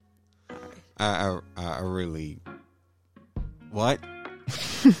I really. What?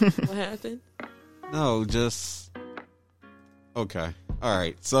 What happened? No, just okay. All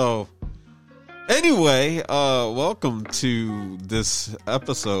right. So anyway, welcome to this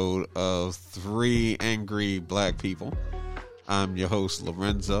episode of Three Angry Black People. I'm your host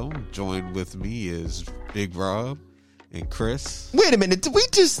Lorenzo. Joined with me is Big Rob and Chris. Wait a minute.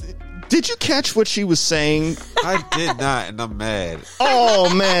 Did you catch what she was saying? I did not, and I'm mad.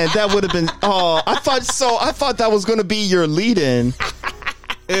 Oh man, that would have been. Oh, I thought that was going to be your lead-in.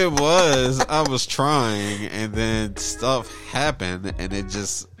 It was. I was trying, and then stuff happened, and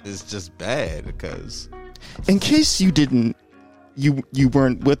it's just bad because. In case you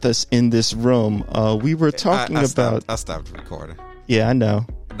weren't with us in this room, we were talking about. I stopped recording. Yeah, I know.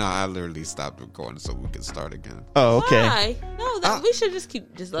 No, I literally stopped recording so we could start again. Oh, okay. Why? No, we should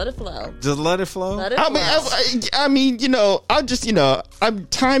just let it flow. Just let it flow. Let it flow. I mean,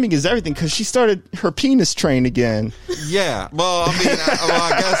 timing is everything because she started her penis train again. Yeah. Well, I mean,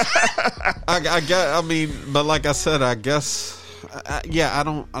 I guess. I mean, but like I said, I guess. Yeah, I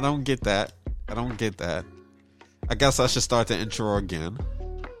don't get that. I don't get that. I guess I should start the intro again.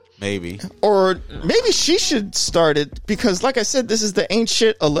 Maybe. Or maybe she should start it because, like I said, this is the ain't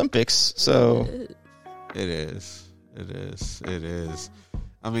shit Olympics. So it is.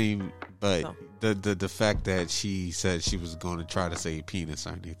 I mean, but the fact that she said she was going to try to say penis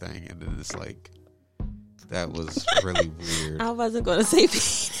or anything, and then it's like that was really weird. I wasn't going to say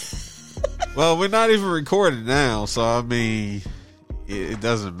penis. Well, we're not even recording now, so I mean, it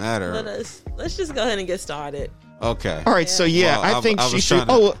doesn't matter. Let's just go ahead and get started. Okay. All right. So yeah, well, I think she should.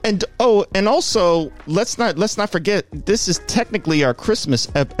 And also let's not forget this is technically our Christmas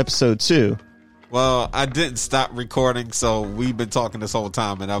episode too. Well, I didn't stop recording, so we've been talking this whole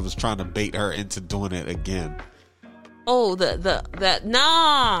time, and I was trying to bait her into doing it again. Oh,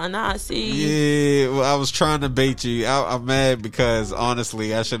 nah. See. Yeah, well, I was trying to bait you. I'm mad because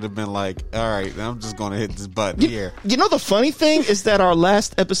honestly, I should have been like, all right, I'm just going to hit this button here. You know, the funny thing is that our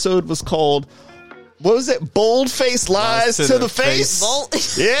last episode was called. What was it? Bold-faced lies to the face?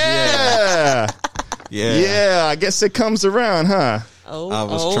 Yeah. Yeah, I guess it comes around, huh? I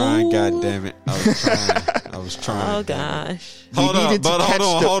was trying, goddammit. I was trying. Oh, gosh. Hold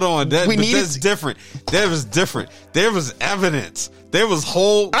on. That's different. That was different. There was evidence. There was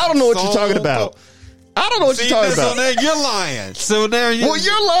whole... I don't know what you're talking about. So now you're lying. So now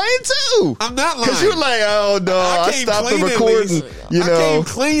you're lying too. I'm not lying. Because you're like, oh, no, I stopped the recording. I came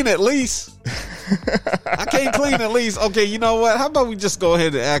clean at least. Okay, you know what? How about we just go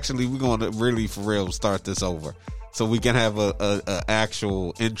ahead and we're going to really for real start this over so we can have a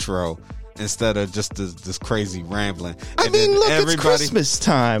actual intro instead of just this crazy rambling. I mean, look, it's Christmas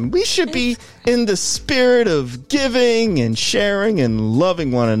time. We should be in the spirit of giving and sharing and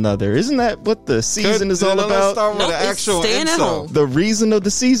loving one another. Isn't that what the season is all about? Let's start with the actual staying at home. The reason of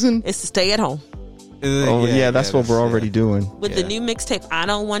the season is to stay at home. That's what we're already doing. With the new mixtape, I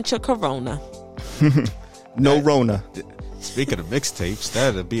Don't Want Your Corona. No Rona. Speaking of mixtapes,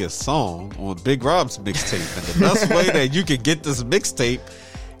 that'd be a song on Big Rob's mixtape. And the best way that you can get this mixtape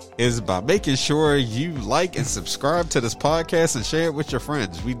is by making sure you like and subscribe to this podcast and share it with your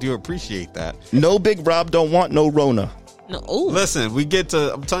friends. We do appreciate that. No Big Rob don't want no Rona. No. Ooh. Listen,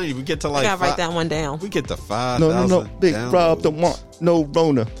 I'm telling you, we get to like... I gotta write that one down. We get to 5,000 No. Big downloads. Rob don't want no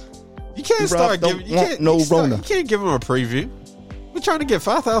Rona. You can't start giving... You can't give him a preview. We're trying to get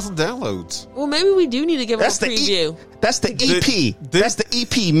 5,000 downloads. Well, maybe we do need to give him a preview. That's the EP. That's the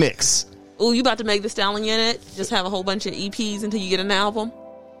EP mix. Oh, you about to make the Stallion Unit? Just have a whole bunch of EPs until you get an album?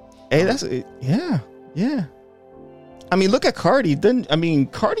 Hey, yeah. I mean, look at Cardi.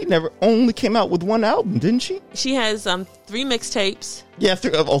 Cardi never only came out with one album, didn't she? She has 3 mixtapes. Yeah,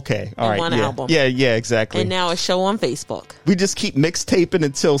 okay. All right. One album. Yeah, exactly. And now a show on Facebook. We just keep mixtaping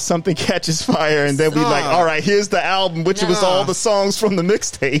until something catches fire, and then we like, all right, here's the album, which was all the songs from the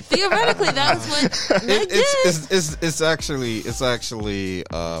mixtape. Theoretically, that was what Meg did. It's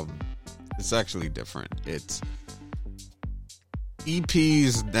actually different. It's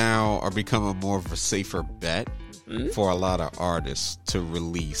EPs now are becoming more of a safer bet for a lot of artists to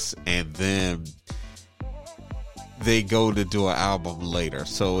release, and then they go to do an album later.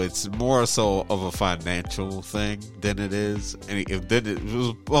 So it's more so of a financial thing than it is. And then it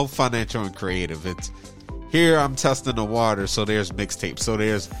was both financial and creative. It's here I'm testing the water, so there's mixtapes. So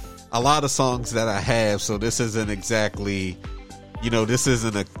there's a lot of songs that I have. So this isn't exactly, this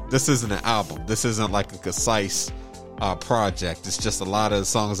isn't an album. This isn't like a concise project. It's just a lot of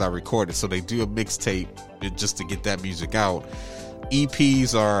songs I recorded. So they do a mixtape just to get that music out.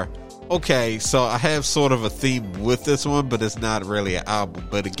 EPs are okay, so I have sort of a theme with this one, but it's not really an album.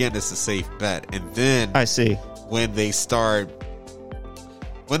 But again, it's a safe bet. And then I see when they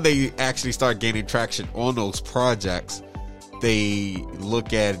actually start gaining traction on those projects, they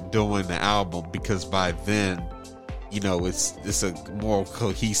look at doing the album, because by then, it's a more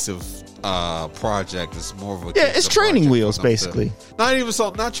cohesive project. It's more of a it's training wheels basically.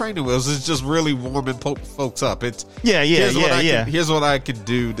 Not training wheels. It's just really warming folks up. It's here's what I can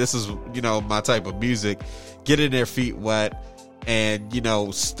do. This is my type of music. Getting their feet wet and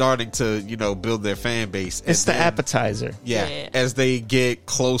starting to build their fan base. It's the appetizer. Yeah, as they get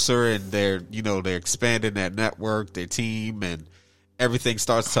closer and they're expanding that network, their team, and everything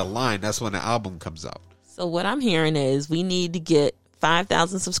starts to align. That's when the album comes out. So what I'm hearing is we need to get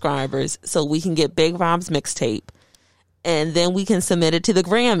 5,000 subscribers so we can get Big Rob's mixtape, and then we can submit it to the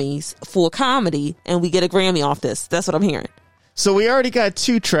Grammys for comedy, and we get a Grammy off this. That's what I'm hearing. So we already got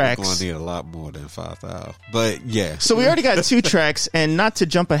 2 tracks. We're going to need a lot more than 5,000. But yeah. So we already got 2 tracks, and not to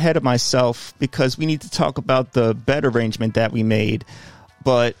jump ahead of myself, because we need to talk about the bet arrangement that we made.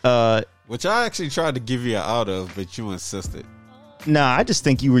 But which I actually tried to give you out of, but you insisted. Nah, I just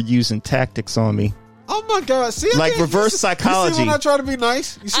think you were using tactics on me. Oh my God! See, like reverse psychology. You see when I try to be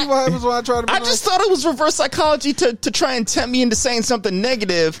nice? You see what happens when I try to be nice? I just thought it was reverse psychology to try and tempt me into saying something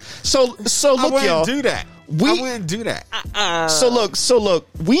negative. So look, I wouldn't y'all. do that. I wouldn't do that. So look.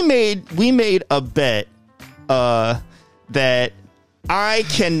 We made a bet that I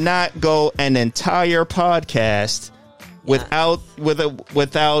cannot go an entire podcast without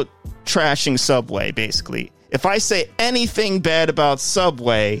trashing Subway. Basically, if I say anything bad about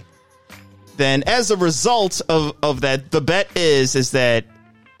Subway, then as a result of that, the bet is that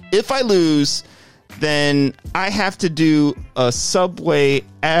if I lose, then I have to do a Subway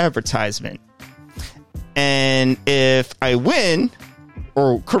advertisement. And if I win,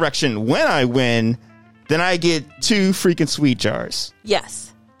 or correction, when I win, then I get 2 freaking sweet jars.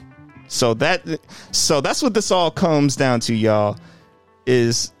 Yes. So that's what this all comes down to, y'all,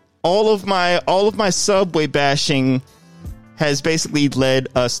 is all of my Subway bashing has basically led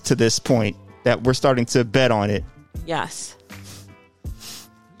us to this point that we're starting to bet on it. Yes.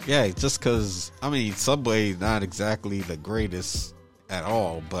 Yeah, just because, Subway not exactly the greatest at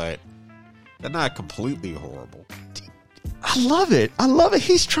all, but they're not completely horrible. I love it.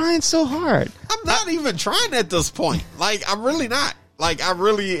 He's trying so hard. I'm not even trying at this point. Like, I'm really not. Like, I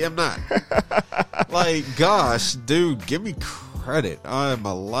really am not. Like, gosh, dude, give me credit. I'm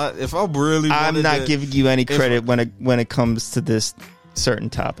a lot. If I'm really, I'm not giving you any credit when it comes to this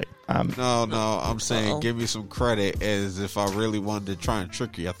certain topic. No, I'm saying give me some credit, as if I really wanted to try and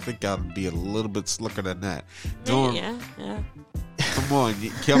trick you. I think I'd be a little bit slicker than that. Yeah. Come on.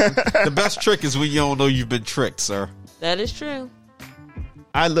 The best trick is when you don't know you've been tricked, sir. That is true.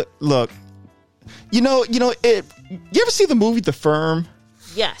 Look. You ever see the movie The Firm?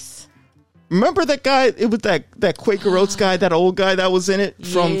 Yes. Remember that guy? It was that Quaker Oats guy, that old guy that was in it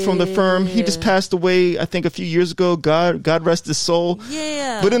from The Firm. He just passed away, I think, a few years ago. God rest his soul.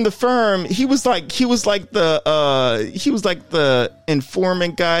 Yeah. But in The Firm, he was like the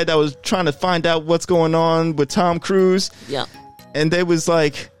informant guy that was trying to find out what's going on with Tom Cruise. Yeah. And they was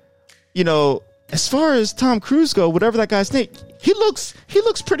like, as far as Tom Cruise go, whatever that guy's name, he looks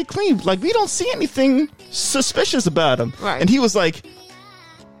pretty clean. Like, we don't see anything suspicious about him. Right. And he was like,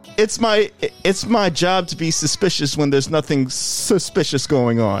 It's my job to be suspicious when there's nothing suspicious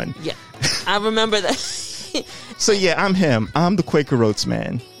going on. Yeah, I remember that. So yeah, I'm him. I'm the Quaker Oats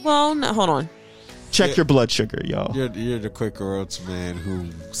man. Well, no, hold on. Check your blood sugar, y'all. You're the Quaker Oats man who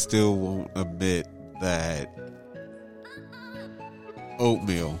still won't admit that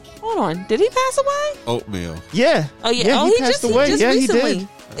oatmeal. Hold on, did he pass away? Oatmeal. Yeah. Oh yeah. He passed away. Just recently. He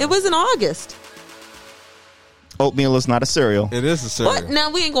did. It was in August. Oatmeal is not a cereal. It is a cereal. What? Now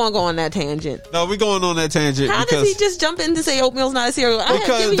we ain't going to go on that tangent. No, we're going on that tangent. How does he just jump in to say oatmeal's not a cereal?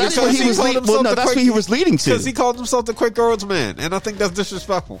 Because that's what he was. That's what he was leading to. Because he called himself the Quaker Oats man, and I think that's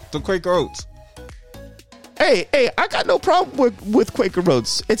disrespectful. The Quaker Oats. Hey, I got no problem with Quaker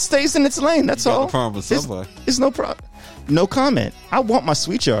Oats. It stays in its lane. That's all. No problem with Subway. It's no problem. No comment. I want my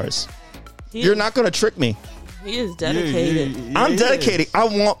sweet jars. You're not going to trick me. He is dedicated. I'm dedicated. I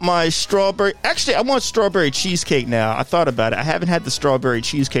want my strawberry. Actually, I want strawberry cheesecake now. I thought about it. I haven't had the strawberry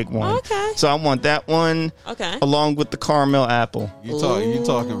cheesecake one. Okay. So I want that one. Okay. Along with the caramel apple. You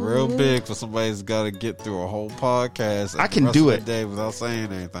talking real big for somebody who's got to get through a whole podcast. I can do it. Day without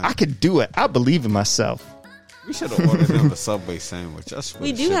saying anything. I can do it. I believe in myself. We should have ordered them a Subway sandwich.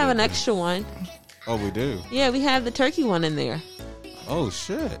 We do have an extra one. Oh, we do? Yeah, we have the turkey one in there. Oh,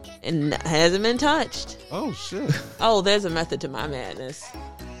 shit. And hasn't been touched. Oh, shit. Oh, there's a method to my madness.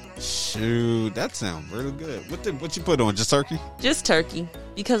 Shoot, that sounds really good. What you put on? Just turkey? Just turkey,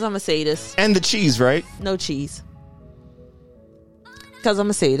 because I'm a sadist. And the cheese, right? No cheese. Because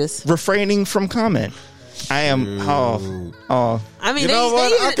I'm a sadist. Refraining from comment. I am. Oh. I mean, you know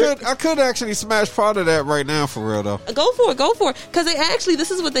what? I could actually smash part of that right now for real though. Go for it. Because they actually,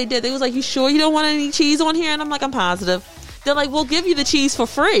 this is what they did. They was like, "You sure you don't want any cheese on here?" And I'm like, "I'm positive." They're like, "We'll give you the cheese for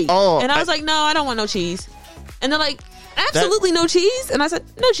free." And I was like, "No, I don't want no cheese." And they're like, "Absolutely no cheese." And I said,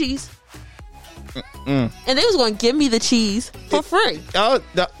 "No cheese." And they was going to give me the cheese for free.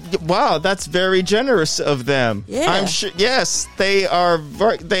 Wow, that's very generous of them. Yeah, I'm sure. Yes, they are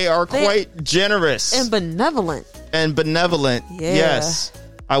quite generous and benevolent. Yeah. Yes,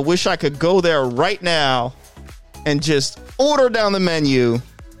 I wish I could go there right now and just order down the menu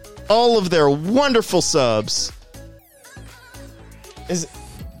all of their wonderful subs.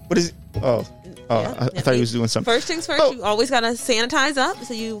 What is it? I thought he was doing something. First things first, you always got to sanitize up,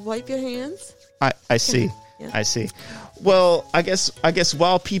 so you wipe your hands. I see. Yeah. I see. Well, I guess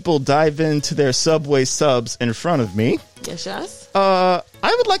while people dive into their Subway subs in front of me, yes. I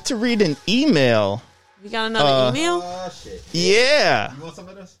would like to read an email. You got another email? Shit. Yeah. You want some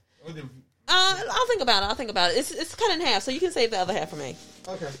of this? I'll think about it. It's cut in half, so you can save the other half for me.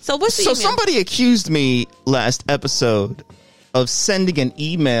 Okay. So what's the email? So somebody accused me last episode of sending an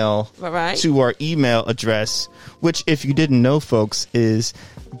email to our email address, which, if you didn't know, folks, is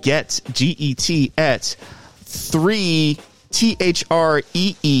get at 3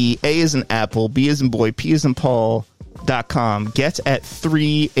 THREE, A is in Apple, B is in boy, P is in Paul.com. Get at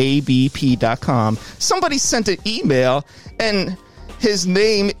 3abp.com. Somebody sent an email, and his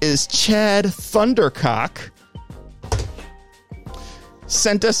name is Chad Thundercock.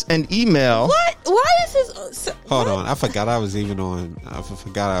 Sent us an email. What? Why is this? Hold on, I forgot I was even on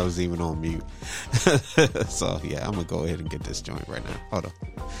mute. So yeah, I'm gonna go ahead and get this joint right now. Hold on.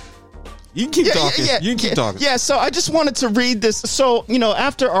 You can keep talking. You can keep talking. Yeah. So I just wanted to read this. So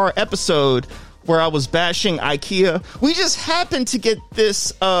after our episode where I was bashing IKEA, we just happened to get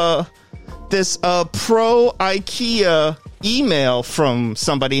this pro IKEA email from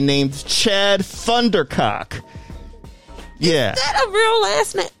somebody named Chad Thundercock. Yeah. Is that a real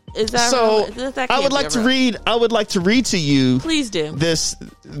last name? Is that so? Real? That I would like to read to you. Please do.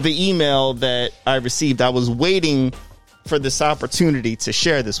 The email that I received. I was waiting for this opportunity to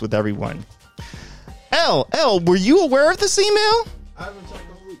share this with everyone. L, were you aware of this email? I haven't checked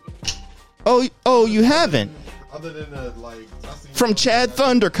the week. Oh, you haven't. Other than from Chad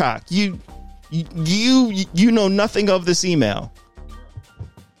Thundercock, you know nothing of this email.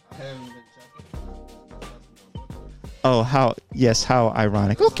 I haven't been checking. Oh, how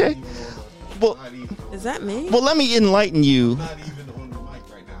ironic. Okay. Well, is that me? Well, let me enlighten you. I'm not even on the mic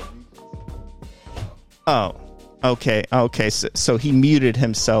right now. Oh. Okay. So he muted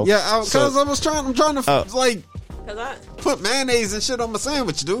himself. Yeah, because I'm trying to put mayonnaise and shit on my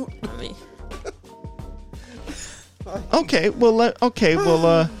sandwich, dude. Okay. Well, let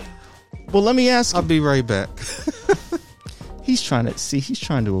me ask. I'll be right back. He's trying to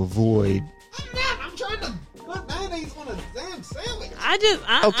avoid. I'm trying to put mayonnaise on a damn sandwich.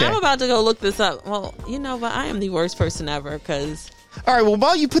 I'm about to go look this up. Well, but I am the worst person ever because. All right, well,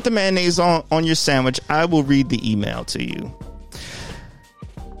 while you put the mayonnaise on your sandwich, I will read the email to you.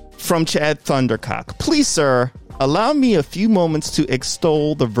 From Chad Thundercock. Please, sir, allow me a few moments to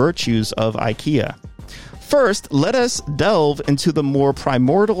extol the virtues of IKEA. First, let us delve into the more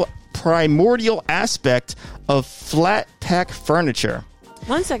primordial aspect of flat pack furniture.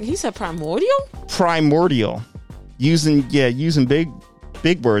 1 second, he said primordial? Primordial. Using big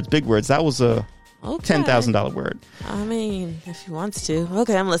words. That was a $10,000 word. I mean, if he wants to.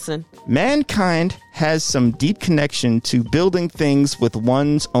 Okay, I'm listening. Mankind has some deep connection to building things with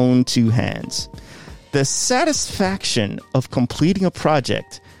one's own two hands. The satisfaction of completing a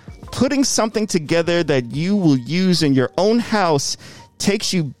project, putting something together that you will use in your own house,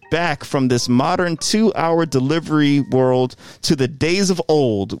 takes you back from this modern 2-hour delivery world to the days of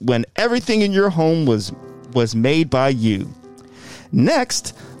old when everything in your home was made by you.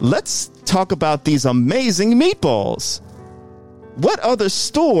 Next, let's talk about these amazing meatballs. What other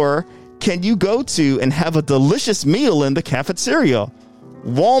store can you go to and have a delicious meal in the cafeteria?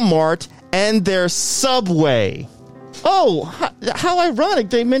 Walmart and their Subway. Oh, how ironic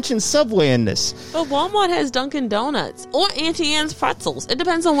they mentioned Subway in this. But Walmart has Dunkin' Donuts or Auntie Anne's pretzels. It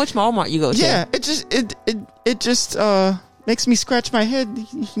depends on which Walmart you go to. Yeah, it just makes me scratch my head.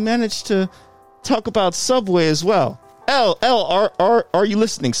 He managed to talk about Subway as well. L, are you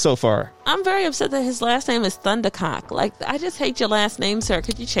listening so far? I'm very upset that his last name is Thundercock. I just hate your last name, sir.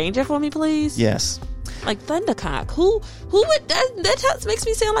 Could you change it for me, please? Yes. Like Thundercock. Who would that makes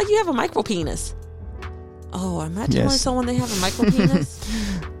me sound like you have a micro penis. Oh, am I telling someone they have a micro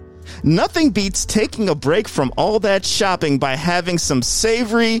penis? Nothing beats taking a break from all that shopping by having some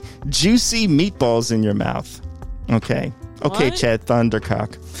savory, juicy meatballs in your mouth. Okay. Okay, what? Chad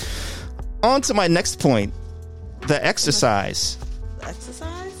Thundercock. On to my next point. The exercise.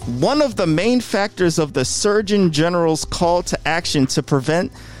 Exercise? One of the main factors of the Surgeon General's call to action to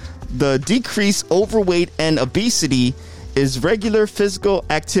prevent the decreased overweight and obesity is regular physical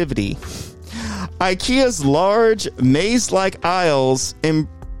activity. IKEA's large maze-like aisles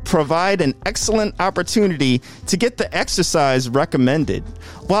provide an excellent opportunity to get the exercise recommended,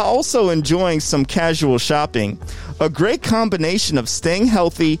 while also enjoying some casual shopping. A great combination of staying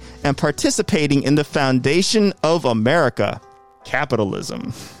healthy and participating in the foundation of America,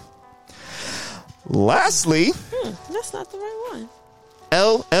 capitalism. Lastly, that's not the right one.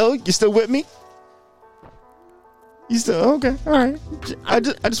 L, you still with me? You still okay? All right. I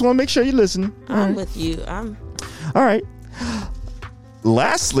just want to make sure you're listening. I'm with you. All right.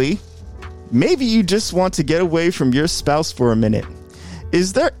 Lastly, maybe you just want to get away from your spouse for a minute.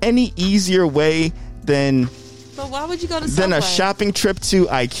 Is there any easier way than But why would you go to than a shopping trip to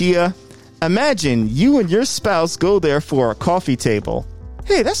IKEA? Imagine you and your spouse go there for a coffee table.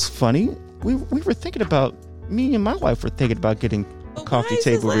 Hey, that's funny. We were thinking about, me and my wife were thinking about getting a coffee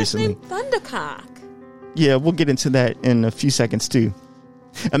table recently. Thundercock. Yeah, we'll get into that in a few seconds too.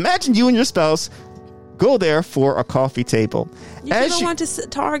 Imagine you and your spouse go there for a coffee table. You don't want to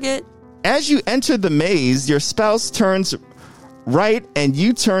Target. As you enter the maze, your spouse turns right and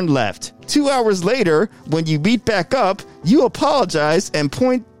you turn left. 2 hours later, when you meet back up, you apologize and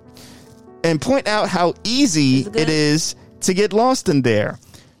point out how easy it is to get lost in there.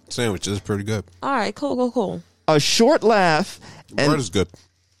 Sandwich is pretty good. All right, cool. A short laugh. Bread is good.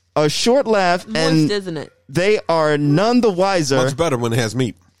 A short laugh, moist, and isn't it? They are none the wiser. Much better when it has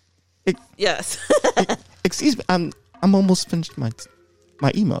meat. Yes. Excuse me, I'm almost finished my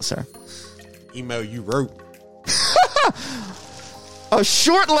email, sir. Email you wrote. A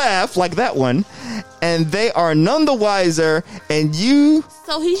short laugh like that one, and they are none the wiser. And you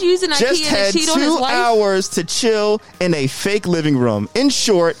so he's using IKEA just had to cheat on his 2 wife? hours to chill in a fake living room. In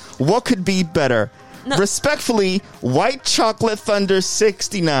short, what could be better? No. Respectfully, White Chocolate Thunder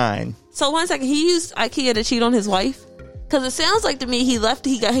 69. So 1 second, he used IKEA to cheat on his wife? Because it sounds like to me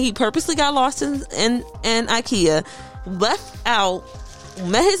he purposely got lost in IKEA, left out,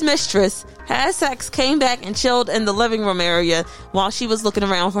 met his mistress, had sex, came back and chilled in the living room area while she was looking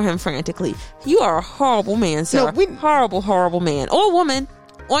around for him frantically. You are a horrible man, sir. No, horrible man. Or woman.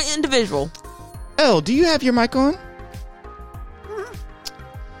 Or individual. L, do you have your mic on?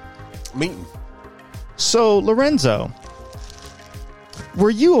 Meeting. So, Lorenzo, were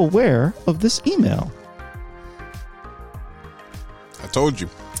you aware of this email? I told you.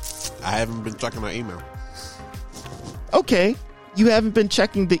 I haven't been checking my email. Okay, you haven't been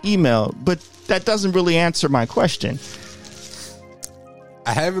checking the email, but that doesn't really answer my question.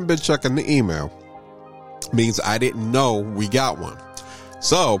 I haven't been checking the email means I didn't know we got one.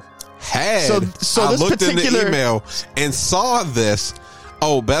 So I looked in the email and saw this,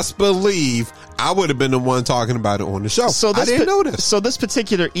 best believe I would have been the one talking about it on the show. So I didn't know this. So this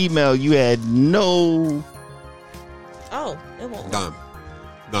particular email, you had no... Oh, it won't. Done.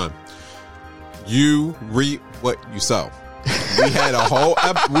 You reap what you sow. We had a whole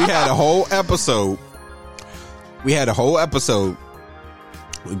episode. We had a whole episode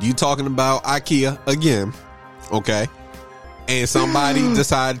when you talking about IKEA again, okay? And somebody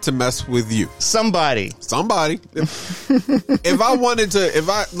decided to mess with you. Somebody. If I wanted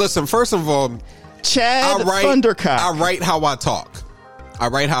to, listen, first of all, Chad Thundercock. I write how I talk.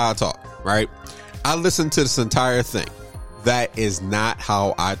 Right? I listen to this entire thing. That is not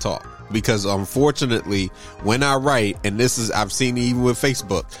how I talk. Because unfortunately, when I write, and this is, I've seen it even with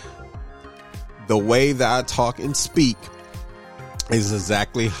Facebook, the way that I talk and speak is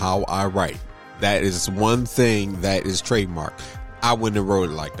exactly how I write. That is one thing that is trademarked. I wouldn't have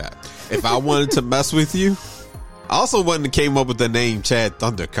wrote it like that. If I wanted to mess with you, I also wouldn't have came up with the name Chad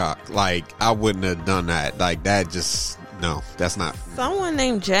Thundercock. Like, I wouldn't have done that. Like, that just, no, that's not. Someone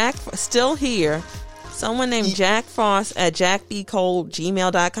named Jack, still here. Someone named Jack Frost at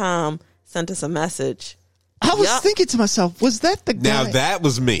jackbcole@gmail.com sent us a message. I was thinking to myself, was that the guy? Now that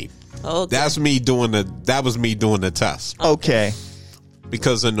was me. Okay. That was me doing the test. Okay.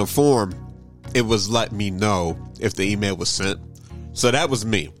 Because in the form, it was letting me know if the email was sent. So that was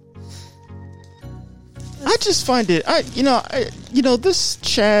me. I just find it,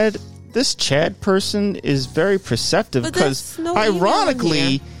 this Chad person is very perceptive because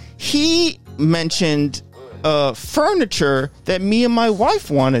ironically, he mentioned furniture that me and my wife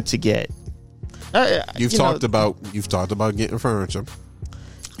wanted to get. You've talked about getting furniture.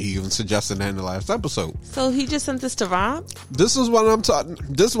 You even suggested that in the last episode. So he just sent this to Rob? This is what I'm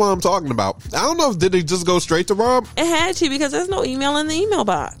talking about. I don't know if did it just go straight to Rob? It had to, because there's no email in the email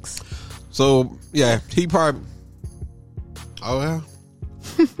box. So yeah, he probably. Oh yeah,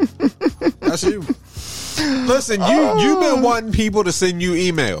 that's you. Listen, you've been wanting people to send you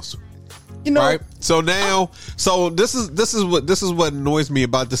emails. Right? So now, this is what annoys me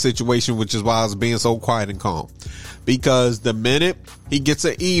about the situation, which is why I was being so quiet and calm. Because the minute he gets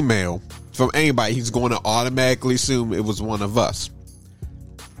an email from anybody, he's going to automatically assume it was one of us.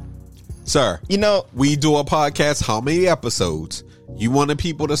 Sir, we do a podcast, how many episodes? You wanted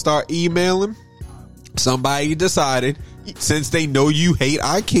people to start emailing? Somebody decided, since they know you hate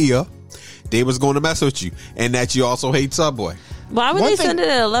IKEA, they was going to mess with you, and that you also hate Subway. Why would they send it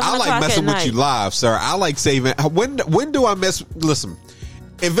at 11 o'clock at night? I like messing with you live, sir. I like saving. When do I mess? Listen,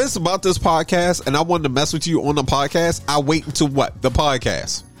 if it's about this podcast and I wanted to mess with you on the podcast, I wait until what? The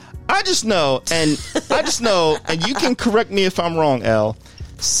podcast. I just know, and you can correct me if I'm wrong, L.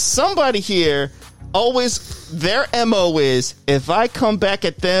 Somebody here always, their MO is, if I come back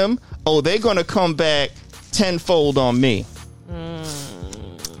at them, they're going to come back tenfold on me.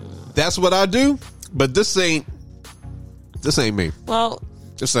 That's what I do, but this ain't me. Well,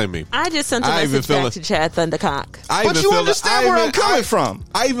 this ain't me. I just sent a message back to Chad Thundercock. But you understand where I'm coming from.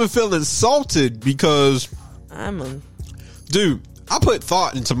 I even feel insulted because, dude, I put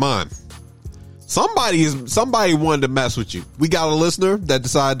thought into mine. Somebody wanted to mess with you. We got a listener that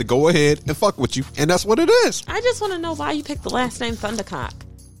decided to go ahead and fuck with you, and that's what it is. I just want to know why you picked the last name Thundercock.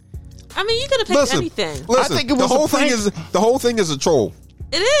 I mean, you could have picked anything. Listen, I think it was the whole thing is a troll.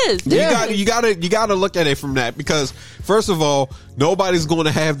 It is. Yeah. You gotta look at it from that, because first of all, nobody's going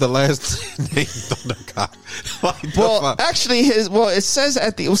to have the last name Thundercock. Actually, it says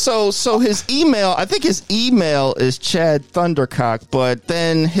at the so his email. I think his email is Chad Thundercock, but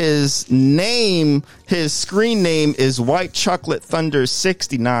then his screen name is White Chocolate Thunder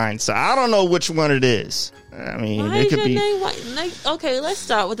 69. So I don't know which one it is. I mean, why it could be. Okay, let's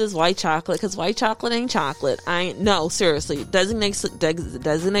start with this white chocolate, because white chocolate ain't chocolate. No, seriously.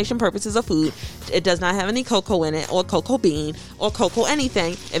 Designation purposes of food. It does not have any cocoa in it, or cocoa bean, or cocoa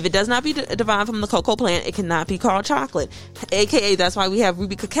anything. If it does not be derived from the cocoa plant, it cannot be called chocolate. AKA, that's why we have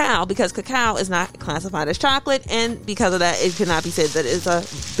ruby cacao, because cacao is not classified as chocolate, and because of that, it cannot be said that it's a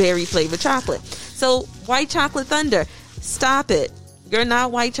berry flavored chocolate. So, white chocolate thunder, stop it. You're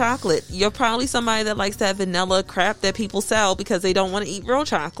not white chocolate. You're probably somebody that likes that vanilla crap that people sell because they don't want to eat real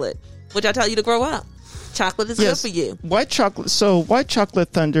chocolate, which I tell you to grow up. Chocolate is good for you. White chocolate. So White Chocolate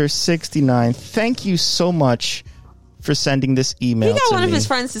Thunder 69. Thank you so much for sending this email. He got one of his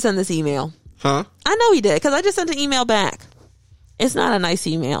friends to send this email. Huh? I know he did, because I just sent an email back. It's not a nice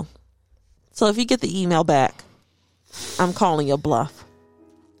email. So if you get the email back, I'm calling your bluff.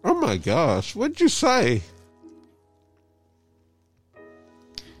 Oh my gosh. What'd you say?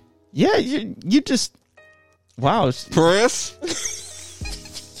 Yeah, you just... Wow. Chris,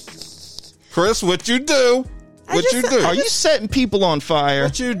 what you do? What you do? Are you setting people on fire?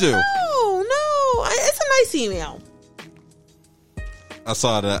 What you do? No. It's a nice email. I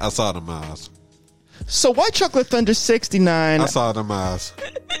saw the eyes. So White Chocolate Thunder 69. I saw them eyes.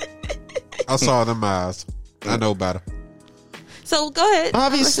 I know better. So go ahead.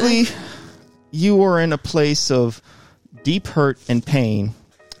 Obviously, you are in a place of deep hurt and pain.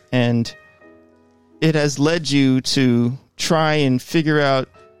 And it has led you to try and figure out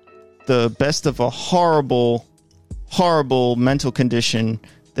the best of a horrible, horrible mental condition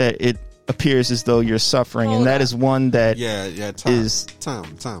that it appears as though you're suffering. And that is one that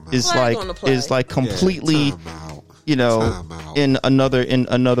is like completely, in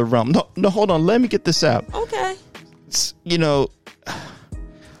another realm. No, hold on. Let me get this out. Okay.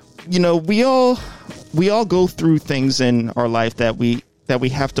 We all go through things in our life that we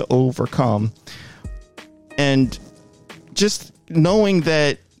have to overcome, and just knowing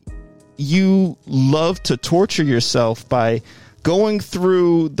that you love to torture yourself by going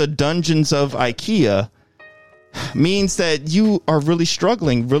through the dungeons of IKEA means that you are really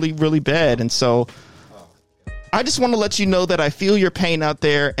struggling really, really bad. And so I just want to let you know that I feel your pain out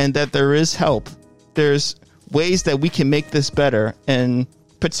there, and that there is help. There's ways that we can make this better, and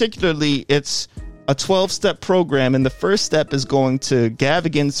particularly it's a 12-step program, and the first step is going to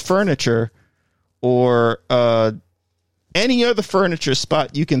Gavigan's Furniture, or any other furniture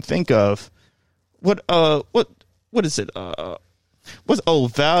spot you can think of. What is it?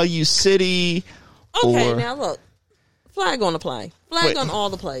 Value City. Okay, now look, flag on the play, flag on all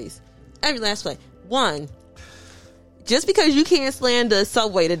the plays. every last play. One, just because you can't slander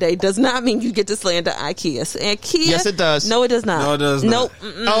Subway today does not mean you get to slander IKEA. IKEA, yes, it does. No, it does not. No, it does not. Nope.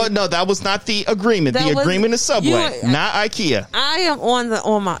 Oh no, that was not the agreement. The agreement is Subway, not IKEA. I am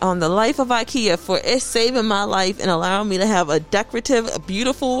on the life of IKEA for it saving my life and allowing me to have a decorative, a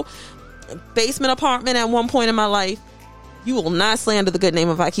beautiful basement apartment at one point in my life. You will not slander the good name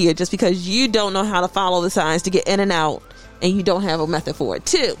of IKEA just because you don't know how to follow the signs to get in and out, and you don't have a method for it.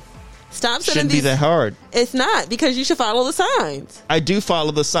 Two, stop sending Shouldn't be that hard. It's not, because you should follow the signs. I do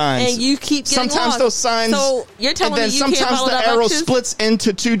follow the signs, and you keep getting sometimes lost. those signs. So you're telling and then me you can't follow sometimes the arrow splits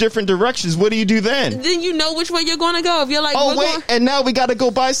into two different directions. What do you do then? Then you know which way you're going to go. If you're like, oh wait, and now we got to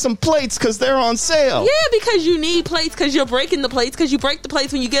go buy some plates because they're on sale. Yeah, because you need plates, because you're breaking the plates, because you break the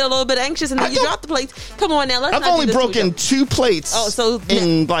plates when you get a little bit anxious and then you drop the plates. Come on now, I've only broken 2 plates. Oh, so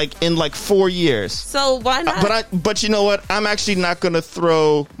in like 4 years. So why not? But you know what? I'm actually not going to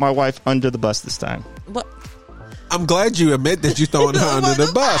throw my wife under the bus this time. What? I'm glad you admit that you're throwing her under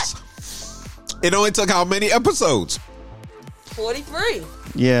the bus. It only took how many episodes? 43.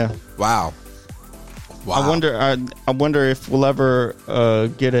 Yeah. Wow. I wonder if we'll ever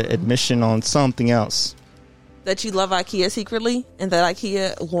get an admission on something else. That you love IKEA secretly, and that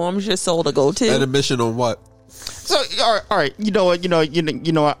IKEA warms your soul to go to. An admission on what? So all right. You know what?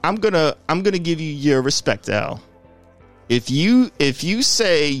 I'm gonna give you your respect, Al. If you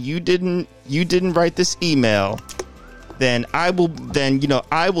say you didn't write this email, then I will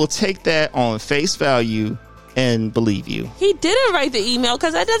take that on face value and believe you. He didn't write the email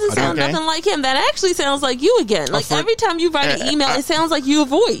because that doesn't sound nothing like him. That actually sounds like you again. Like every time you write an email, it sounds like your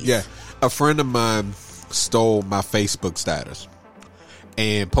voice. Yeah, a friend of mine stole my Facebook status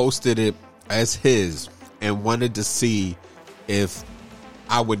and posted it as his and wanted to see if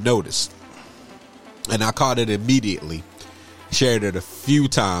I would notice. And I caught it immediately. Shared it a few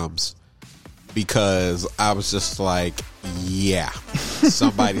times because I was just like, yeah,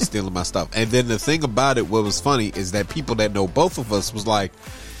 somebody's stealing my stuff. And then the thing about it, what was funny is that people that know both of us was like,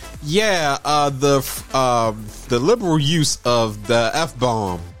 yeah, the liberal use of the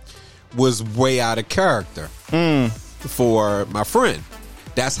F-bomb was way out of character for my friend.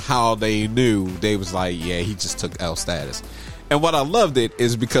 That's how they knew. They was like, yeah, he just took L status. And what I loved it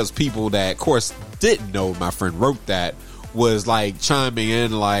is because people that, of course, didn't know my friend wrote that was like chiming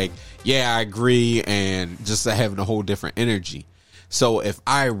in like, yeah, I agree, and just having a whole different energy. So if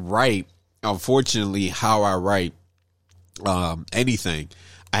I write, unfortunately, how I write anything,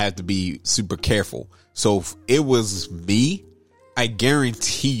 I have to be super careful. So if it was me, I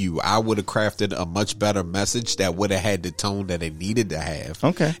guarantee you I would have crafted a much better message that would have had the tone that it needed to have.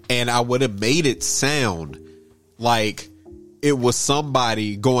 Okay. And I would have made it sound like it was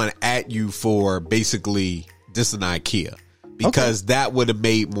somebody going at you for basically dissing IKEA, because that would have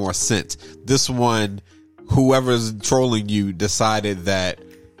made more sense. This one, whoever's trolling you decided that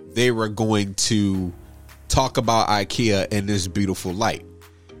they were going to talk about IKEA in this beautiful light.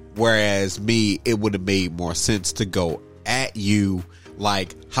 Whereas me, it would have made more sense to go at you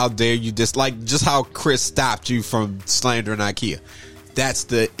like, how dare you just how Chris stopped you from slandering IKEA. That's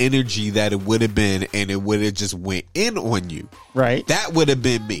the energy that it would have been, and it would have just went in on you. Right. That would have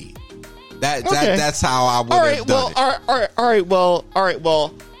been me. That's how I would have done it. All right.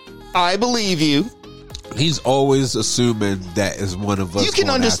 Well, I believe you. He's always assuming that is one of us. You can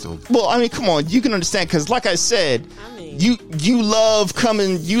understand. Well, I mean, come on. You can understand because, like I said, you love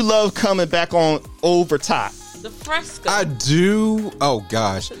coming back on over top. The Fresca. I do. Oh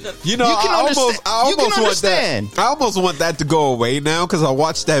gosh, you know, I almost want that to go away now because I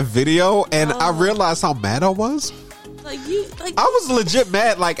watched that video and I realized how mad I was. I was legit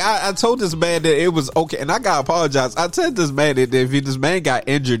mad. Like I told this man that it was okay, and I gotta apologize. I told this man that if this man got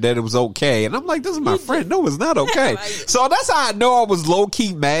injured, that it was okay, and I'm like, this is my friend. No, it's not okay. So that's how I know I was low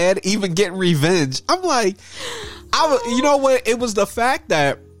key mad, even getting revenge. I'm like, you know what? It was the fact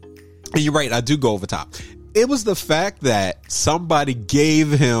that, and you're right, I do go over top. It was the fact that somebody gave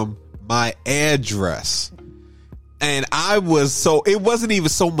him my address. And it wasn't even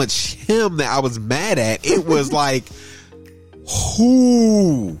so much him that I was mad at. It was like,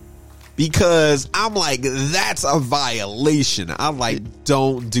 who? Because I'm like, that's a violation. I'm like,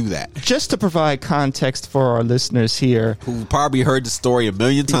 don't do that. Just to provide context for our listeners here, who probably heard the story a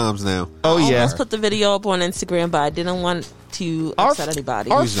million times now. Oh, yeah. I almost put the video up on Instagram, but I didn't want to upset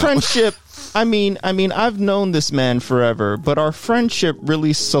anybody. Our friendship... I mean, I've known this man forever, but our friendship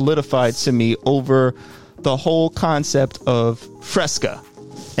really solidified to me over the whole concept of Fresca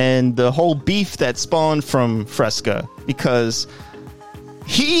and the whole beef that spawned from Fresca, because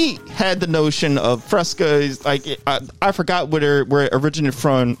he had the notion of Fresca is like, I forgot where it originated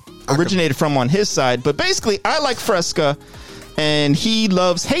from originated from on his side. But basically, I like Fresca, and he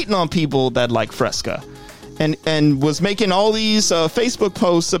loves hating on people that like Fresca. And was making all these Facebook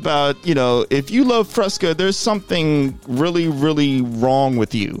posts about, if you love Fresca, there's something really, really wrong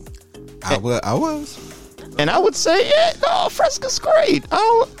with you. I was. And I would say, yeah, no, Fresca's great. I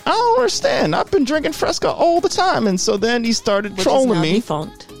don't understand. I've been drinking Fresca all the time. And so then he started trolling me.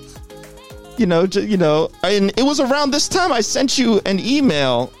 Defunct. And it was around this time I sent you an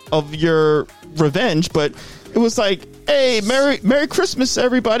email of your revenge, but it was like, hey, Merry Christmas,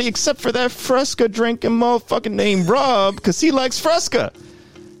 everybody, except for that Fresca drinking motherfucking named Rob, because he likes Fresca.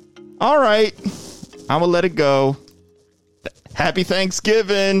 All right, I'm going to let it go. Happy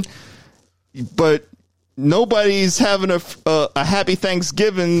Thanksgiving. But nobody's having a Happy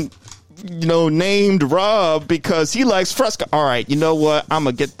Thanksgiving, named Rob because he likes Fresca. All right, you know what? I'm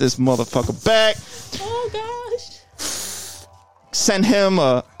going to get this motherfucker back. Oh, gosh. Send him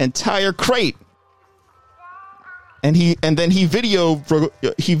an entire crate. And then he video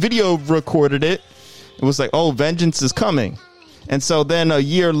recorded it. It was like, oh, vengeance is coming. And so then a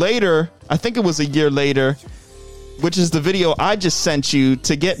year later, I think it was a year later, which is the video I just sent you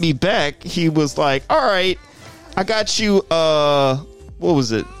to get me back. He was like, all right, I got you, what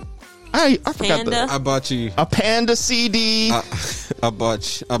was it? I forgot I bought you a Panda CD. I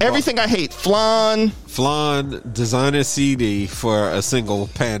bought everything I hate. Flan designer CD for a single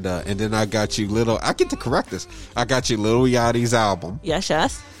Panda, and then I got you I get to correct this. I got you Lil Yachty's album. Yes.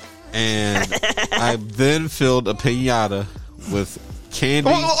 And I then filled a piñata with candy.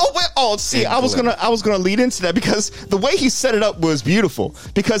 See, I was gonna lead into that because the way he set it up was beautiful.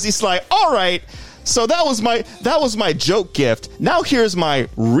 Because he's like, all right. So that was my joke gift. Now here's my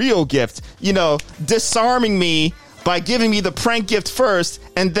real gift. Disarming me by giving me the prank gift first,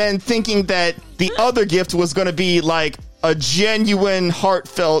 and then thinking that the other gift was going to be like a genuine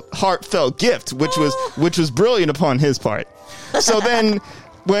heartfelt gift, which was brilliant upon his part. So then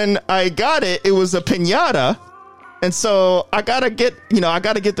when I got it, it was a piñata. And so I gotta get the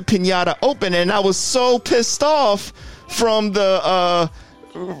piñata open, and I was so pissed off from the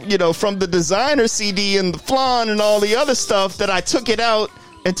designer CD and the flan and all the other stuff that I took it out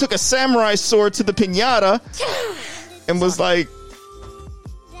and took a samurai sword to the piñata and was like,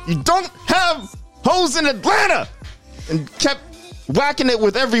 you don't have hoes in Atlanta, and kept whacking it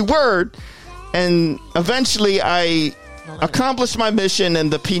with every word. And eventually I accomplished my mission,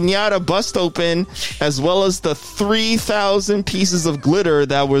 and the piñata bust open, as well as the 3,000 pieces of glitter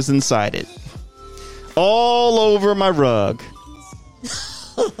that was inside it, all over my rug.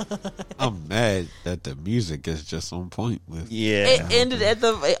 I'm mad that the music is just on point with. Yeah, it ended at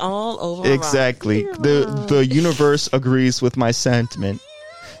all over. Exactly. The universe agrees with my sentiment.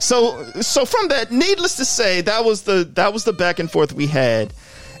 So from that, needless to say, that was the back and forth we had,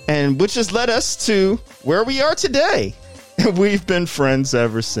 and which has led us to where we are today. And we've been friends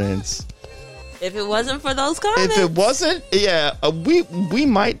ever since. If it wasn't for those comments. If it wasn't, we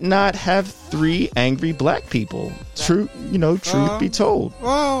might not have 3 angry black people. Truth be told.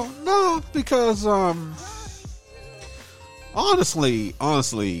 Well, no, because honestly,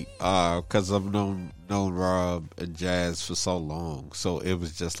 because I've known Rob and Jazz for so long, so it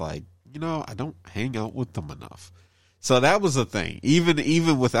was just like, I don't hang out with them enough. So that was the thing.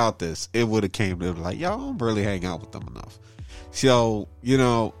 Even without this, it would have came to like, y'all don't really hang out with them enough. So,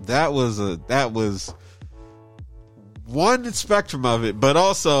 that was one spectrum of it, but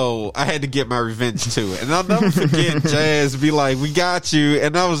also I had to get my revenge too. And I'll never forget Jazz be like, we got you.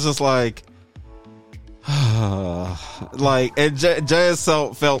 And I was just like, and Jazz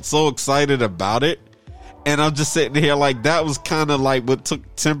felt so excited about it. And I'm just sitting here like, that was kind of like what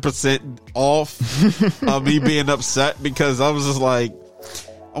took 10% off of me being upset, because I was just like,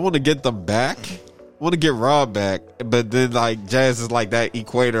 I want to get them back. I want to get Rob back. But then like Jazz is like that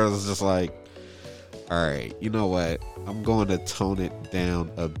equator. I was just like, all right, you know what? I'm going to tone it down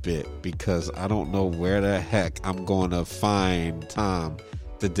a bit, because I don't know where the heck I'm going to find time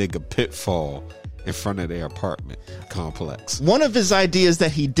to dig a pitfall in front of their apartment complex. One of his ideas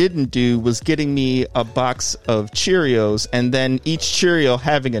that he didn't do was getting me a box of Cheerios, and then each Cheerio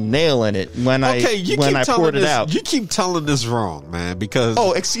having a nail in it when I poured it out. You keep telling this wrong, man, because...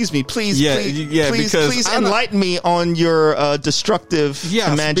 Oh, excuse me. Please enlighten me on your destructive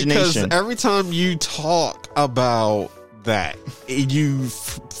imagination. Because every time you talk about that, you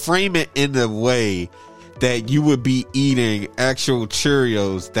frame it in a way that you would be eating actual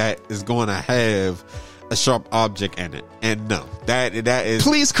Cheerios that is going to have a sharp object in it. And no, that is...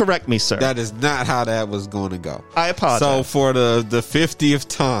 Please correct me, sir. That is not how that was going to go. I apologize. So for the 50th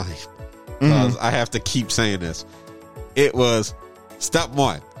time, because I have to keep saying this, it was step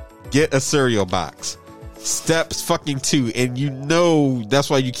 1, get a cereal box. Step fucking 2, and you know that's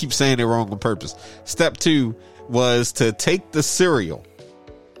why you keep saying it wrong on purpose. Step 2 was to take the cereal,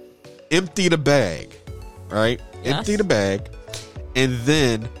 empty the bag, right? Yes. Empty the bag, and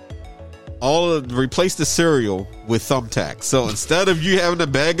then replace the cereal with thumbtacks. So instead of you having a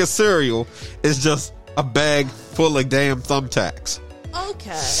bag of cereal, it's just a bag full of damn thumbtacks.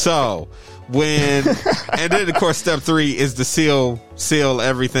 Okay. So and then of course step 3 is to seal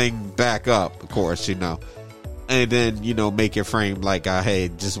everything back up, of course, you know. And then, you know, make it frame like I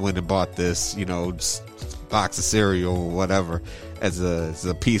had just went and bought this, you know, box of cereal or whatever as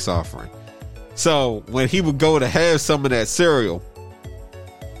a peace offering. So when he would go to have some of that cereal,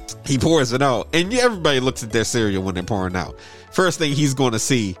 he pours it out, and everybody looks at their cereal when they're pouring out. First thing he's going to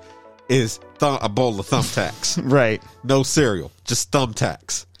see is a bowl of thumbtacks. Right. No cereal, just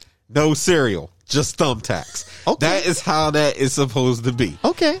thumbtacks. No cereal, just thumbtacks. Okay. That is how that is supposed to be.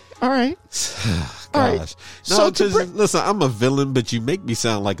 Okay. All right. Gosh. All right. No, so listen, I'm a villain, but you make me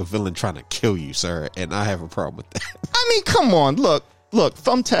sound like a villain trying to kill you, sir, and I have a problem with that. I mean, come on. Look,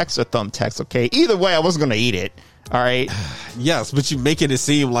 thumbtacks are thumbtacks, okay? Either way, I wasn't going to eat it. All right. Yes, but you're making it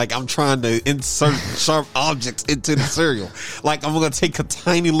seem like I'm trying to insert sharp objects into the cereal. Like I'm going to take a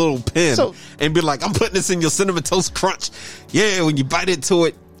tiny little pen and be like, I'm putting this in your Cinnamon Toast Crunch. Yeah, when you bite into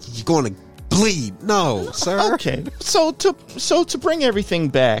it, you're going to bleed. No, sir. Okay. So to bring everything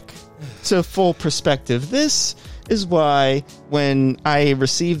back to full perspective, this is why when I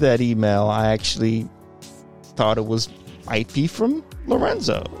received that email, I actually thought it might be from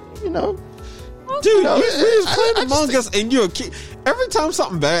Lorenzo, you know. Dude, you was playing Among Us, and you're a kid. Every time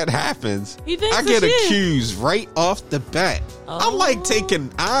something bad happens, I get accused right off the bat. Oh. I like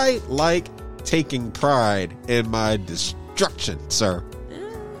taking pride in my destruction, sir.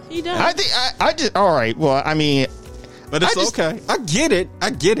 He does. I just all right. Well, I mean, but it's okay. I get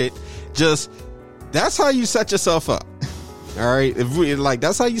it. Just that's how you set yourself up. All right,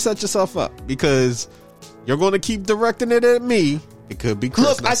 that's how you set yourself up, because you're going to keep directing it at me. It could be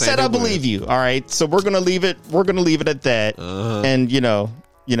Chris. Look, I said I believe you. All right, so we're gonna leave it. We're gonna leave it at that. And you know,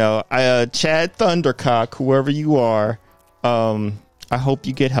 Chad Thundercock, whoever you are, I hope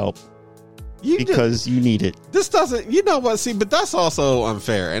you get help because you need it. This doesn't. You know what? See, but that's also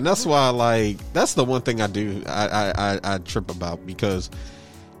unfair, and that's why, that's the one thing I do. I trip about, because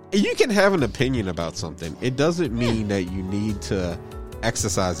you can have an opinion about something. It doesn't mean that you need to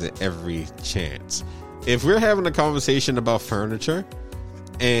exercise it every chance. If we're having a conversation about furniture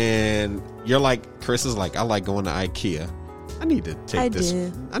and you're like, Chris is like, I like going to IKEA. I need to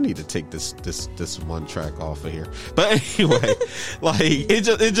take this one track off of here. But anyway,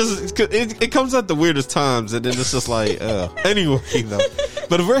 it comes at the weirdest times, and then it's just like, anyway, though.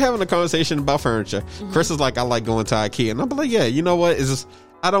 But if we're having a conversation about furniture, Chris is like, I like going to IKEA, and I'm like, yeah, you know what? It's just,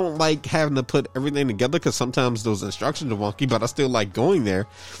 I don't like having to put everything together, because sometimes those instructions are wonky, but I still like going there.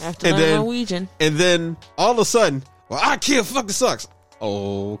 After learning Norwegian. And then all of a sudden, well, IKEA fucking sucks.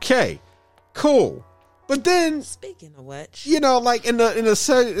 Okay, cool. But then, speaking of which, in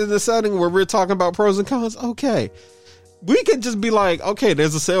the setting where we're talking about pros and cons, okay, we could just be like, okay,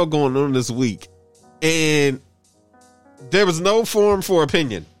 there's a sale going on this week, and there was no forum for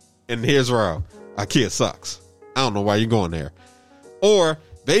opinion, and here's why: IKEA sucks. I don't know why you're going there. Or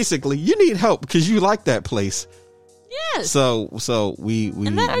basically, you need help because you like that place. Yes. So we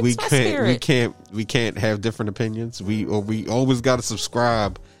can't have different opinions. We always got to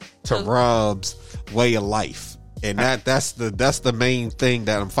subscribe to Rob's way of life, and that's the main thing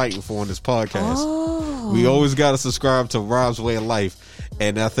that I'm fighting for in this podcast. Oh. We always got to subscribe to Rob's way of life,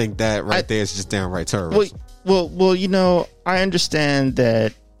 and I think that there is just downright terrible. Well, I understand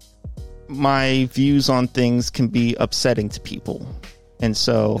that my views on things can be upsetting to people. And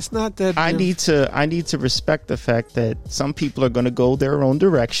so it's not that I need to respect the fact that some people are going to go their own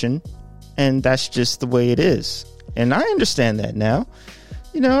direction, and that's just the way it is. And I understand that now.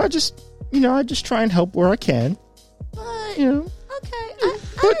 I just try and help where I can. But, okay.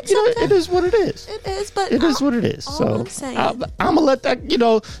 But it is what it is. It is, but it is what it is. So I'm gonna let that.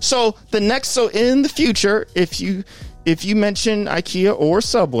 So in the future, if you mention IKEA or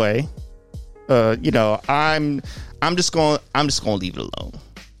Subway, I'm just going to leave it alone.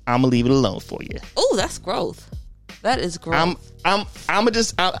 I'm gonna leave it alone for you. Oh, that's growth. That is growth. I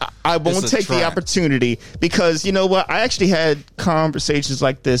won't take the opportunity, because you know what? I actually had conversations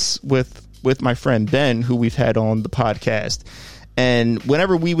like this with my friend Ben, who we've had on the podcast. And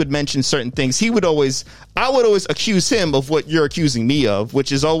whenever we would mention certain things, I would always accuse him of what you're accusing me of,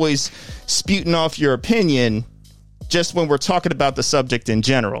 which is always spouting off your opinion just when we're talking about the subject in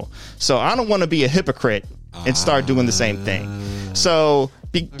general. So I don't want to be a hypocrite and start doing the same thing. So,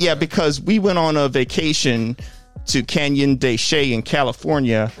 because we went on a vacation to Canyon de Chelly in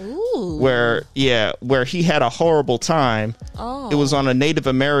California. Ooh. where he had a horrible time. It was on a Native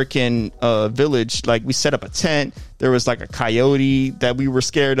American village. Like, we set up a tent. There was like a coyote that we were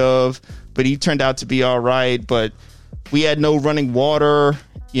scared of, but he turned out to be all right. But we had no running water.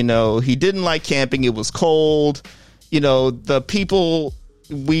 You know, he didn't like camping. It was cold. You know, the people,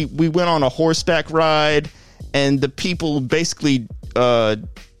 we went on a horseback ride, and the people basically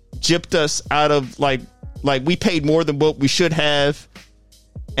gypped us out of like we paid more than what we should have.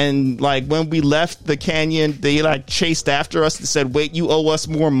 And like, when we left the canyon, they like chased after us and said, wait, you owe us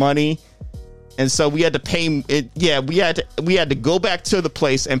more money. And so we had to pay it. Yeah, we had to go back to the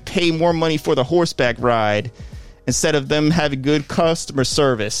place and pay more money for the horseback ride instead of them having good customer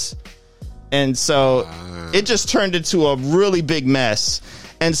service. And so it just turned into a really big mess.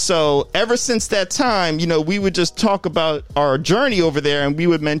 And so ever since that time, you know, we would just talk about our journey over there, and we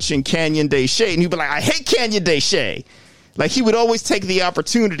would mention Canyon de Chelly, and he'd be like, I hate Canyon de Chelly. Like, he would always take the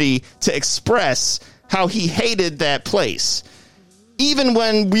opportunity to express how he hated that place, even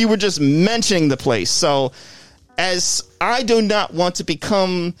when we were just mentioning the place. So, as I do not want to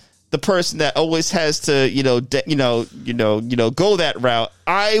become the person that always has to, go that route,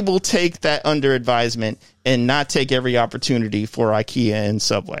 I will take that under advisement and not take every opportunity for IKEA and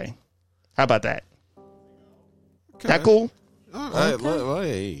Subway. How about that? Okay. That cool? All right.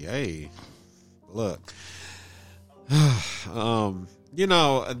 Okay. Hey, look. That's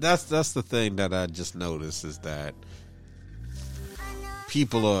the thing that I just noticed, is that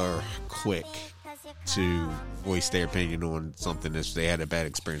people are quick to voice their opinion on something if they had a bad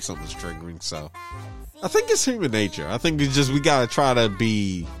experience, something's triggering. So I think it's human nature. I think it's just, we gotta try to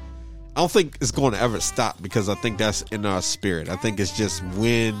be, I don't think it's going to ever stop, because I think that's in our spirit. I think it's just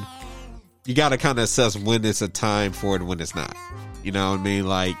when you gotta kind of assess when it's a time for it and when it's not. You know what I mean?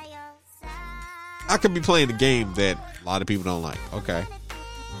 Like, I could be playing a game that a lot of people don't like, okay,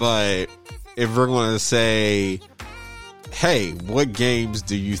 but if we're going to say, hey, what games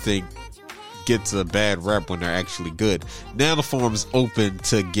do you think gets a bad rep when they're actually good? Now the forum's open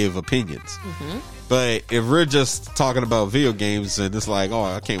to give opinions. Mm-hmm. But if we're just talking about video games and it's like, oh,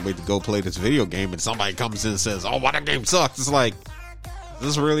 I can't wait to go play this video game, and somebody comes in and says, oh, why that game sucks, it's like, is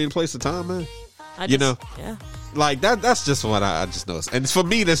this really the place of time, man? Yeah. Like, that's just what I just noticed. And for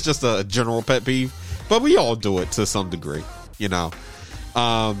me, that's just a general pet peeve, but we all do it to some degree, you know.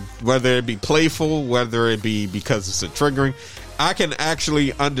 Whether it be playful, whether it be because it's a triggering, I can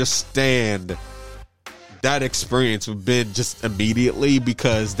actually understand that experience with Ben just immediately,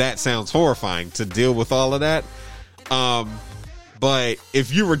 because that sounds horrifying to deal with all of that. But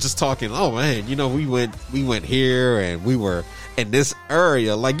if you were just talking, oh man, you know, we went here and we were in this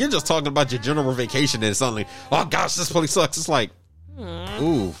area, like, you're just talking about your general vacation, and suddenly, oh gosh, this place sucks. It's like,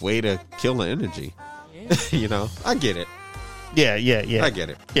 ooh, way to kill the energy. Yeah. You know, I get it. Yeah. I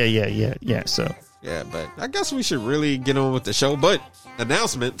get it. Yeah. So. Yeah, but I guess we should really get on with the show. But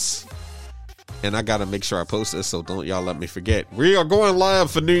announcements, and I got to make sure I post this, so don't y'all let me forget. We are going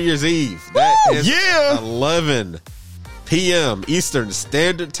live for New Year's Eve. That is 11 p.m. Eastern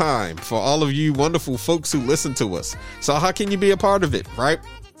Standard Time for all of you wonderful folks who listen to us. So how can you be a part of it, right?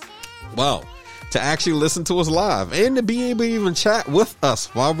 Well, to actually listen to us live and to be able to even chat with us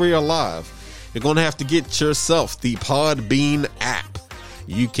while we are live, you're going to have to get yourself the Podbean app.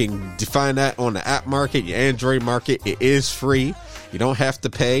 You can find that on the app market, your Android market. It is free. You don't have to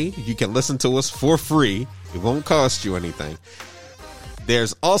pay. You can listen to us for free. It won't cost you anything.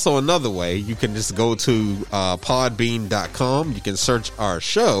 There's also another way. You can just go to podbean.com. You can search our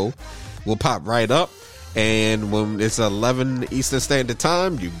show. We'll pop right up. And when it's 11 Eastern Standard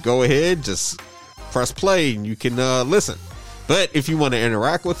Time, you go ahead, just press play, and you can listen. But if you want to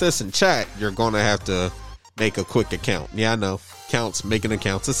interact with us and chat, you're going to have to make a quick account. Yeah, I know. Making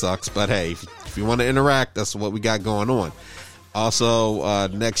accounts, it sucks, but hey, if you want to interact, that's what we got going on. Also,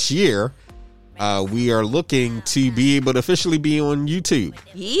 next year, we are looking to be able to officially be on YouTube.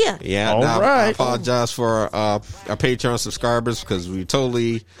 Yeah. All right. I apologize for our Patreon subscribers, because we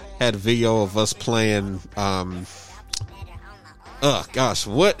totally had a video of us playing.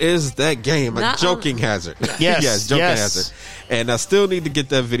 What is that game? Joking Hazard. Yes, Joking Hazard. And I still need to get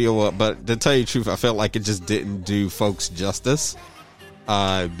that video up, but to tell you the truth, I felt like it just didn't do folks justice,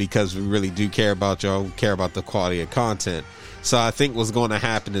 because we really do care about y'all, care about the quality of content. So I think what's going to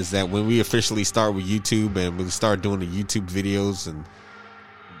happen is that when we officially start with YouTube and we start doing the YouTube videos, and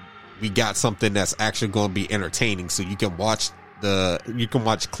we got something that's actually going to be entertaining, so you can watch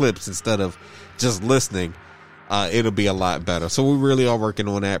clips instead of just listening. It'll be a lot better. So we really are working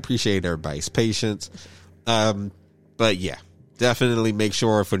on that. Appreciate everybody's patience. But yeah, definitely make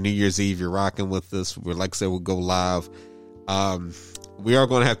sure for New Year's Eve you're rocking with us. Like I said, we'll go live. We are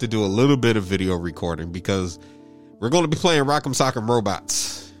going to have to do a little bit of video recording because we're going to be playing Rock'em Sock'em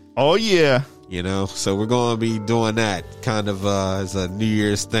Robots. Oh yeah. So we're going to be doing that kind of as a New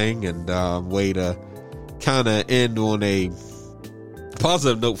Year's thing and way to kind of end on a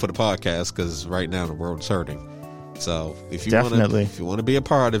positive note for the podcast, because right now the world's hurting. So if you want to be a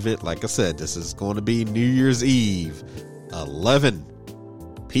part of it, like I said, this is going to be New Year's Eve, 11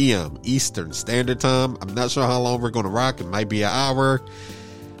 p.m. Eastern Standard Time. I'm not sure how long we're going to rock. It might be an hour,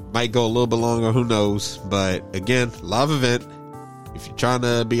 might go a little bit longer, who knows. But again, live event. If you're trying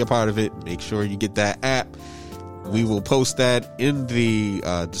to be a part of it, make sure you get that app. We will post that in the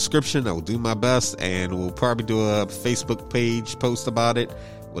description. I will do my best, and we'll probably do a Facebook page post about it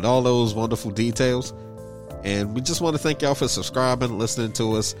with all those wonderful details. And we just want to thank y'all for subscribing, listening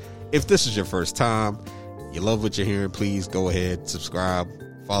to us. If this is your first time, you love what you're hearing, please go ahead, subscribe,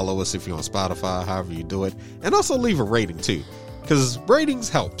 follow us if you're on Spotify, however you do it. And also leave a rating too, because ratings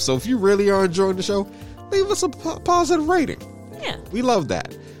help. So if you really are enjoying the show, leave us a positive rating. Yeah. We love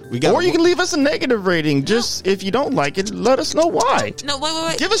that. Or you can leave us a negative rating. Just if you don't like it, let us know why. No,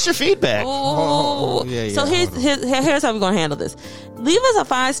 wait. Give us your feedback. So here's how we're going to handle this. Leave us a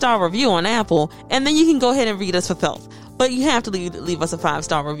 5-star review on Apple, and then you can go ahead and read us for filth. But you have to leave us a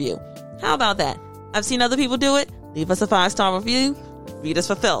 5-star review. How about that? I've seen other people do it. Leave us a 5-star review, read us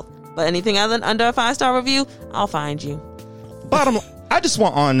for filth. But anything other than under a 5-star review, I'll find you. Bottom line, I just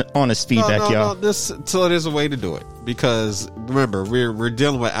want honest feedback, y'all. So there's a way to do it, because remember, we're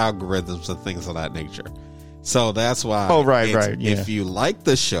dealing with algorithms and things of that nature. So that's why. Oh, right. Yeah. If you like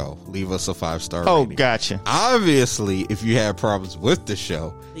the show, leave us a 5-star rating. Oh, rating. gotcha. Obviously, if you have problems with the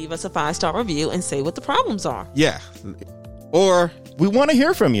show, leave us a 5-star review and say what the problems are. Yeah. Or we want to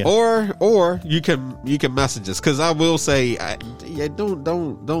hear from you. Or you can message us, because I will say,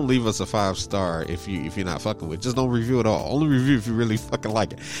 don't leave us a 5-star if you're not fucking with it. Just don't review at all. Only review if you really fucking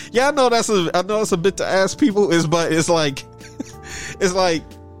like it. Yeah, I know that's a bit to ask people, but it's like it's like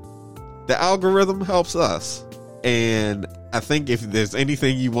the algorithm helps us, and I think if there's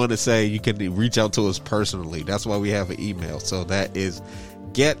anything you want to say, you can reach out to us personally. That's why we have an email. So that is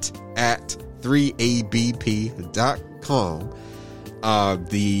get@3abp.com.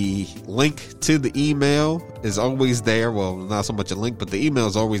 The link to the email is always there. Well, not so much a link, but the email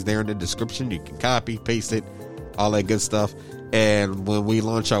is always there in the description. You can copy, paste it, all that good stuff. And when we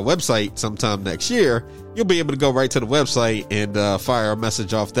launch our website sometime next year, you'll be able to go right to the website and fire a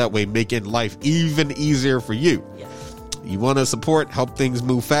message off that way, making life even easier for you. Yes. You want to support, help things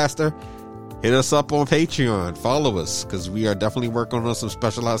move faster? Hit us up on Patreon. Follow us, because we are definitely working on some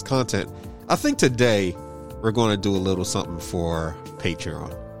specialized content. I think today we're going to do a little something for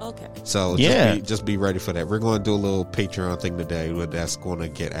Patreon. Okay. So just be ready for that. We're going to do a little Patreon thing today that's going to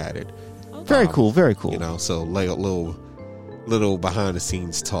get added. Okay. Very cool. So like a little behind the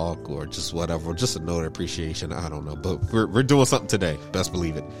scenes talk, or just whatever, just a note of appreciation. I don't know, but we're doing something today. Best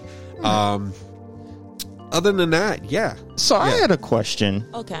believe it. Other than that, yeah. So I had a question.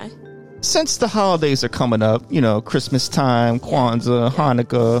 Okay. Since the holidays are coming up, Christmas time, Kwanzaa,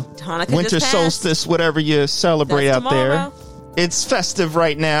 Hanukkah, winter solstice, whatever you celebrate out there, it's festive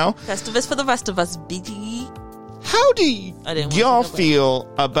right now. Festivus for the rest of us, BGE. How do y'all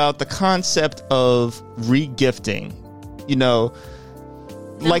feel about the concept of regifting?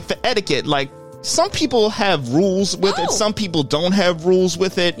 Like the etiquette, like some people have rules with it, some people don't have rules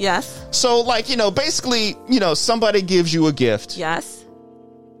with it. Yes. So basically, somebody gives you a gift. Yes.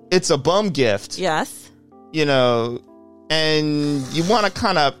 It's a bum gift. Yes. And you want to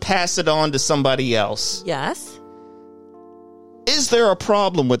kind of pass it on to somebody else. Yes. Is there a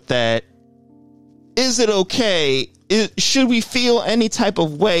problem with that? Is it okay? Should we feel any type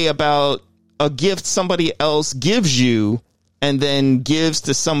of way about a gift somebody else gives you and then gives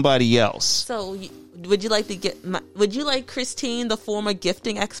to somebody else? So would you like Christine, the former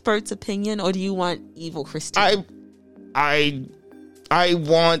gifting expert's opinion, or do you want evil Christine? I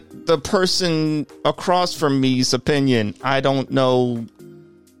want the person across from me's opinion. I don't know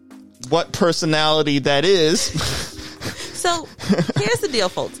what personality that is. So here's the deal,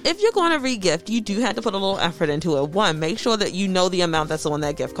 folks. If you're going to re-gift, you do have to put a little effort into it. One, make sure that you know the amount that's on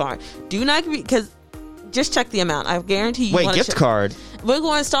that gift card. Do not, because just check the amount. I guarantee you. Wait, gift card? we're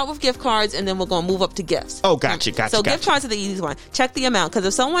going to start with gift cards, and then we're going to move up to gifts. Oh, gotcha. So gift cards are the easiest one. Check the amount, because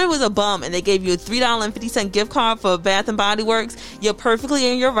if someone was a bum and they gave you a $3.50 gift card for Bath and Body Works, you're perfectly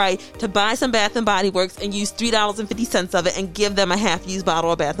in your right to buy some Bath and Body Works and use $3.50 of it and give them a half-used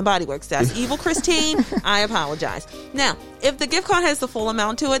bottle of Bath and Body Works. That's evil, Christine. I apologize. Now, if the gift card has the full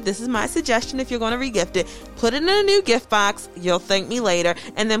amount to it, this is my suggestion. If you're going to re-gift it, put it in a new gift box. You'll thank me later.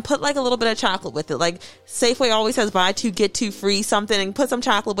 And then put like a little bit of chocolate with it. Like Safeway always has buy two, get two free something, and put some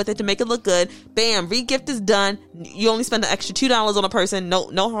chocolate with it to make it look good. Bam, re-gift is done. You only spend an extra $2 on a person.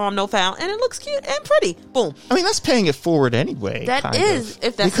 No harm, no foul. And it looks cute and pretty. Boom. I mean, that's paying it forward anyway. That is.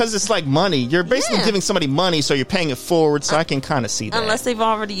 If that's because it's like money. You're basically giving somebody money, so you're paying it forward, so I can kind of see that. Unless they've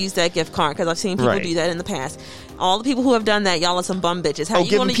already used that gift card, because I've seen people do that in the past. All the people who have done that, y'all are some bum bitches. How you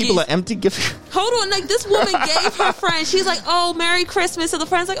giving people an empty gift? Hold on, like this woman gave her friend. She's like, "Oh, Merry Christmas!" So the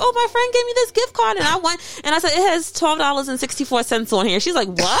friend's like, "Oh, my friend gave me this gift card, and I went." And I said, "It has $12.64 on here." She's like,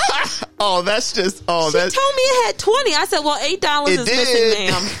 "What?" That's just. She told me it had 20. I said, "Well, $8 is missing,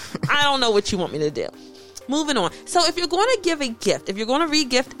 ma'am. I don't know what you want me to do." Moving on. So if you're going to give a gift, if you're going to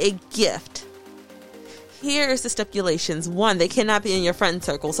re-gift a gift, here's the stipulations. 1, they cannot be in your friend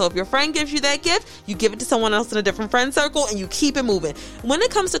circle. So if your friend gives you that gift, you give it to someone else in a different friend circle and you keep it moving. When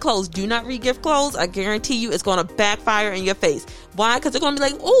it comes to clothes, do not re-gift clothes. I guarantee you it's going to backfire in your face. Why? Because they're going to be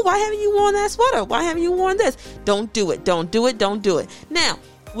like, "Oh, why haven't you worn that sweater? Why haven't you worn this?" Don't do it. Don't do it. Don't do it. Now,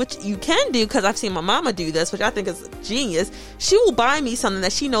 which you can do, because I've seen my mama do this, which I think is genius. She will buy me something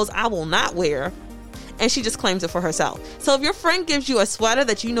that she knows I will not wear, and she just claims it for herself. So if your friend gives you a sweater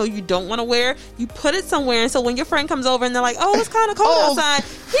that you know you don't want to wear, you put it somewhere, and so when your friend comes over and they're like, "Oh, it's kind of cold outside.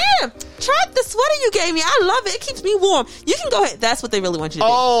 Here, try the sweater you gave me. I love it. It keeps me warm." You can go ahead. That's what they really want you to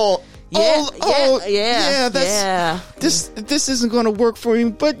do. Yeah. This isn't going to work for you,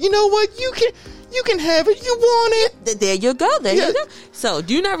 but you know what? You can have it. You want it. There you go. You go. So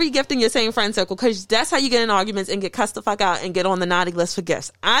do not re-gift in your same friend circle, because that's how you get in arguments and get cussed the fuck out and get on the naughty list for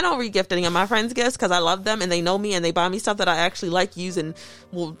gifts. I don't re-gift any of my friends' gifts because I love them and they know me and they buy me stuff that I actually like, use, and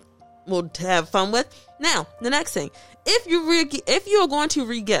will have fun with. Now, the next thing, if you're going to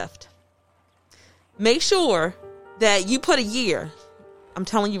re-gift, make sure that you put a year. I'm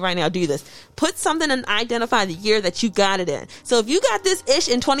telling you right now, do this. Put something and identify the year that you got it in. So if you got this ish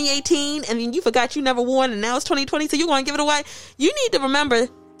in 2018 and then you forgot you never wore it and now it's 2020, so you're going to give it away, you need to remember,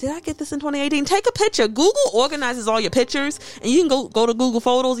 did I get this in 2018? Take a picture. Google organizes all your pictures, and you can go to Google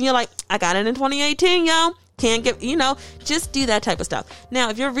Photos and you're like, "I got it in 2018, yo." Can't get, just do that type of stuff. Now,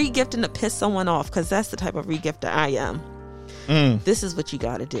 if you're re-gifting to piss someone off, because that's the type of re-gifter I am, this is what you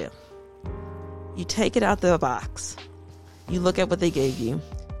got to do. You take it out the box. You look at what they gave you.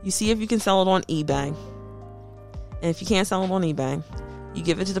 You see if you can sell it on eBay. And if you can't sell it on eBay, you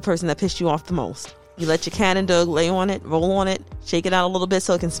give it to the person that pissed you off the most. You let your cat and dog lay on it, roll on it, shake it out a little bit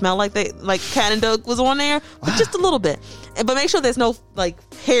so it can smell like cat and dog was on there, but just a little bit. But make sure there's no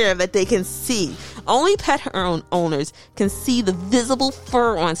hair that they can see. Only pet owners can see the visible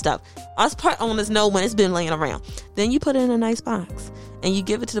fur on stuff. Us pet owners know when it's been laying around. Then you put it in a nice box and you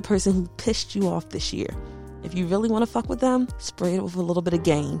give it to the person who pissed you off this year. If you really want to fuck with them, spray it with a little bit of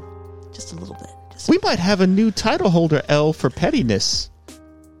game. Just a little bit. We might have a new title holder, L, for pettiness.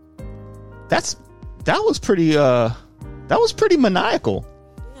 That was pretty maniacal.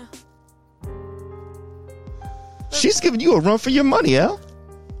 Yeah. She's giving you a run for your money, L.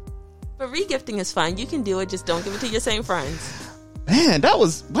 But re-gifting is fine. You can do it. Just don't give it to your same friends. Man,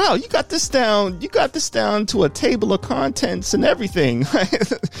 wow, you got this down to a table of contents and everything.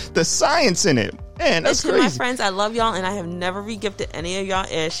 The science in it. Man, that's crazy. To my friends, I love y'all, and I have never re-gifted any of y'all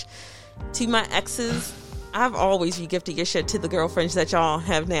ish. To my exes, I've always re-gifted your shit to the girlfriends that y'all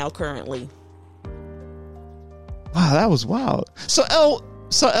have now currently. Wow, that was wild. So L,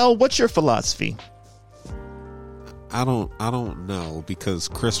 what's your philosophy? I don't know, because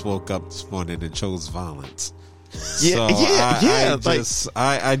Chris woke up this morning and chose violence. Yeah, so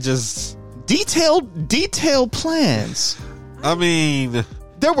I just detailed plans. I mean,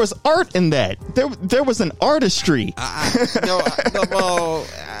 there was art in that. There was an artistry.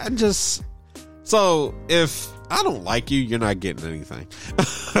 So if I don't like you, you're not getting anything.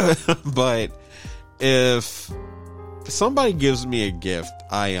 But if somebody gives me a gift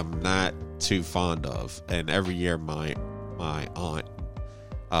I am not too fond of, and every year my aunt,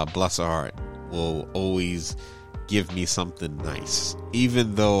 bless her heart, will always give me something nice,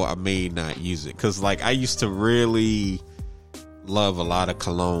 even though I may not use it. Because I used to really love a lot of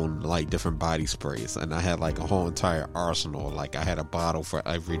cologne, different body sprays, and I had a whole entire arsenal. I had a bottle for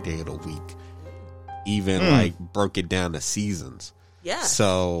every day of the week, even broke it down to seasons. Yeah.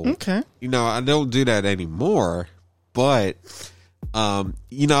 So okay, I don't do that anymore. But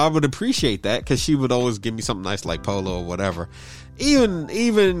I would appreciate that because she would always give me something nice like Polo or whatever. Even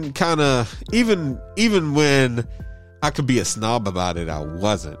when I could be a snob about it, I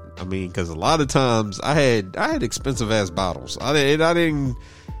wasn't. I mean, because a lot of times I had expensive ass bottles. I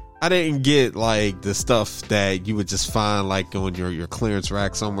didn't get like the stuff that you would just find like on your clearance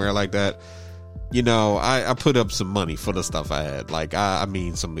rack somewhere like that. I put up some money for the stuff I had. Like I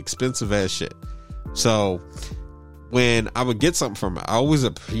mean some expensive ass shit. So when I would get something from her, I always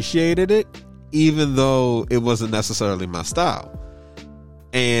appreciated it, even though it wasn't necessarily my style.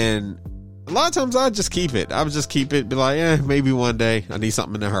 And a lot of times I just keep it. I would just keep it, be like, maybe one day I need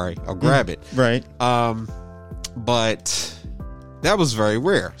something in a hurry. I'll grab it. Right. But that was very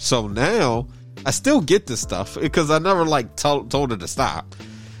rare. So now I still get this stuff because I never told her to stop.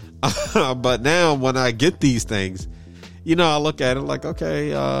 But now when I get these things, I look at it like,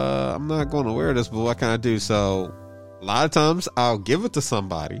 okay, I'm not going to wear this, but what can I do? So a lot of times I'll give it to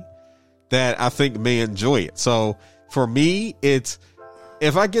somebody that I think may enjoy it. So for me, it's,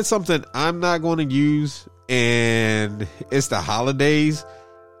 if I get something I'm not going to use and it's the holidays,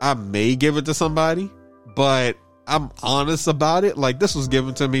 I may give it to somebody, but I'm honest about it. Like, this was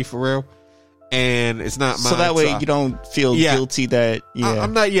given to me for real, and it's not mine. So that way you don't feel guilty that,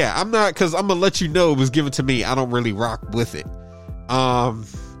 I'm not, because I'm going to let you know it was given to me. I don't really rock with it.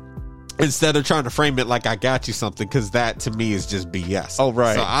 Instead of trying to frame it like I got you something, because that to me is just BS. Oh,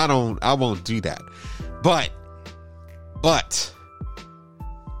 right. So I won't do that. But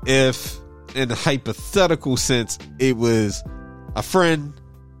if in a hypothetical sense it was a friend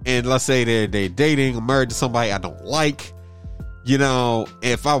and let's say they're dating or married to somebody I don't like,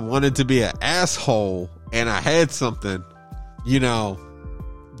 if I wanted to be an asshole and I had something,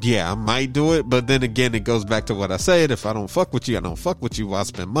 I might do it. But then again, it goes back to what I said. If I don't fuck with you, I don't fuck with you. Why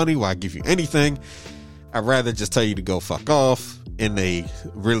spend money? Why give you anything? I'd rather just tell you to go fuck off in a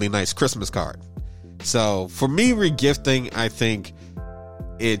really nice Christmas card. So for me, regifting, I think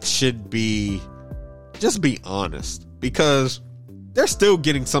it should be, just be honest, because they're still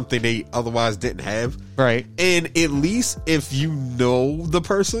getting something they otherwise didn't have. Right. And at least if you know the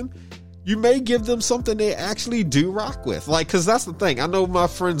person, you may give them something they actually do rock with. Like, because that's the thing. I know my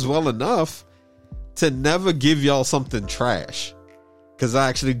friends well enough to never give y'all something trash, because I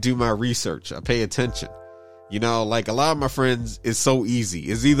actually do my research. I pay attention. Like a lot of my friends, it's so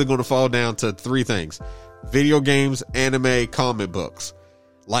easy. It's either going to fall down to three things: video games, anime, comic books.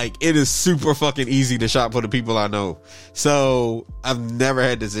 Like, it is super fucking easy to shop for the people I know. So I've never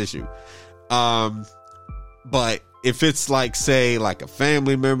had this issue. But if it's like, say, like a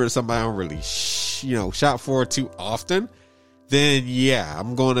family member, somebody I don't really, shop for too often, then yeah,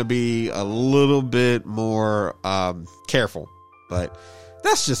 I'm going to be a little bit more careful. But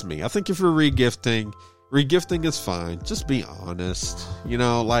that's just me. I think if you're regifting is fine. Just be honest.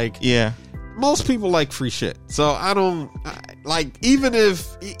 yeah. Most people like free shit, so I don't like, even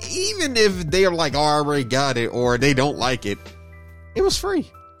if they're like, oh, I already got it, or they don't like it, it was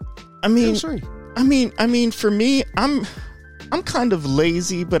free. I mean, for me, I'm kind of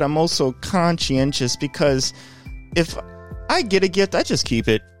lazy, but I'm also conscientious, because if I get a gift, I just keep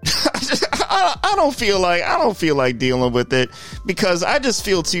it. I don't feel like dealing with it, because I just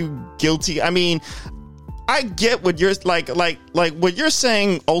feel too guilty. I mean, I get what you're like what you're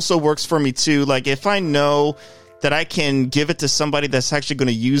saying also works for me too. Like, if I know that I can give it to somebody that's actually going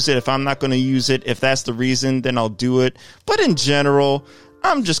to use it, if I'm not going to use it, if that's the reason, then I'll do it. But in general,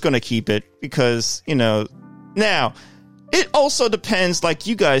 I'm just going to keep it, because, now it also depends, like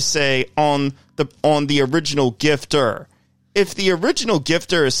you guys say, on the original gifter. If the original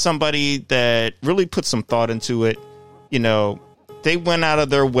gifter is somebody that really put some thought into it, they went out of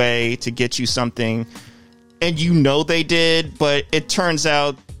their way to get you something, and they did, but it turns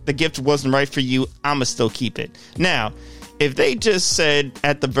out the gift wasn't right for you, I'ma still keep it. Now, if they just said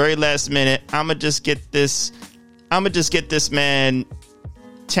at the very last minute, I'ma just get this man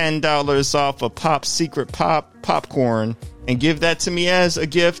 $10 off a Pop Secret popcorn and give that to me as a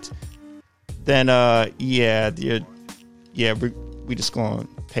gift, then we just gonna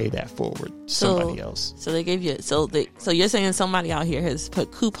pay that forward to somebody else. So they gave you, so you're saying somebody out here has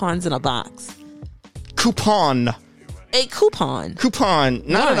put coupons in a box. Coupon. A coupon.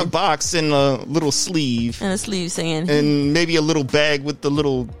 Not in a box, in a little sleeve. And a sleeve saying... And maybe a little bag with the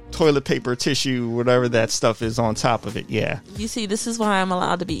little toilet paper, tissue, whatever that stuff is on top of it, yeah. You see, this is why I'm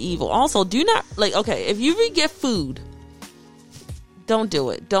allowed to be evil. Also, do not... okay, if you re-gift food, don't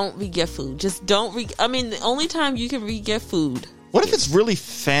do it. Don't re-gift food. Just don't the only time you can re-gift food... What if it's really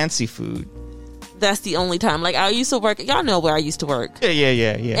fancy food? that's the only time. Like, I used to work, y'all know where I used to work.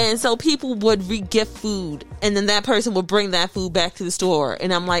 Yeah. And so people would re-gift food, and then that person would bring that food back to the store.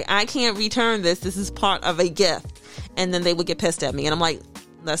 And I'm like, I can't return this. This is part of a gift. And then they would get pissed at me. And I'm like,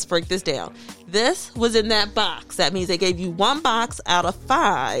 let's break this down. This was in that box. That means they gave you 1 box out of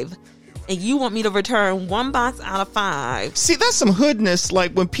 5. And you want me to return 1 box out of 5. See, that's some hoodness.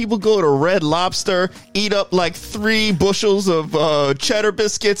 Like when people go to Red Lobster, eat up like 3 bushels of cheddar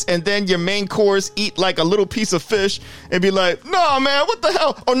biscuits, and then your main course eat like a little piece of fish and be like, nah, man, what the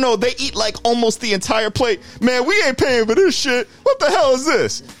hell? Oh, no, they eat like almost the entire plate. Man, we ain't paying for this shit. What the hell is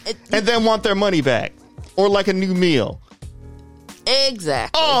this? And then want their money back. Or like a new meal.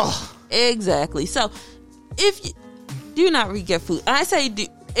 Exactly. Oh. Exactly. So, if you do not re-gift food, I say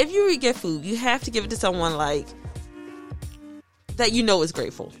if you re-gift food, you have to give it to someone like that you know is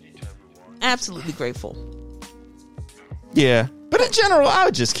grateful. Absolutely grateful. Yeah. But in general, I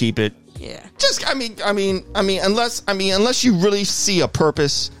would just keep it. Yeah. Just I mean unless you really see a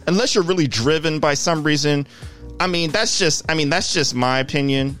purpose, unless you're really driven by some reason, that's just my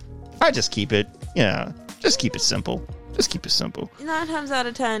opinion. I just keep it. Yeah. Just keep it simple. Just keep it simple. 9 times out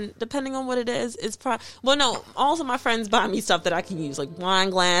of 10, depending on what it is, it's probably... Well, no, also my friends buy me stuff that I can use, like wine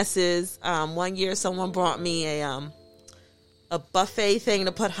glasses. One year, someone brought me a buffet thing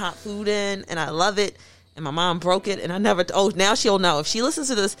to put hot food in, and I love it. And my mom broke it, and I never... Oh, now she'll know. If she listens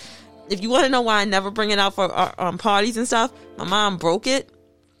to this, if you want to know why I never bring it out for parties and stuff, my mom broke it,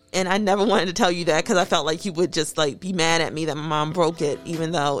 and I never wanted to tell you that because I felt like you would just like be mad at me that my mom broke it,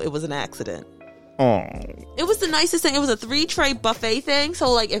 even though it was an accident. Oh. It was the nicest thing. It was a 3-tray buffet thing.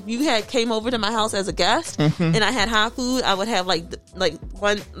 So, like, if you came over to my house as a guest and I had hot food, I would have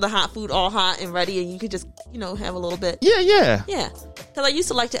the hot food all hot and ready, and you could just have a little bit. Yeah. Because I used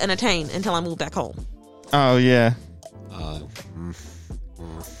to like to entertain until I moved back home. Oh yeah.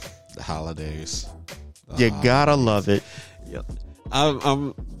 The holidays. You gotta love it. Yep.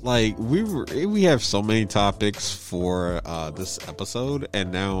 I'm like we have so many topics for this episode,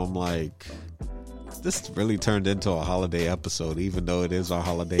 and now I'm like, this really turned into a holiday episode, even though it is our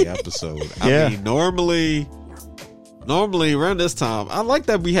holiday episode. Yeah. I mean, normally around this time, I like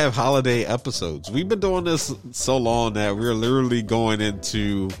that we have holiday episodes. We've been doing this so long that we're literally going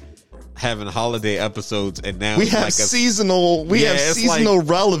into having holiday episodes, and now we have seasonal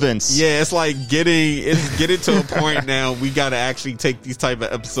relevance. Yeah, it's like getting to a point now we got to actually take these type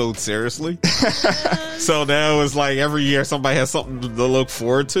of episodes seriously. So now it's like every year somebody has something to look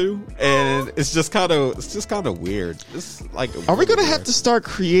forward to, and it's just kind of weird. It's like, are we gonna have to start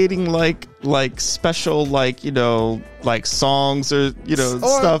creating like special like songs or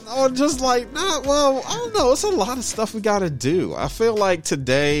stuff, or just like not? Well, I don't know. It's a lot of stuff we got to do. I feel like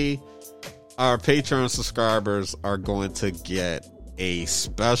today our Patreon subscribers are going to get a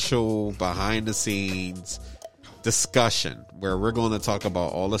special behind the scenes discussion where we're going to talk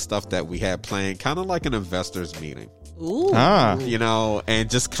about all the stuff that we had planned, kind of like an investors meeting. Ooh. And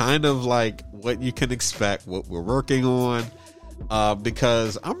just kind of like what you can expect, what we're working on.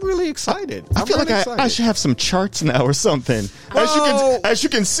 Because I'm really excited. I feel like I should have some charts now or something. Well, as you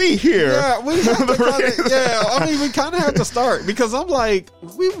can see here. Yeah, we kind of have to start, because I'm like,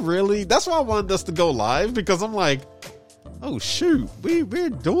 that's why I wanted us to go live, because I'm like, oh shoot, we're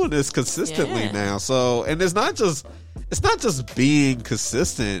doing this consistently now. So, and it's not just being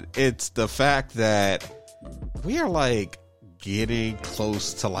consistent, it's the fact that we are like getting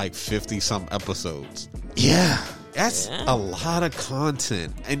close to like 50 some episodes. Yeah. That's a lot of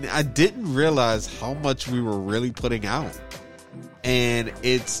content, and I didn't realize how much we were really putting out, and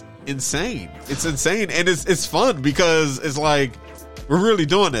it's insane. It's insane, and it's fun, because it's like we're really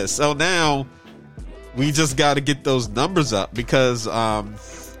doing this. So now we just got to get those numbers up, because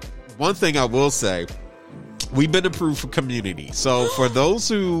one thing I will say, we've been approved for Community. So for those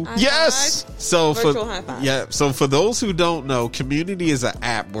who so for those who don't know, Community is an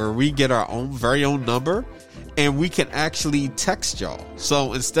app where we get our very own number, and we can actually text y'all.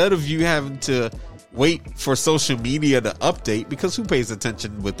 So instead of you having to wait for social media to update, because who pays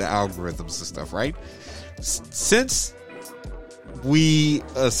attention with the algorithms and stuff, right? Since we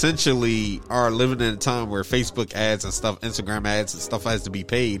essentially are living in a time where Facebook ads and stuff, Instagram ads and stuff has to be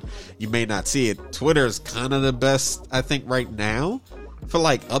paid, you may not see it. Twitter is kind of the best, I think, right now for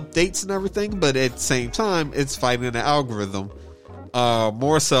like updates and everything, but at the same time, it's fighting the algorithm.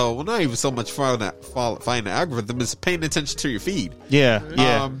 More so, well, not even so much fighting the algorithm, is paying attention to your feed.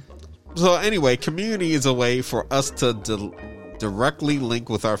 Yeah. So anyway, Community is a way for us to directly link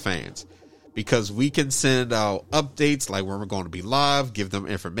with our fans, because we can send out updates like when we're going to be live, give them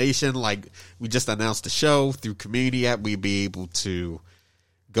information. Like we just announced the show through Community app, we'd be able to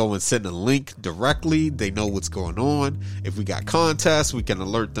go and send a link directly. They know what's going on. If we got contests, we can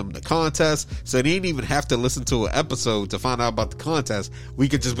alert them to contests. So they didn't even have to listen to an episode to find out about the contest. We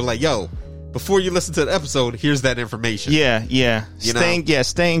could just be like, yo, before you listen to the episode, here's that information. Yeah.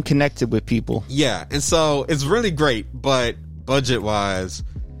 Staying connected with people. Yeah. And so it's really great, but budget wise,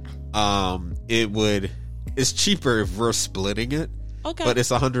 it's cheaper if we're splitting it. Okay. But it's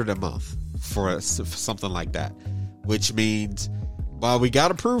 $100 a month for something like that, which means while we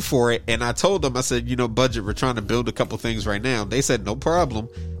got approved for it, and I told them, I said, budget, we're trying to build a couple things right now. They said, no problem.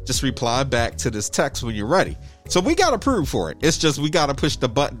 Just reply back to this text when you're ready. So we got approved for it. It's just we got to push the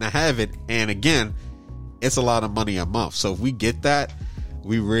button to have it. And again, it's a lot of money a month. So if we get that,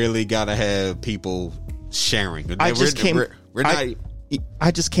 we really got to have people sharing. And I just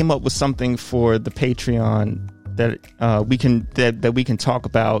came up with something for the Patreon that we can talk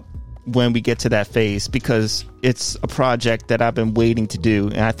about when we get to that phase, because it's a project that I've been waiting to do,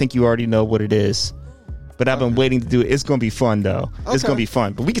 and I think you already know what it is. But I've been waiting to do it. It's going to be fun, though. Okay. It's going to be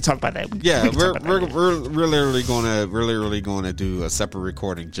fun. But we can talk about that. We're literally going to do a separate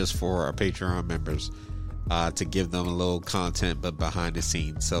recording just for our Patreon members to give them a little content, but behind the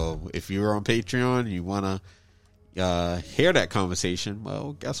scenes. So if you're on Patreon, you want to hear that conversation.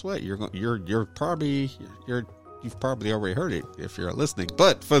 Well, guess what? You've probably already heard it if you're listening.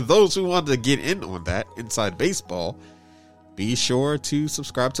 But for those who want to get in on that Inside Baseball, be sure to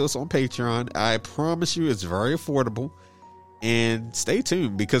subscribe to us on Patreon. I promise you it's very affordable. And stay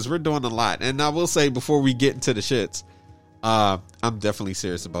tuned because we're doing a lot. And I will say before we get into the shits, I'm definitely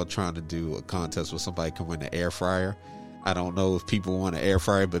serious about trying to do a contest where somebody can win an air fryer. I don't know if people want an air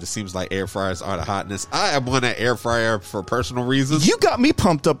fryer, but it seems like air fryers are the hotness. I want an air fryer for personal reasons. You got me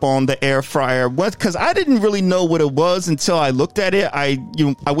pumped up on the air fryer because I didn't really know what it was until I looked at it. I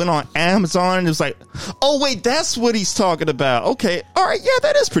went on Amazon and it was like, oh wait, that's what he's talking about. Okay, all right, yeah,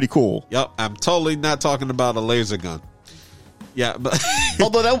 that is pretty cool. Yep, I'm totally not talking about a laser gun. Yeah, but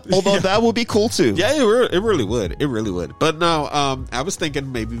although that would be cool too. Yeah, it really would. But no, I was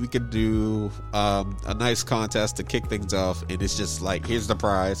thinking maybe we could do a nice contest to kick things off, and it's just like, here's the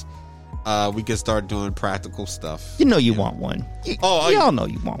prize. We can start doing practical stuff. You want one. Y'all know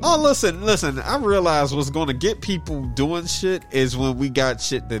you want one. Oh, listen. I realized what's going to get people doing shit is when we got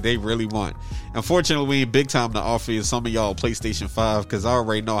shit that they really want. Unfortunately, we ain't big time to offer you some of y'all PlayStation 5 because I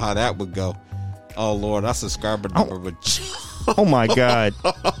already know how that would go. Oh Lord, our subscriber number would. Oh my god.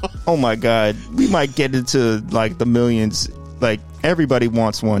 We might get into like the millions. Like everybody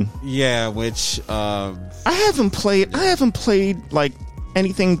wants one. Yeah, which I haven't played like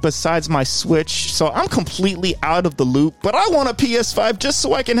anything besides my Switch, so I'm completely out of the loop. But I want a PS5 just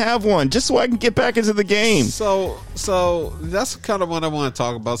so I can have one, just so I can get back into the game. So that's kind of what I want to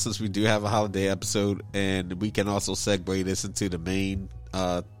talk about, since we do have a holiday episode, and we can also segue this into the main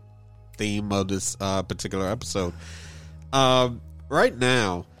theme of this particular episode. Right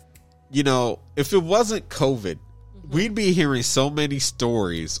now, if it wasn't COVID, we'd be hearing so many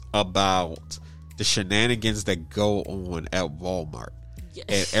stories about the shenanigans that go on at Walmart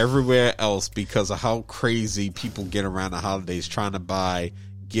and everywhere else because of how crazy people get around the holidays trying to buy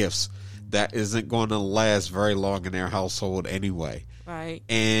gifts that isn't going to last very long in their household anyway. Right.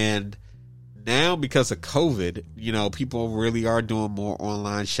 And now, because of COVID, people really are doing more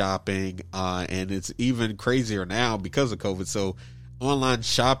online shopping, and it's even crazier now because of COVID. So online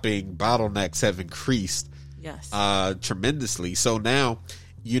shopping bottlenecks have increased tremendously. So now,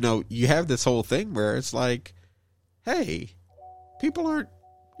 you have this whole thing where it's like, hey, people aren't,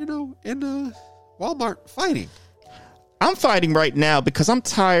 in the Walmart fighting. I'm fighting right now because I'm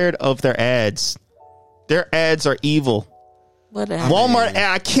tired of their ads. Their ads are evil. Whatever. Walmart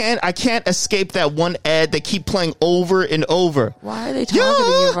ad, I can't escape that one ad they keep playing over and over. Why are they talking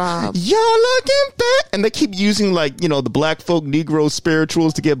to you, Rob? Y'all looking back, and they keep using the black folk Negro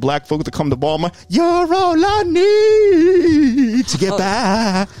spirituals to get black folk to come to Walmart. You're all I need to get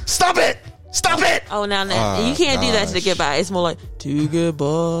by. Stop it! Oh, now you can't do that to get by. It's more like to get by.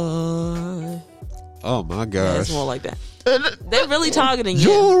 Oh my gosh! Yeah, it's more like that. They're really targeting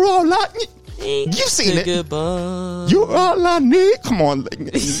you. You're all I need. You've seen it. Goodbye. You're all I need. Come on,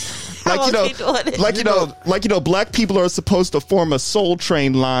 black people are supposed to form a Soul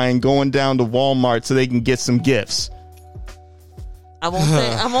Train line going down to Walmart so they can get some gifts. I won't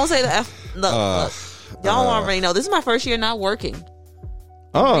say that. Look, y'all already know. This is my first year not working.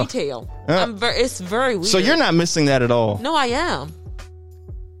 Retail. It's very weird. So you're not missing that at all. No, I am.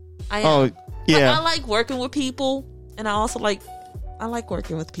 Oh, yeah. I like working with people, and I also like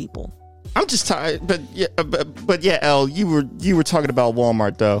working with people. I'm just tired, but yeah, Elle, you were talking about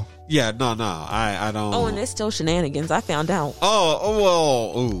Walmart though. Yeah, no, I don't. Oh, and there's still shenanigans. I found out.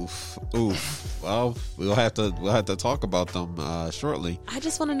 Oh, well, oof. Well, we'll have to talk about them shortly. I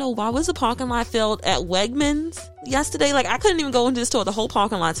just want to know, why was the parking lot filled at Wegmans yesterday? Like, I couldn't even go into the store. The whole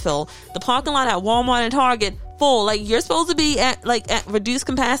parking lot's filled. The parking lot at Walmart and Target full. Like, you're supposed to be at reduced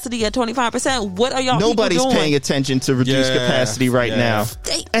capacity at 25%. What are y'all? Nobody's paying attention to reduced capacity right now.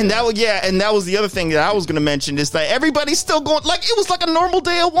 And that was the other thing that I was going to mention, is that everybody's still going like it was like a normal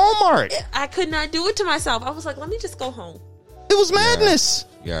day at Walmart. I could not do it to myself. I was like, let me just go home. It was madness.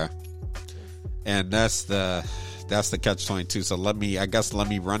 Yeah. And that's the catch-22. So let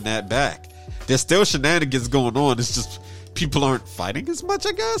me run that back. There's still shenanigans going on. It's just people aren't fighting as much,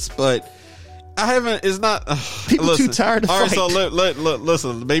 I guess. But it's not. People too tired to fight. All right, so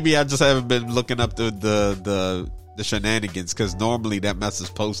listen. Maybe I just haven't been looking up the shenanigans, because normally that mess is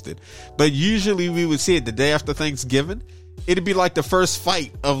posted. But usually we would see it the day after Thanksgiving. It'd be like the first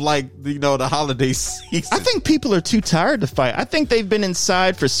fight of the holiday season. I think people are too tired to fight. I think they've been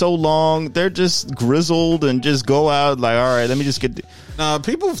inside for so long. They're just grizzled and just go out like, all right, let me just get.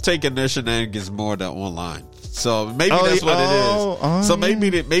 People have taken their shenanigans more than online. So maybe that's what it is. So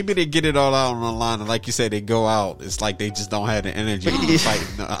maybe they get it all out online, and like you say, they go out. It's like they just don't have the energy to fight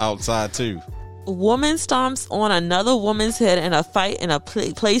outside too. Woman stomps on another woman's head in a fight in a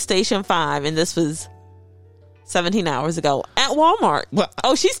PlayStation 5, and this was 17 hours ago at Walmart.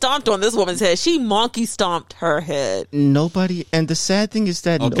 Well, she stomped on this woman's head. She monkey stomped her head. Nobody, and the sad thing is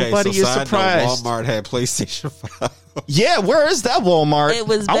that nobody is surprised. Walmart had PlayStation 5. Yeah, where is that Walmart? It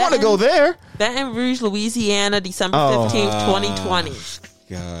was. I want to go there. Baton Rouge, Louisiana, December 15th, 2020.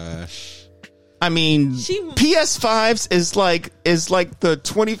 Gosh. I mean, PS5s is like the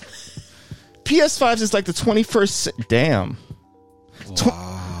 20. PS5s is like the 21st. Damn.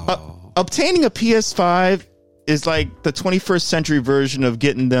 Wow. Obtaining a PS5 is like the 21st century version of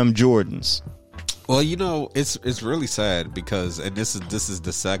getting them Jordans. Well, it's really sad because, and this is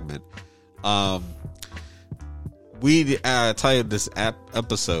the segment. We titled this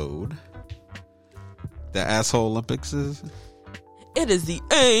episode "The Asshole Olympics." It is the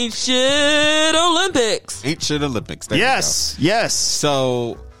Ancient Olympics. Ancient Olympics. There yes.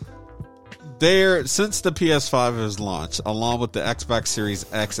 So since the PS5 has launched, along with the Xbox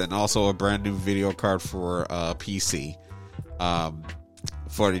Series X and also a brand new video card for PC,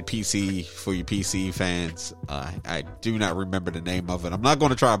 for your PC fans, I do not remember the name of it. I'm not going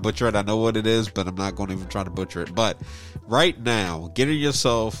to try to butcher it. I know what it is, but I'm not going to even try to butcher it. But right now, getting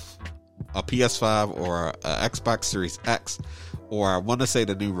yourself a PS5 or a Xbox Series X, or I want to say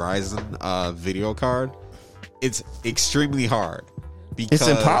the new Ryzen video card, it's extremely hard. It's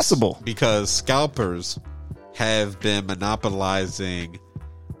impossible because scalpers have been monopolizing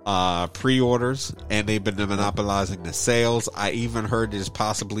pre-orders, and they've been monopolizing the sales. I even heard there's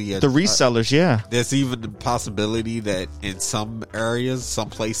possibly the resellers. There's even the possibility that in some areas, some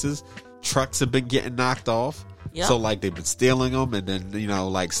places, trucks have been getting knocked off. Yep. So like they've been stealing them and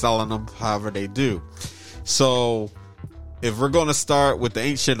then selling them however they do. So if we're going to start with the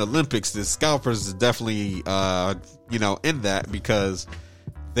Ancient Olympics, the scalpers is definitely in that, because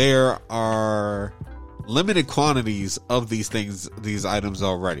there are limited quantities of these items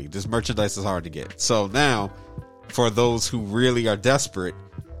already. This merchandise is hard to get. So now, for those who really are desperate,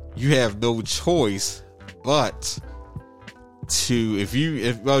 you have no choice but to,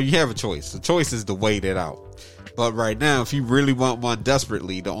 you have a choice. The choice is to wait it out. But right now, if you really want one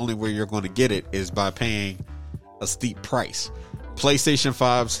desperately, the only way you're going to get it is by paying a steep price. PlayStation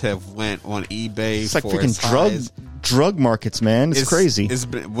 5s have went on eBay. It's like freaking drug markets, man. It's crazy.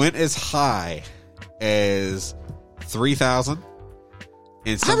 Went as high as 3,000.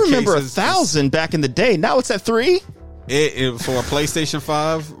 I remember 1,000 back in the day. Now it's at 3. For a PlayStation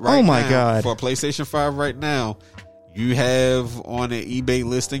 5 right now. Oh my God. For a PlayStation 5 right now, you have on an eBay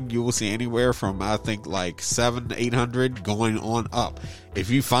listing, you will see anywhere from, I think, like 700-800 going on up. If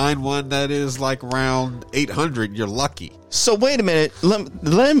you find one that is like around 800, you're lucky. So wait a minute.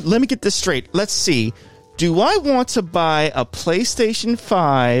 Let me get this straight. Let's see. Do I want to buy a PlayStation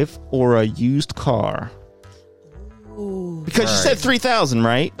 5 or a used car? Ooh. Because you said 3,000,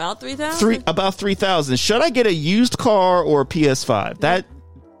 right? About 3,000? About 3,000. Should I get a used car or a PS5?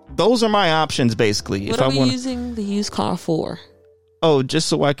 Those are my options, basically. What are we using the used car for? Oh, just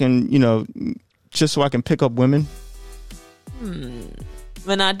so I can, pick up women.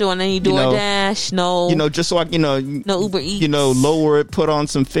 We're not doing any DoorDash, no. Just so I, no Uber Eats. Lower it, put on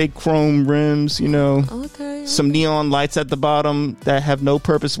some fake chrome rims, Okay. Some neon lights at the bottom that have no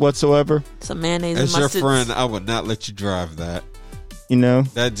purpose whatsoever. Some mayonnaise and mustard. As your friend, I would not let you drive that. You know,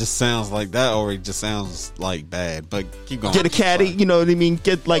 that just sounds like bad. But keep going. Get a caddy. You know what I mean?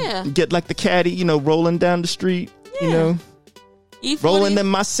 Get like the caddy. You know, rolling down the street. Yeah. You know, E40. Rolling in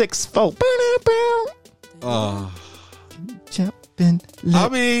my 6'4". Jumping. I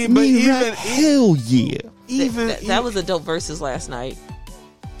mean, but even hell yeah. That was a dope versus last night.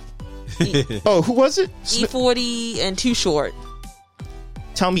 Oh, who was it? E40 and Too Short.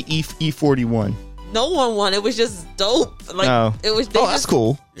 Tell me E41. No one won. It was just dope. Like it was. That's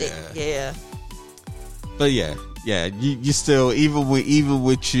cool. Yeah. But yeah. You still even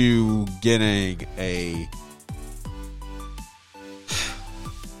with you getting a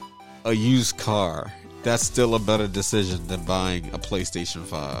used car, that's still a better decision than buying a PlayStation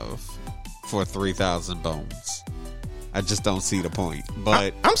 5 for 3,000 bones. I just don't see the point.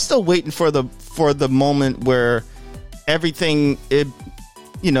 But I'm still waiting for the moment where everything,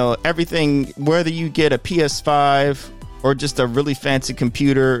 whether you get a PS5 or just a really fancy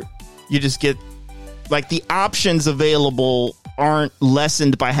computer, you just get like the options available aren't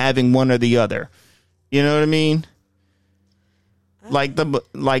lessened by having one or the other. You know what I mean? So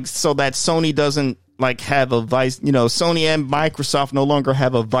that Sony doesn't like have a vice. You know, Sony and Microsoft no longer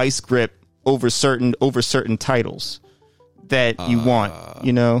have a vice grip over certain titles that you want,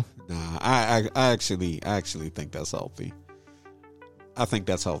 you know. Nah, I actually think that's healthy. I think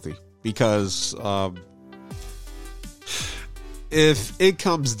that's healthy because if it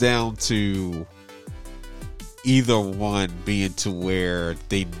comes down to either one being to where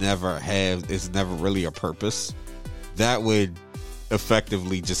it's never really a purpose, that would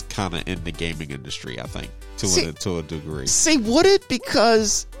effectively just kind of end the gaming industry, I think, to a degree. See, would it?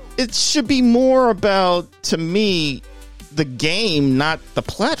 Because it should be more about, to me, the game, not the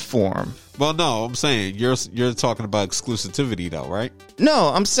platform. Well, no, I'm saying you're talking about exclusivity, though, right?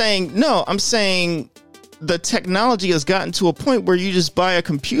 No, I'm saying the technology has gotten to a point where you just buy a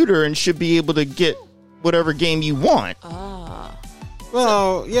computer and should be able to get whatever game you want.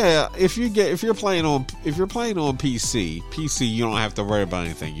 Well, yeah. If you're playing on PC, you don't have to worry about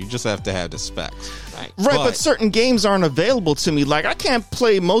anything. You just have to have the specs. Right, but certain games aren't available to me. Like I can't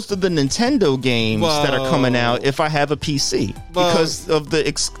play most of the Nintendo games that are coming out if I have a PC because of the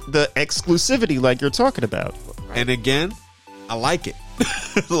exclusivity, like you're talking about. And again, I like it,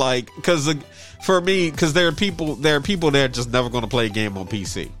 like because there are people that are just never going to play a game on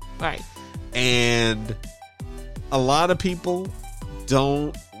PC, right? And a lot of people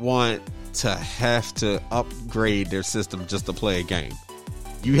don't want to have to upgrade their system just to play a game.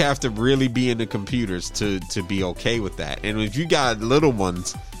 You have to really be into computers to be okay with that. And if you got little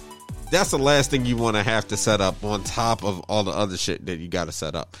ones, that's the last thing you want to have to set up on top of all the other shit that you got to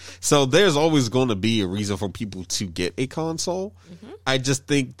set up. So there's always going to be a reason for people to get a console. Mm-hmm. I just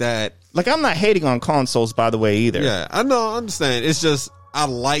think that, like, I'm not hating on consoles, by the way, either. Yeah, I know, I understand. It's just I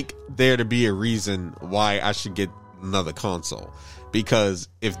like there to be a reason why I should get another console. Because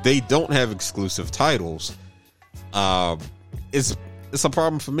if they don't have exclusive titles, it's a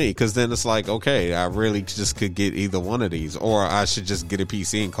problem for me. Because then it's like, okay, I really just could get either one of these, or I should just get a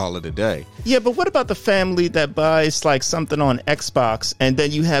PC and call it a day. Yeah, but what about the family that buys like something on Xbox, and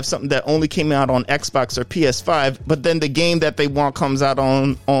then you have something that only came out on Xbox or PS5, but then the game that they want comes out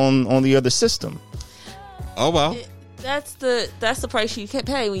on the other system? Oh well. That's the price you can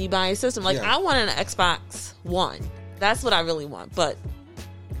pay when you buy a system. Like I wanted an Xbox One. That's what I really want, but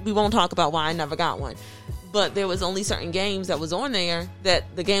we won't talk about why I never got one. But there was only certain games that was on there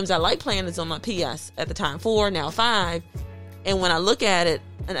that the games I like playing is on my PS at the time, 4, now 5. And when I look at it,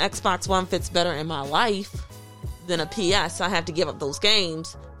 an Xbox One fits better in my life than a PS. I have to give up those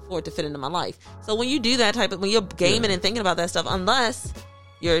games for it to fit into my life. So when you do that when you're gaming and thinking about that stuff, unless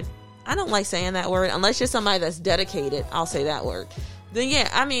you're, I don't like saying that word, unless you're somebody that's dedicated, I'll say that word. Then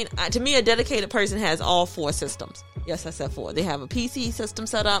I mean, to me, a dedicated person has all 4 systems. Yes, I said 4. They have a PC system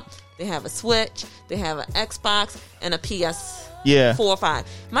set up, they have a Switch, they have an Xbox, and a PS 4 or 5.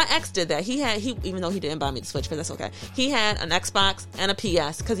 My ex did that. He even though he didn't buy me the Switch, but that's okay. He had an Xbox and a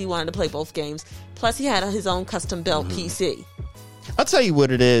PS because he wanted to play both games. Plus, he had his own custom built PC. I'll tell you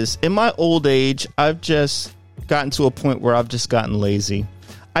what it is. In my old age, I've just gotten to a point where I've just gotten lazy.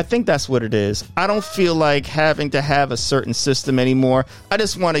 I think that's what it is. I don't feel like having to have a certain system anymore. I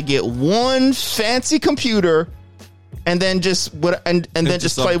just want to get one fancy computer and then just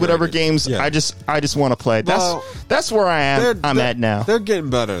play whatever games I just want to play. That's where I am. I'm at now. They're getting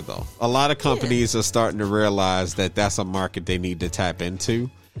better though. A lot of companies are starting to realize that that's a market they need to tap into.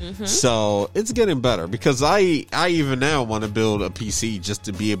 Mm-hmm. So it's getting better because I even now want to build a PC just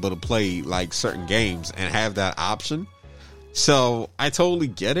to be able to play like certain games and have that option. So I totally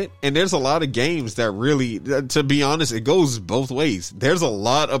get it. And there's a lot of games that really, to be honest, it goes both ways. There's a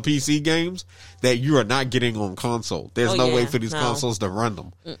lot of PC games that you are not getting on console. There's no way for these consoles to run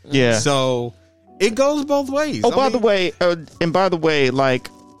them. Yeah. So it goes both ways. Oh, by the way, like,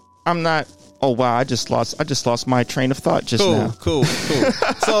 I'm not. Oh wow! I just lost my train of thought just now. Cool.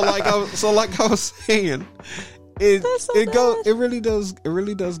 So like I was saying, it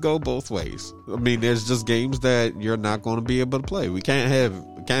really does go both ways. I mean, there's just games that you're not going to be able to play. We can't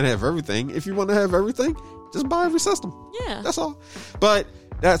have everything. If you want to have everything, just buy every system. Yeah, that's all. But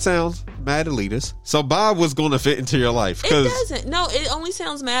that sounds mad elitist. So Bob was going to fit into your life. It doesn't. No, it only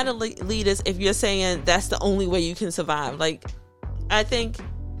sounds mad elitist if you're saying that's the only way you can survive. Like, I think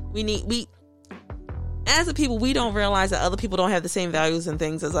we as a people, we don't realize that other people don't have the same values and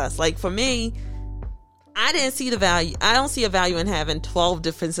things as us. Like, for me, I didn't see the value. I don't see a value in having 12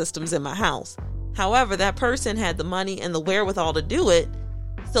 different systems in my house. However, that person had the money and the wherewithal to do it,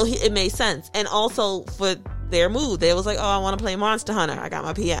 so it made sense. And also for their mood, they was like, oh, I want to play Monster Hunter, I got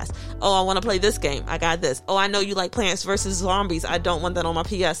my PS. Oh, I want to play this game, I got this. Oh, I know you like Plants vs. Zombies, I don't want that on my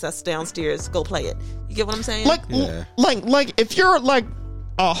PS, that's downstairs, go play it. You get what I'm saying? Like if you're like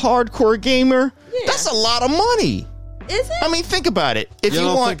a hardcore gamer, that's a lot of money. Is it? I mean, think about it. If you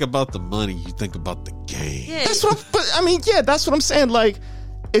don't think about the money, you think about the game. Yeah. That's what that's what I'm saying. Like,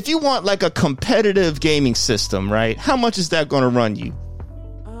 if you want like a competitive gaming system, right? How much is that going to run you?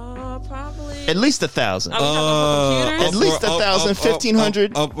 Probably at least 1,000. At least 1,000,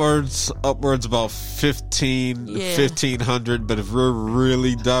 1,500. Upwards about 1,500. But if we're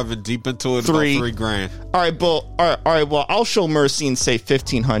really diving deep into it, about $3,000. All right. Well, I'll show mercy and say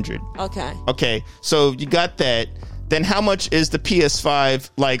 1,500. Okay. So you got that. Then how much is the PS5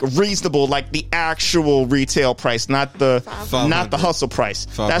 like reasonable, like the actual retail price, not the hustle price?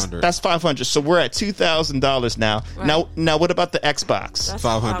 500. That's 500. So we're at $2,000 now. Right. Now what about the Xbox? That's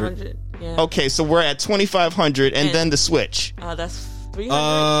 500. Yeah. Okay, so we're at 2,500, and then the Switch. That's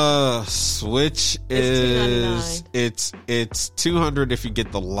 300. Switch is it's 200 if you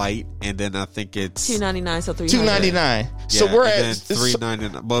get the light, and then I think it's $299, so $300. $299. Yeah, so we're at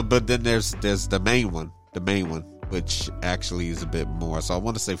 $399. But then there's the main one, which actually is a bit more. So I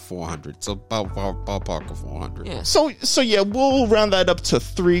want to say 400. So ballpark of 400. Yeah. So yeah, we'll round that up to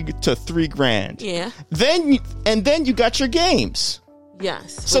 $3,000. Yeah. Then you got your games.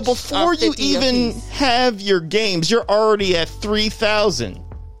 Yes. So before you even have your games, you're already at 3,000.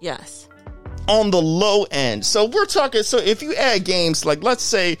 Yes. On the low end. So we're talking. So if you add games, like let's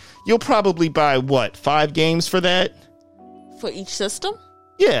say you'll probably buy 5 games for that? For each system?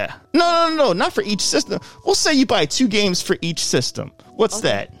 Yeah. No, not for each system. We'll say you buy 2 games for each system. What's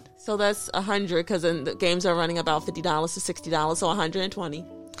that? So that's 100 because then the games are running about $50 to $60, so 120.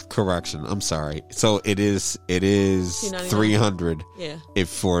 Correction. I'm sorry. So it is 300. Yeah. If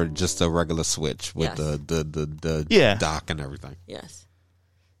for just a regular Switch with the dock and everything. Yes.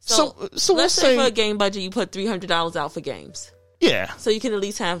 So let's say for a game budget, you put $300 out for games. Yeah. So you can at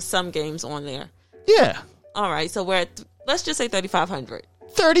least have some games on there. Yeah. All right. So we're at let's just say $3,500.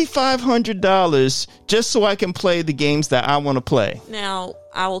 $3,500 just so I can play the games that I want to play. Now,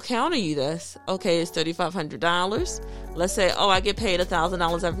 I will counter you this. Okay, it's $3,500. Let's say, I get paid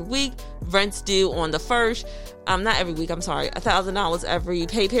 $1,000 every week. Rent's due on the 1st. Not every week, I'm sorry. $1,000 every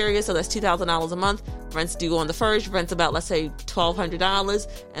pay period, so that's $2,000 a month. Rent's due on the 1st. Rent's about, let's say, $1,200.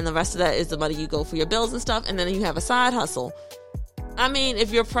 And the rest of that is the money you go for your bills and stuff. And then you have a side hustle. I mean,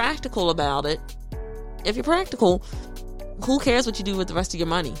 if you're practical about it, who cares what you do with the rest of your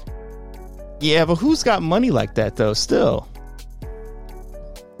money? Yeah, but who's got money like that though? Still,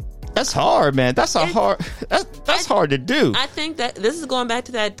 that's hard, man. That's hard to do. I think that this is going back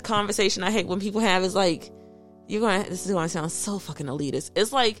to that conversation I hate when people have is like, this is going to sound so fucking elitist.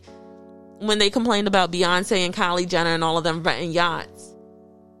 It's like when they complained about Beyonce and Kylie Jenner and all of them renting yachts.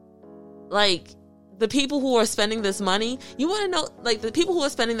 Like, the people who are spending this money, you want to know, like, the people who are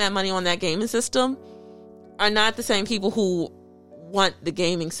spending that money on that gaming system are not the same people who want the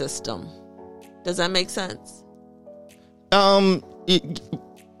gaming system. Does that make sense? Well,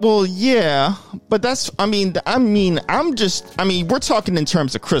 yeah, but that's, we're talking in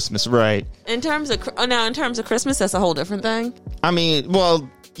terms of Christmas, right? In terms of Christmas, that's a whole different thing. I mean, well,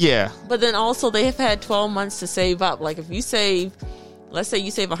 yeah. But then also they have had 12 months to save up. Like, if you save, let's say you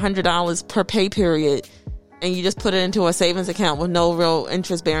save $100 per pay period, and you just put it into a savings account with no real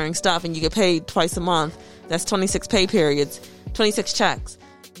interest bearing stuff, and you get paid twice a month, that's 26 pay periods, 26 checks.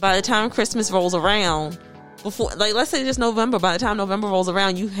 By the time Christmas rolls around, let's say just November, by the time November rolls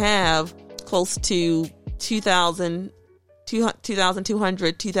around, you have close to $2,200,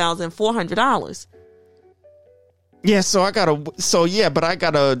 $2,400. Yeah, if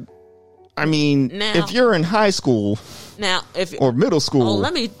you're in high school now, or middle school,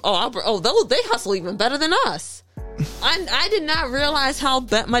 they hustle even better than us. I did not realize how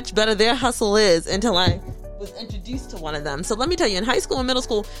much better their hustle is until I was introduced to one of them. So let me tell you, in high school and middle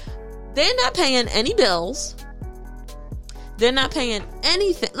school, they're not paying any bills. They're not paying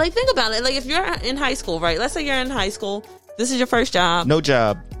anything. Like, think about it. Like, if you're in high school, right? Let's say you're in high school. This is your first job. No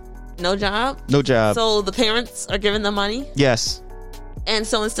job. No job? No job. So the parents are giving them money? Yes. And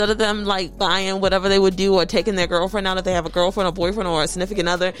so instead of them like buying whatever they would do or taking their girlfriend out, if they have a girlfriend or boyfriend or a significant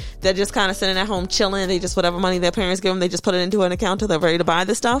other, they're just kind of sitting at home chilling. They just, whatever money their parents give them, they just put it into an account till they're ready to buy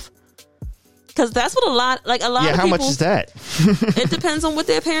this stuff. Because that's what a lot of people... how much is that? It depends on what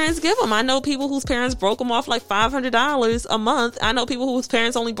their parents give them. I know people whose parents broke them off like $500 a month. I know people whose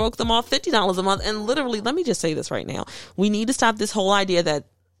parents only broke them off $50 a month. And literally, let me just say this right now. We need to stop this whole idea that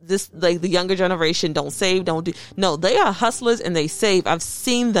the younger generation don't save, don't do. No, they are hustlers and they save. I've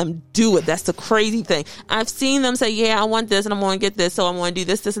seen them do it. That's the crazy thing. I've seen them say, yeah, I want this and I'm going to get this. So I'm going to do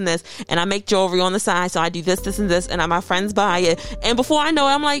this, this, and this. And I make jewelry on the side. So I do this, this, and this. And my friends buy it. And before I know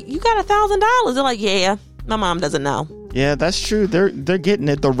it, I'm like, you got $1,000. They're like, yeah, my mom doesn't know. Yeah, that's true. They're getting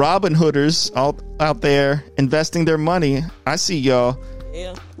it. The Robin Hooders out there investing their money. I see y'all.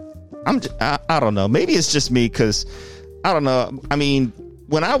 Yeah. I don't know. Maybe it's just me because I don't know. I mean,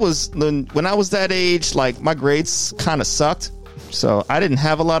 when I was that age, like, my grades kind of sucked, so I didn't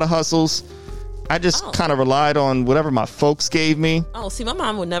have a lot of hustles. I just kind of relied on whatever my folks gave me. Oh, see, my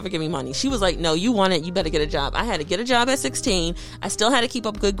mom would never give me money. She was like, no, you want it, you better get a job. I had to get a job at 16. I still had to keep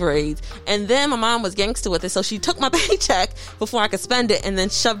up good grades. And then my mom was gangster with it, so she took my paycheck before I could spend it and then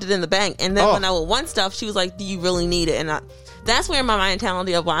shoved it in the bank. And then when I would want stuff, she was like, do you really need it? And that's where my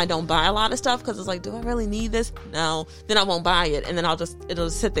mentality of why I don't buy a lot of stuff, because it's like, do I really need this? No. Then I won't buy it, and then it'll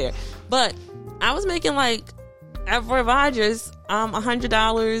just sit there. But I was making, like, at Roy Rogers,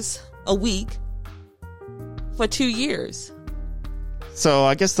 $100 a week for 2 years. So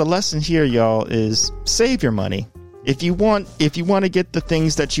I guess the lesson here, y'all, is save your money. If you want to get the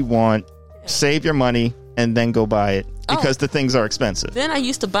things that you want, save your money and then go buy it. Because the things are expensive. Then I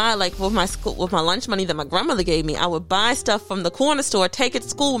used to buy, like, with my lunch money that my grandmother gave me, I would buy stuff from the corner store, take it to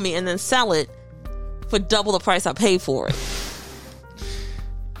school with me, and then sell it for double the price I paid for it.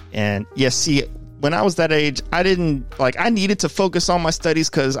 And yes, see, when I was that age, I needed to focus on my studies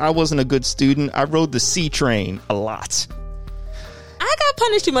because I wasn't a good student. I rode the C train a lot. I got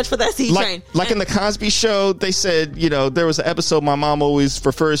punished too much for that C train. Like in the Cosby Show, they said, there was an episode my mom always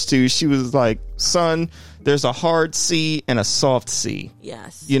refers to. She was like, son, there's a hard C and a soft C.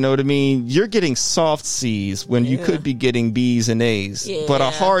 Yes. You know what I mean? You're getting soft C's when you could be getting B's and A's. Yeah. But a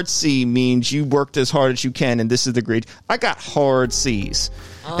hard C means you worked as hard as you can, and this is the grade. I got hard C's.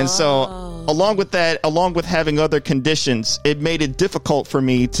 And so along with that, along with having other conditions, it made it difficult for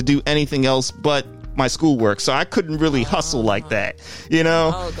me to do anything else but my schoolwork. So I couldn't really hustle like that,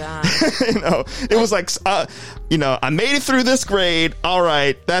 Oh, God. It was like, I made it through this grade. All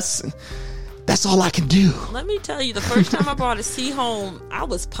right. That's all I can do. Let me tell you, the first time I brought a C home, I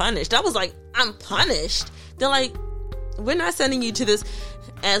was punished. I was like, I'm punished. They're like, we're not sending you to this,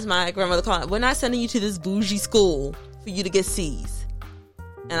 as my grandmother called it, we're not sending you to this bougie school for you to get C's.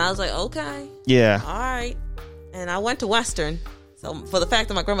 And I was like, okay. Yeah. All right. And I went to Western. So for the fact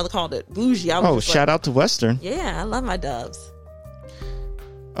that my grandmother called it bougie, I was shout out to Western. Yeah, I love my Doves.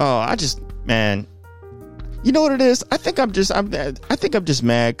 Oh, man. You know what it is? I think I'm just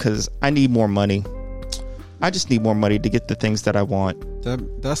mad because I need more money. I just need more money to get the things that I want.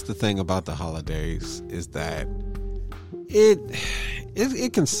 That's the thing about the holidays, is that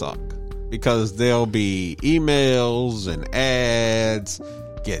it can suck because there'll be emails and ads,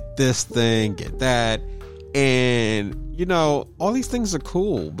 get this thing, get that, and all these things are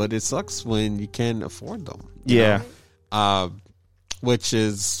cool, but it sucks when you can't afford them. Yeah. Which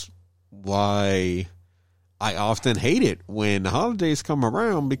is why I often hate it when the holidays come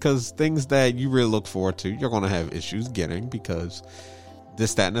around, because things that you really look forward to, you're going to have issues getting because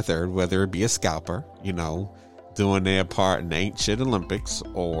this, that, and the third, whether it be a scalper, doing their part in the ain't shit Olympics,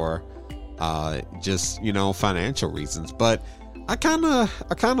 or just, financial reasons. But I kind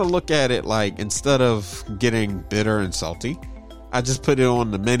of look at it like, instead of getting bitter and salty, I just put it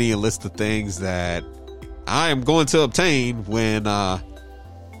on the many list of things that I am going to obtain when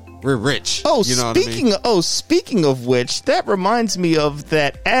we're rich. Speaking of which, that reminds me of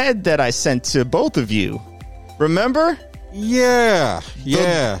that ad that I sent to both of you. Remember? Yeah.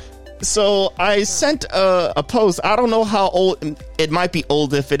 So I sent a post. I don't know how old it might be.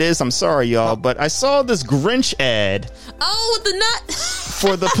 Old if it is, I'm sorry, y'all. But I saw this Grinch ad. Oh, with the nut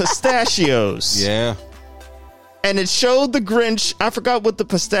for the pistachios. Yeah. and it showed the Grinch. I forgot what the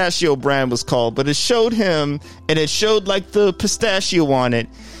pistachio brand was called, but it showed him, and it showed like the pistachio on it.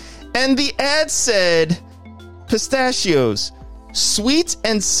 And the ad said, pistachios, sweet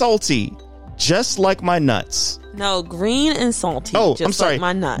and salty, just like my nuts. No, green and salty. Oh, just I'm sorry. Like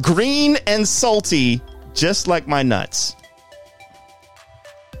my nuts. Green and salty, just like my nuts.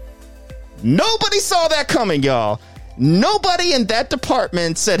 Nobody saw that coming, y'all. Nobody in that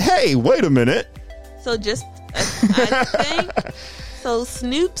department said, hey, wait a minute. So just, I think, so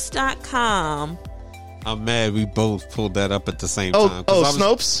Snoops.com. I'm mad we both pulled that up at the same time.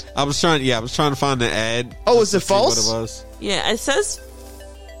 Snopes? I was trying to find the ad. Oh, is it false? What it was. Yeah, it says,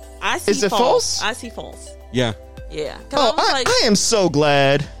 I see Is it false? I see false. Yeah. Yeah. Oh, I am so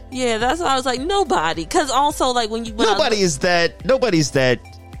glad. Yeah, that's why I was like, nobody. Because also, like, when you... Nobody's that,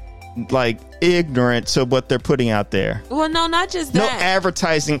 like, ignorant to what they're putting out there. Well, no, not just that. No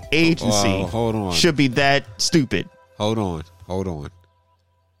advertising agency hold on. should be that stupid. Hold on.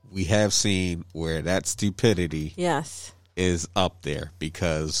 We have seen where that stupidity is up there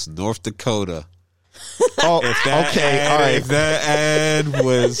because North Dakota... Oh, okay, all right. If that ad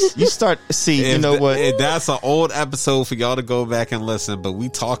was, you start see, you know what? That's an old episode for y'all to go back and listen. But we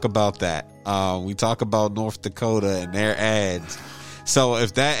talk about that. We talk about North Dakota and their ads. So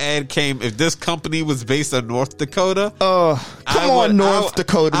if that ad came, if this company was based on North Dakota, North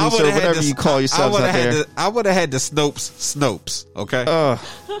Dakotans or whatever you call yourselves out there. I would have had the Snopes. Okay,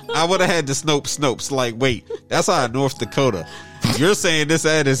 I would have had the Snopes. Like, wait, that's out of North Dakota. You're saying this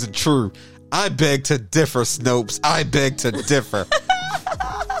ad isn't true. I beg to differ, Snopes. I beg to differ.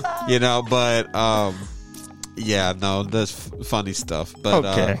 But yeah, no, that's funny stuff. But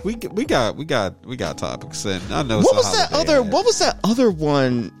okay. we got topics, and I know. What was that other? What was that other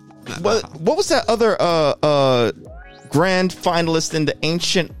one? What was that other grand finalist in the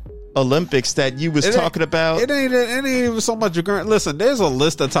ancient Olympics that you was talking about? It ain't even so much a grand. Listen, there's a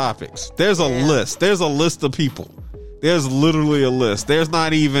list of topics. There's a list. There's a list of people. There's literally a list. There's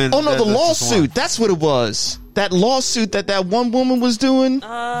not even... Oh, no, the lawsuit. That's what it was. That lawsuit that one woman was doing.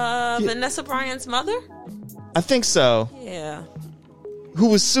 Vanessa Bryant's mother? I think so. Yeah. Who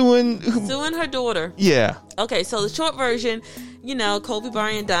was suing... Suing her daughter. Yeah. Okay, so the short version, Kobe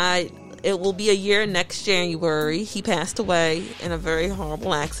Bryant died. It will be a year next January. He passed away in a very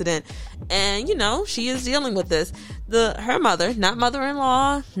horrible accident. And, she is dealing with this. Her mother, not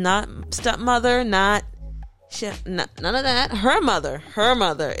mother-in-law, not stepmother, none of that. Her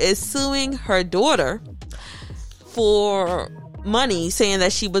mother is suing her daughter for money, saying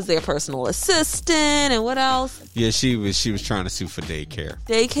that she was their personal assistant and what else? Yeah, she was trying to sue for daycare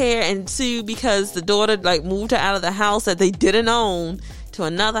and sue because the daughter moved her out of the house that they didn't own to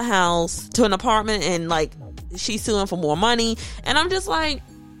another house, to an apartment, and she's suing for more money. And I'm just like,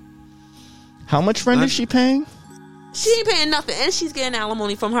 how much rent is she paying? She ain't paying nothing, and she's getting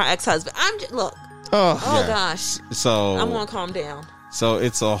alimony from her ex-husband. I'm just look. Gosh. So I'm gonna calm down. So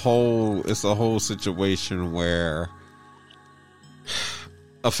it's a whole situation where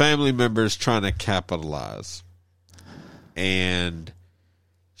a family member is trying to capitalize, and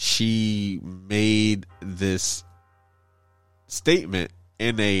she made this statement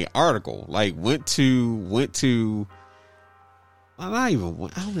in a article. Went to. I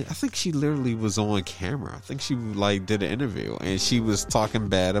think she literally was on camera. I think she did an interview, and she was talking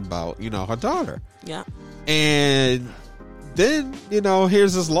bad about her daughter. Yeah. And then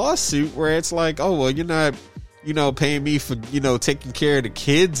here's this lawsuit where it's like, oh well, you're not paying me for taking care of the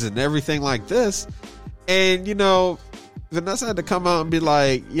kids and everything like this, and Vanessa had to come out and be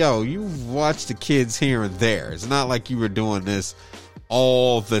like, yo, you watch the kids here and there. It's not like you were doing this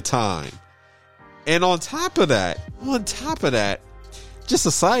all the time. And on top of that, just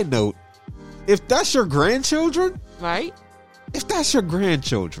a side note, if that's your grandchildren, right? If that's your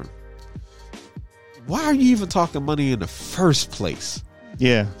grandchildren, why are you even talking money in the first place?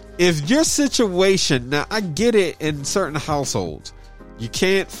 Yeah. If your situation, now I get it in certain households, you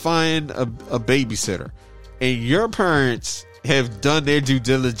can't find a babysitter, and your parents have done their due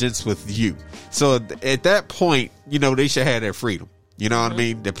diligence with you. So at that point, they should have their freedom. You know what I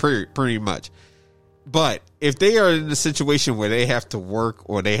mean? They're pretty much. But if they are in a situation where they have to work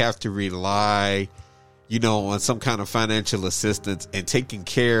or they have to rely, on some kind of financial assistance, and taking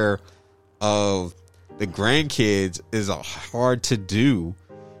care of the grandkids is hard to do,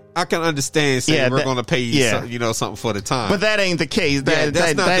 I can understand saying we're going to pay you, something for the time. But that ain't the case.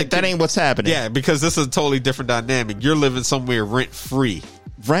 That ain't what's happening. Yeah, because this is a totally different dynamic. You're living somewhere rent free.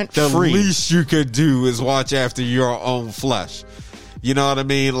 The least you could do is watch after your own flesh. You know what I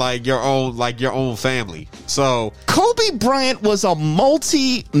mean? Your own family. So Kobe Bryant was a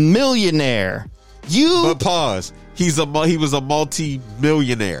multi-millionaire. But pause. He was a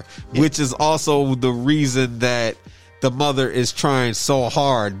multi-millionaire, which is also the reason that the mother is trying so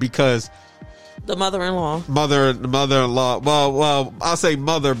hard, because the mother-in-law. Well, I'll say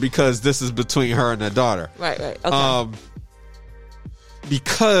mother because this is between her and her daughter. Right. Okay.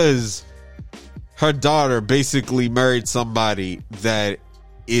 Because her daughter basically married somebody that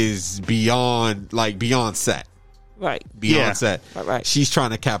is beyond set. Right. Beyond set. Right. She's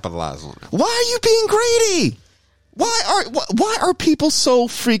trying to capitalize on it. Why are you being greedy? Why are people so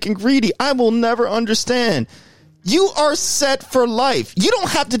freaking greedy? I will never understand. You are set for life. You don't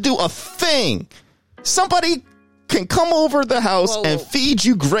have to do a thing. Somebody can come over the house and feed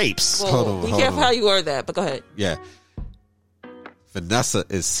you grapes. Hold on. Be careful how you word that, but go ahead. Yeah. Vanessa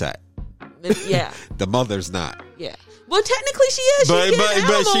is set. Yeah. The mother's not. Yeah. Well, technically she is. She's getting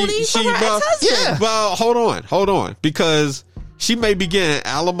alimony from her ex-husband. Yeah. Well, hold on. Because she may be getting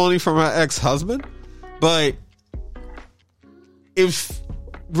alimony from her ex-husband, but if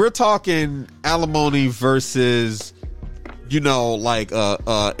we're talking alimony versus, like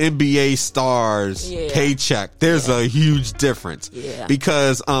NBA stars paycheck, there's a huge difference. Yeah.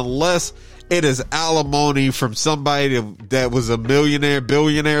 Because unless it is alimony from somebody that was a millionaire,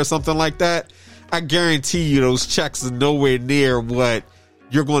 billionaire, or something like that, I guarantee you those checks are nowhere near what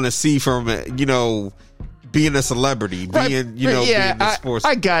you're going to see from, being a celebrity, being in the sports.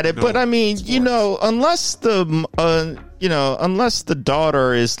 I got it, but I mean, unless the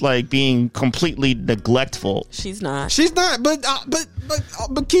daughter is like being completely neglectful, she's not. But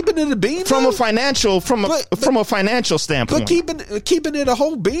keeping it a bean from a financial standpoint. But keeping it a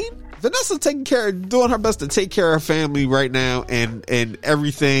whole bean. Vanessa doing her best to take care of her family right now, and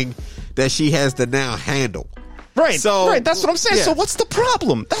everything that she has to now handle. Right, that's what I'm saying. Yeah. So what's the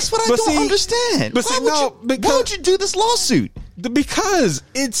problem? That's what I don't understand. But why would you do this lawsuit? Because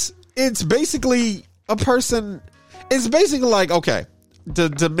it's basically a person. It's basically like, okay,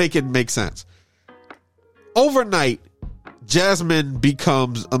 to make it make sense. Overnight, Jasmine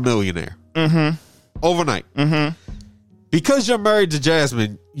becomes a millionaire. Mm-hmm. Overnight. Mm-hmm. Because you're married to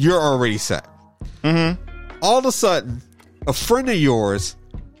Jasmine, you're already set. Mm-hmm. All of a sudden, a friend of yours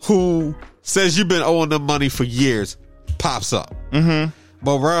who says you've been owing them money for years pops up. Mm-hmm.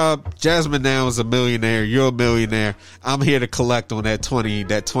 But Rob, Jasmine now is a millionaire. You're a millionaire. I'm here to collect on that 20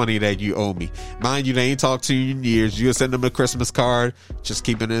 that you owe me. Mind you, they ain't talked to you in years. You'll send them a Christmas card, just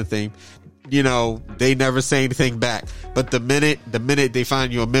keeping it a thing. They never say anything back. But the minute they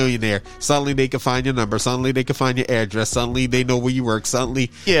find you a millionaire, suddenly they can find your number. Suddenly they can find your address. Suddenly they know where you work.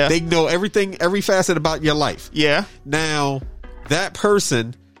 Suddenly they know everything, every facet about your life. Yeah. Now, that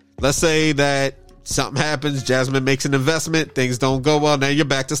person, let's say that something happens, Jasmine makes an investment, things don't go well, now you're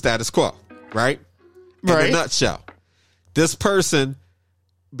back to status quo, right? In a nutshell. This person,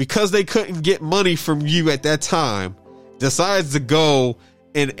 because they couldn't get money from you at that time, decides to go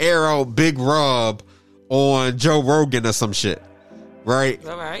and air out Big Rob on Joe Rogan or some shit, right?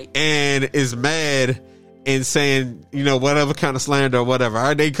 All right. And is mad and saying, whatever kind of slander or whatever. All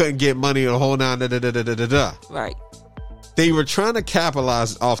right, they couldn't get money the whole nine, Right. They were trying to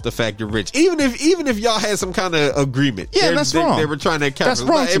capitalize off the fact you're rich, even if y'all had some kind of agreement. Yeah, that's wrong. They were trying to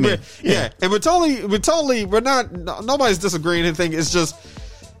capitalize. That's wrong to me. Yeah, and we're not. Nobody's disagreeing. Anything. It's just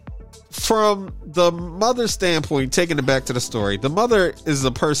from the mother's standpoint. Taking it back to the story, the mother is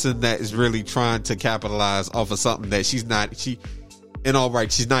a person that is really trying to capitalize off of something that she's not. She's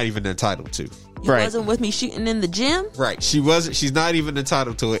not even entitled to. You wasn't with me shooting in the gym. Right. She wasn't. She's not even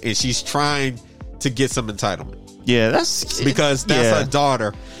entitled to it, and she's trying to get some entitlement. Yeah, that's because that's her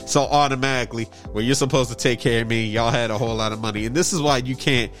daughter. So automatically, well, you're supposed to take care of me. Y'all had a whole lot of money, and this is why you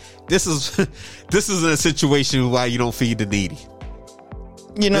can't. This is a situation why you don't feed the needy.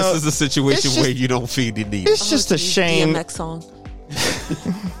 This is a situation where you don't feed the needy. It's just a shame. DMX song.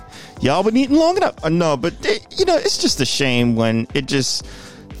 Y'all been eating long enough? No, but it's just a shame when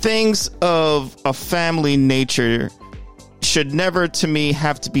things of a family nature should never, to me,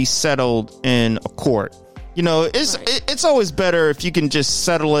 have to be settled in a court. It's always better if you can just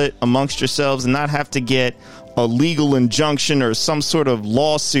settle it amongst yourselves and not have to get a legal injunction or some sort of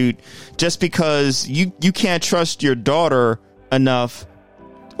lawsuit just because you can't trust your daughter enough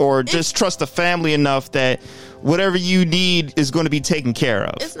or just trust the family enough that whatever you need is going to be taken care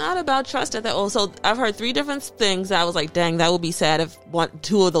of. It's not about trust at that. Also, I've heard 3 different things. I was like, dang, that would be sad if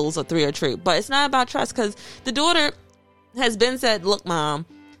 2 of those or 3 are true. But it's not about trust because the daughter has been said, look, Mom,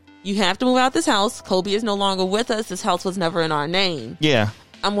 you have to move out this house. Kobe is no longer with us. This house was never in our name. Yeah.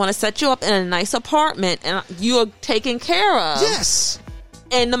 I'm going to set you up in a nice apartment and you are taken care of. Yes.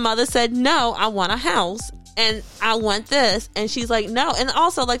 And the mother said, no, I want a house. and I want this. And she's like, no. And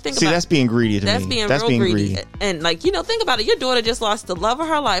also, like, think about that's being greedy to me. That's being real greedy. And, like, think about it. Your daughter just lost the love of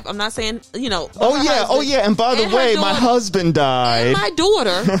her life. I'm not saying, Oh, yeah. And by the way, my husband died. And my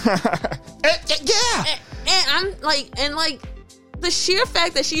daughter. Yeah. And I'm like, the sheer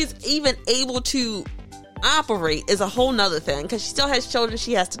fact that she is even able to operate is a whole nother thing, because she still has children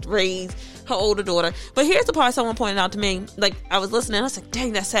she has to raise, her older daughter. But here's the part someone pointed out to me. Like, I was listening, I was like,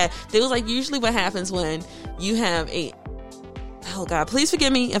 dang, that's sad. It was like, usually what happens when you have oh God, please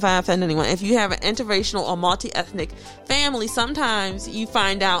forgive me if I offend anyone. If you have an interracial or multi-ethnic family, sometimes you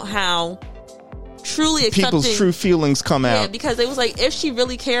find out how truly accepting people's true feelings come out. Yeah, because it was like, if she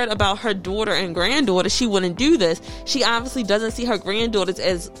really cared about her daughter and granddaughter, she wouldn't do this. She obviously doesn't see her granddaughters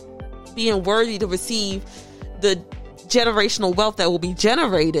as being worthy to receive the generational wealth that will be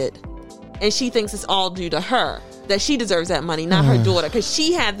generated, and she thinks it's all due to her, that she deserves that money, not her daughter, because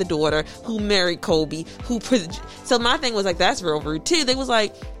she had the daughter who married Kobe, so my thing was like, that's real rude too. They was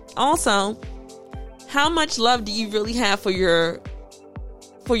like, also, how much love do you really have for your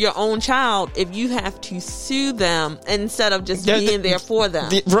own child if you have to sue them instead of just being there for them?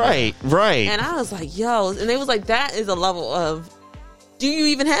 Right. And I was like, yo, and they was like, that is a level of, do you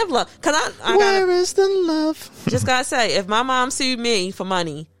even have love? Because where is the love? Just gotta say, if my mom sued me for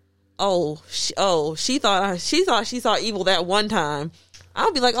money, she thought she saw evil that one time,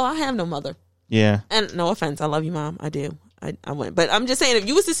 I'll be like, oh, I have no mother. Yeah. And no offense, I love you, Mom. I do. I wouldn't. But I'm just saying, if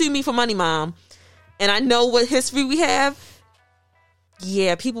you was to sue me for money, Mom, and I know what history we have,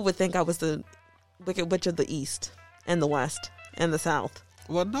 yeah, people would think I was the Wicked Witch of the East and the West and the South.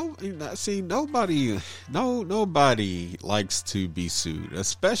 Well, nobody likes to be sued,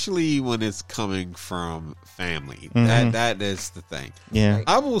 especially when it's coming from family. Mm-hmm. That is the thing. Yeah,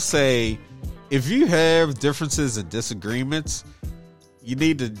 I will say, if you have differences and disagreements, you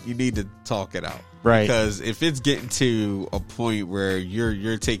need to talk it out, right? Because if it's getting to a point where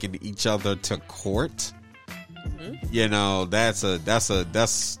you're taking each other to court,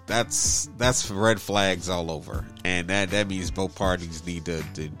 that's red flags all over, and that means both parties need to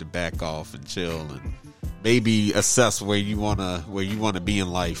back off and chill and maybe assess where you wanna be in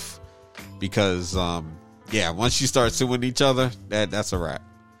life, because once you start suing each other, that's a wrap.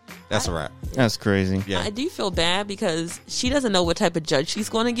 That's a wrap. That's crazy. Yeah, I do feel bad because she doesn't know what type of judge she's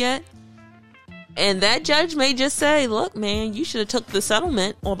going to get. And that judge may just say, look, man, you should have took the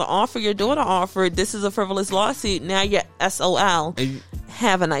settlement or the offer your daughter offered. This is a frivolous lawsuit. Now you're SOL.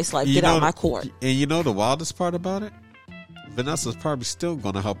 Have a nice life. Get out of my court. And you know the wildest part about it? Vanessa's probably still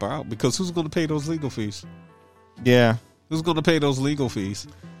going to help her out, because who's going to pay those legal fees? Yeah. Who's going to pay those legal fees?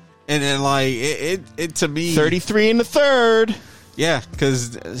 And then, like, it to me... 33 1/3. Yeah,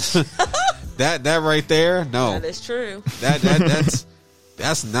 because that right there, no. That is true.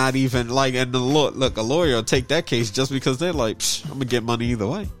 That's not even like, and look, a lawyer will take that case just because they're like, I'm gonna get money either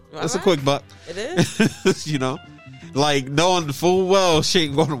way. That's a quick buck. It is. Like knowing full well she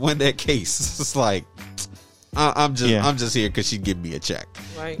ain't gonna win that case. It's like, I'm just here because she give me a check.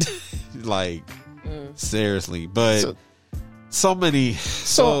 Right. Like, seriously, but so many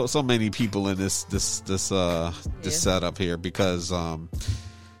people in this setup here, because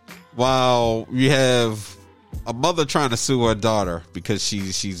while you have a mother trying to sue her daughter because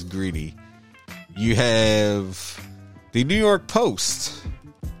she's greedy, you have the New York Post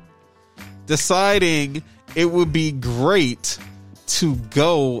deciding it would be great to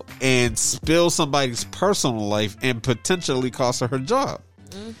go and spill somebody's personal life and potentially cost her job.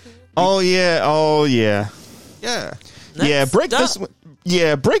 Mm-hmm. Oh yeah. Break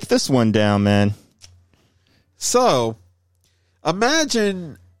this one down, man. So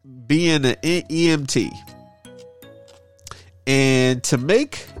imagine being an EMT, and to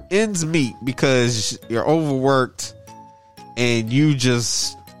make ends meet because you're overworked and you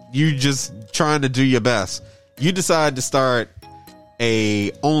just trying to do your best, you decide to start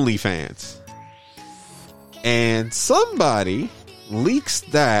a OnlyFans, and somebody leaks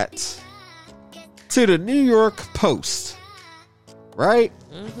that to the New York Post, right?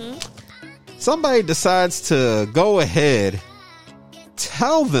 Mm-hmm. Somebody decides to go ahead,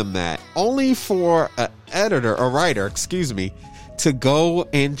 tell them that, only for a writer, to go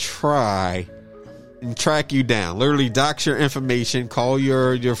and try and track you down, literally dox your information, call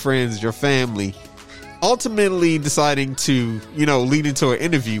your friends, your family, ultimately deciding to, lead into an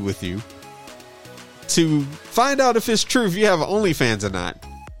interview with you to find out if it's true, if you have an OnlyFans or not,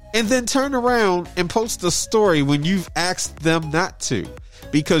 and then turn around and post a story when you've asked them not to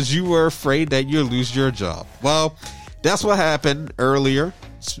because you were afraid that you'll lose your job. Well, that's what happened earlier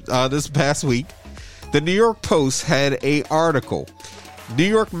this past week. The New York Post had an article. New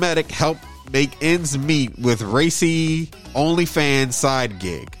York medic helped make ends meet with racy OnlyFans side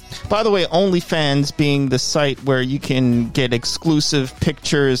gig. By the way, OnlyFans being the site where you can get exclusive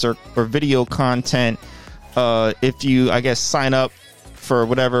pictures or video content if you, I guess, sign up for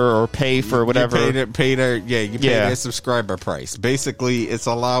whatever or pay for whatever. You pay their subscriber price. Basically, it's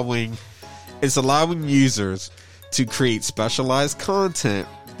allowing users to create specialized content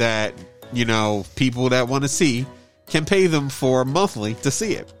that, you know, people that want to see can pay them for monthly to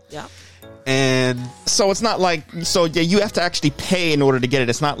see it. Yeah. And so it's not like, you have to actually pay in order to get it.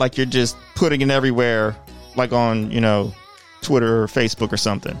 It's not like you're just putting it everywhere, like on, you know, Twitter or Facebook or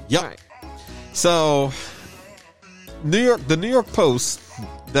something. Yep. Right. So the New York Post,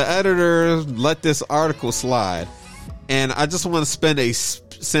 the editor let this article slide, and I just want to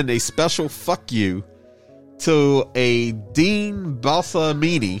send a special fuck you to a Dean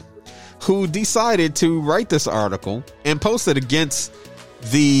Balsamini, who decided to write this article and post it against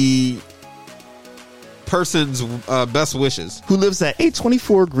the person's best wishes. Who lives at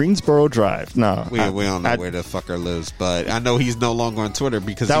 824 Greensboro Drive. No. We don't know where the fucker lives, but I know he's no longer on Twitter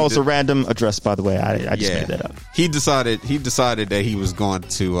because that was a random address, by the way. I just made that up. He decided that he was going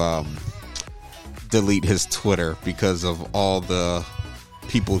to delete his Twitter because of all the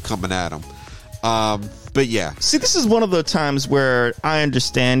people coming at him. But yeah. See, this is one of the times where I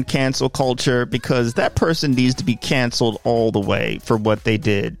understand cancel culture, because that person needs to be canceled all the way for what they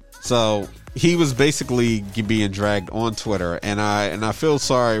did. So he was basically being dragged on Twitter, and I feel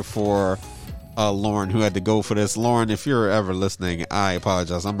sorry for Lauren, who had to go for this. Lauren, if you're ever listening, I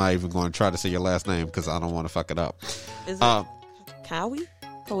apologize. I'm not even going to try to say your last name because I don't want to fuck it up. Is it Cowie?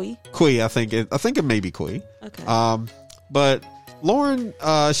 Kui, I think it may be Kui. Okay. But Lauren,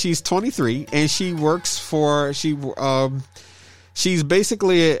 she's 23 and she works for she's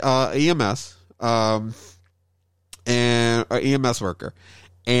basically a EMS and an EMS worker,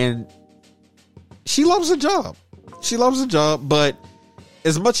 and she loves her job. But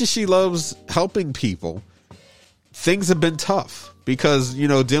as much as she loves helping people, things have been tough because, you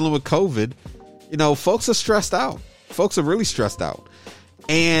know, dealing with COVID, you know, folks are stressed out. Folks are really stressed out.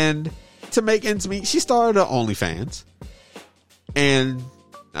 And to make ends meet, she started an OnlyFans. And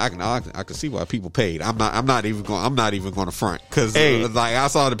I can see why people paid. I'm not even going to front, because like I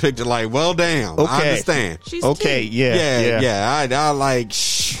saw the picture, like, well, damn, okay. I understand. She's okay, cute. Yeah. I like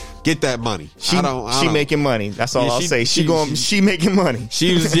get that money. She making money. That's all I'll say. She making money.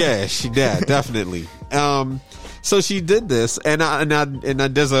 She was definitely. So she did this, and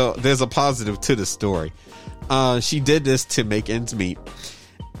there's a positive to the story. She did this to make ends meet.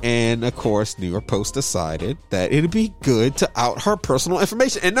 And of course, New York Post decided that it'd be good to out her personal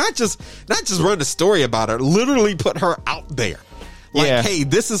information, and not just run a story about her, literally put her out there. Like, hey,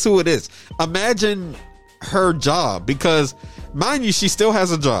 this is who it is. Imagine her job, because mind you, she still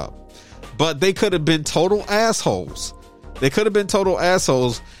has a job, but they could have been total assholes.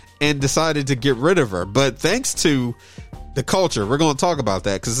 And decided to get rid of her. But thanks to the culture, we're going to talk about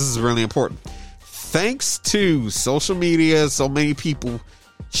that because this is really important. Thanks to social media, so many people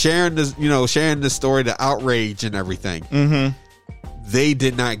sharing this story, the outrage and everything. Mm-hmm. They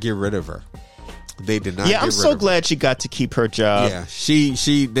did not get rid of her. They did not. Yeah, I'm so glad she got to keep her job. Yeah,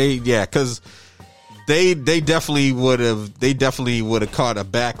 because they definitely would have caught a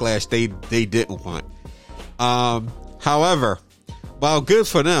backlash they didn't want. However, while good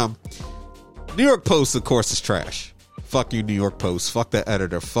for them, New York Post, of course, is trash. Fuck you, New York Post. Fuck the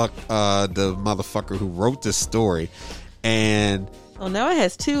editor. Fuck the motherfucker who wrote this story. And now it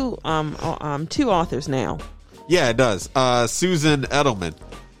has two authors now. Yeah, it does. Susan Edelman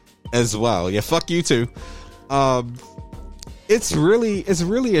as well. Yeah, fuck you too. It's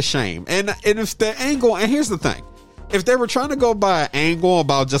really a shame. And if the angle, and here's the thing, if they were trying to go by an angle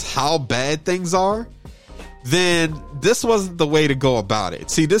about just how bad things are, then this wasn't the way to go about it.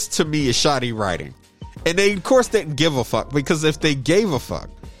 See, this to me is shoddy writing. And they, of course, didn't give a fuck, because if they gave a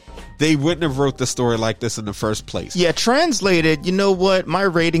fuck, they wouldn't have wrote the story like this in the first place. Yeah, translated, you know what? My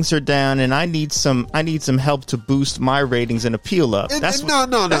ratings are down, and I need some help to boost my ratings and appeal up. That's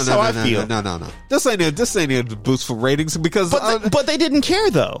how I feel. No. This ain't a boost for ratings, because but they didn't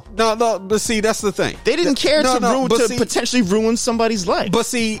care though. No, but see, that's the thing. They didn't care to potentially ruin somebody's life. But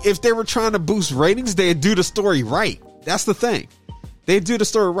see, if they were trying to boost ratings, they'd do the story right. That's the thing. They'd do the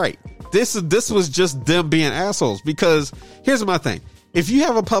story right. This was just them being assholes, because here's my thing. If you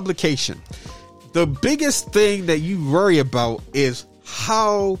have a publication, the biggest thing that you worry about is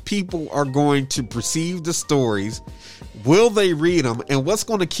how people are going to perceive the stories Will they read them, and what's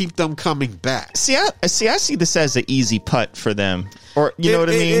going to keep them coming back? See, I see this as an easy putt for them, or you know what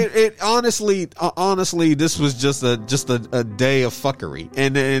I mean. It honestly, this was just a day of fuckery,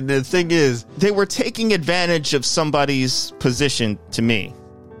 and the thing is, they were taking advantage of somebody's position. To me,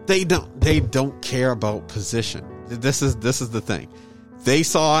 they don't care about position. This is the thing. They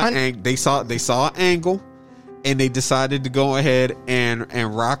saw an angle, and they decided to go ahead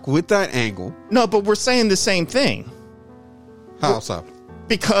and rock with that angle. No, but we're saying the same thing. How so?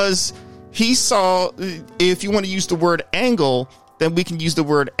 Because he saw, if you want to use the word angle, then we can use the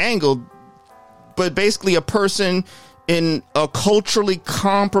word angle. But basically a person in a culturally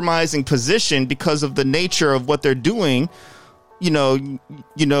compromising position because of the nature of what they're doing, you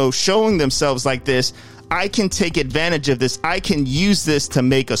know, showing themselves like this. I can take advantage of this. I can use this to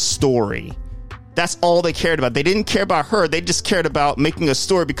make a story. That's all they cared about. They didn't care about her. They just cared about making a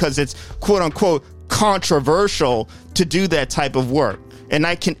story because it's quote unquote controversial to do that type of work. And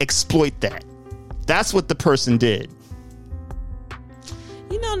I can exploit that. That's what the person did.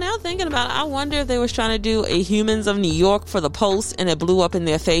 You know, now thinking about it, I wonder if they was trying to do a Humans of New York for the Post and it blew up in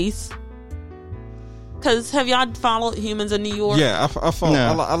their face. Because have y'all followed Humans of New York? Yeah, I follow.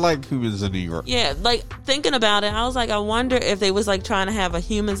 No. I like Humans of New York. Yeah, like thinking about it, I was like, I wonder if they was like trying to have a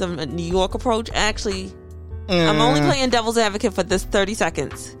Humans of New York approach. Actually, I'm only playing devil's advocate for this 30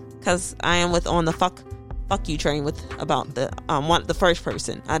 seconds because I am on the fuck you train about the first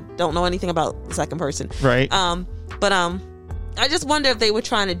person. I don't know anything about the second person. Right. But I just wonder if they were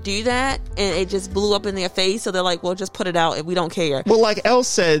trying to do that and it just blew up in their face. So they're like, well, just put it out if we don't care. Well, like Elle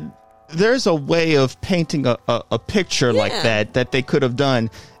said, there's a way of painting a picture like that they could have done,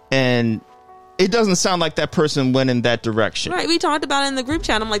 and it doesn't sound like that person went in that direction. Right. We talked about it in the group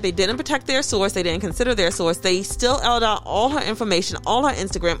chat. I'm like, they didn't protect their source. They didn't consider their source. They still held out all her information, all her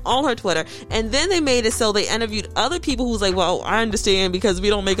Instagram, all her Twitter. And then they made it so they interviewed other people who's like, well, I understand because we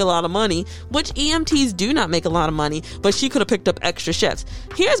don't make a lot of money, which EMTs do not make a lot of money, but she could have picked up extra shifts.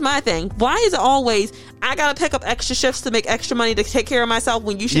 Here's my thing. Why is it always, I got to pick up extra shifts to make extra money to take care of myself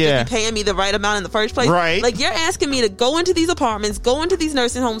when you should just be paying me the right amount in the first place? Right. Like, you're asking me to go into these apartments, go into these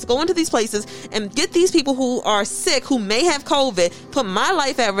nursing homes, go into these places, and get these people who are sick, who may have COVID, put my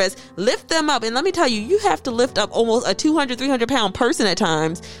life at risk, lift them up. And let me tell you, you have to lift up almost a 200, 300 pound person at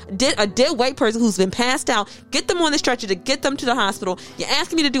times, a dead white person who's been passed out, get them on the stretcher to get them to the hospital. You're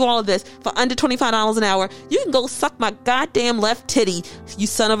asking me to do all of this for under $25 an hour. You can go suck my goddamn left titty, you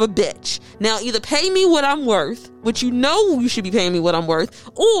son of a bitch. Now, either pay me what I'm worth, which you know you should be paying me what I'm worth,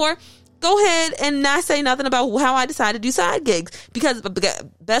 or go ahead and not say nothing about how I decide to do side gigs. Because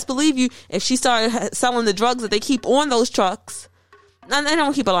best believe you, if she started selling the drugs that they keep on those trucks, and they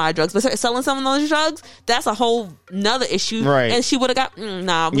don't keep a lot of drugs, but selling some of those drugs, that's a whole nother issue. Right. And she would have got,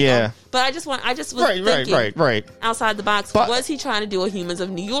 yeah. But I just was thinking outside the box. But was he trying to do a Humans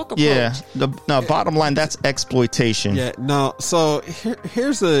of New York approach? Yeah. Bottom line, that's exploitation. Yeah. No. So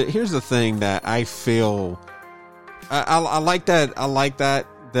here's the thing that I feel. I like that. I like that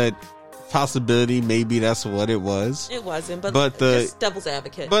possibility. Maybe that's what it was. It wasn't, but just devil's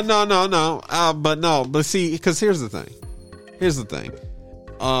advocate. But no. But see, because here's the thing.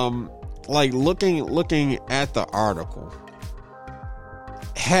 Like looking at the article,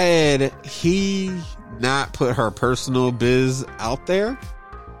 had he not put her personal biz out there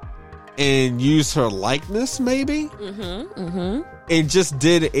and used her likeness, maybe, and just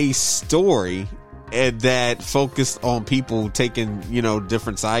did a story and that focused on people taking,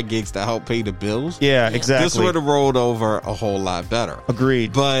 different side gigs to help pay the bills. Yeah, exactly. This would have rolled over a whole lot better.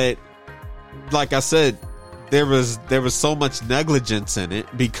 Agreed. But like I said, there was so much negligence in it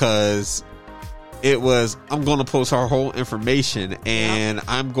because it was, I'm going to post her whole information and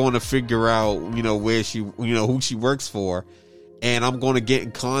I'm going to figure out, where she, who she works for, and I'm going to get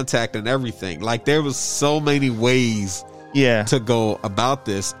in contact and everything. Like, there was so many ways to go about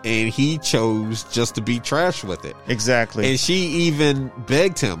this, and he chose just to be trash with it. Exactly. And she even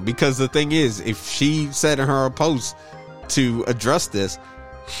begged him, because the thing is, if she said in her post to address this,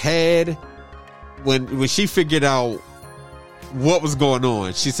 when she figured out what was going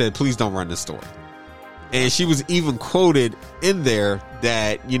on, she said, please don't run this story. And she was even quoted in there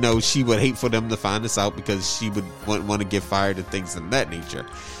that, she would hate for them to find this out because she would want to get fired and things of that nature.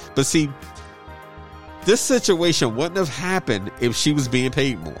 But see, this situation wouldn't have happened if she was being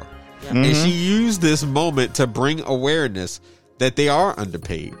paid more. Yep. And she used this moment to bring awareness that they are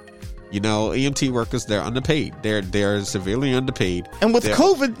underpaid. EMT workers, they're underpaid. They're severely underpaid. And with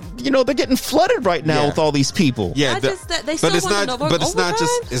COVID, they're getting flooded right now with all these people. Yeah, but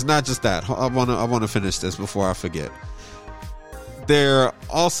it's not just that. I want to finish this before I forget. They're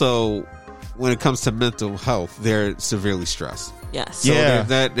also when it comes to mental health, they're severely stressed. Yes. So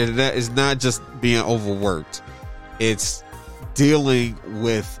that is not just being overworked. It's dealing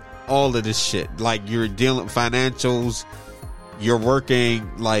with all of this shit. Like, you're dealing with financials, you're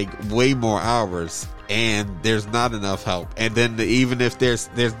working like way more hours, and there's not enough help. And then even if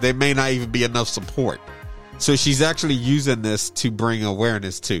there may not even be enough support. So she's actually using this to bring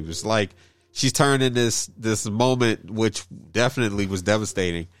awareness to. It's like she's turning this moment, which definitely was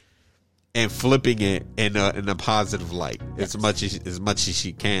devastating, and flipping it in a positive light as much as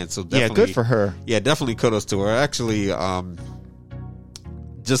she can. So definitely, good for her. Yeah, definitely kudos to her. Actually,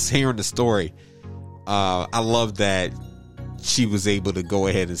 just hearing the story, I love that she was able to go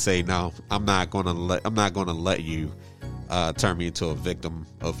ahead and say, "No, I'm not gonna let you turn me into a victim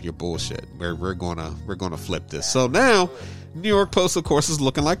of your bullshit. We're gonna flip this." So now, New York Post, of course, is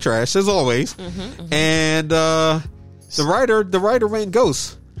looking like trash as always, and the writer ran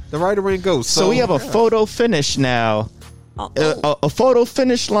ghost. The writer ran ghost. So we have a photo finish now. A photo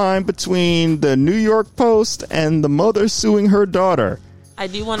finish line between the New York Post and the mother suing her daughter. I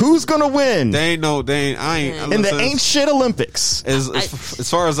do want. Who's gonna win? I ain't in the ain't shit Olympics. As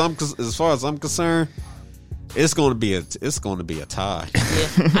far as I'm concerned, it's going to be a tie.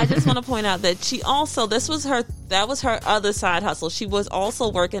 Yeah. I just want to point out that she also that was her other side hustle. She was also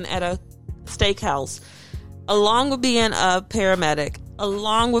working at a steakhouse, along with being a paramedic,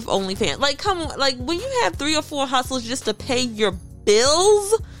 along with OnlyFans. Like, come on, like when you have 3 or 4 hustles just to pay your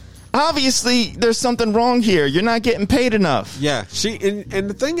bills. Obviously, there's something wrong here. You're not getting paid enough. Yeah, and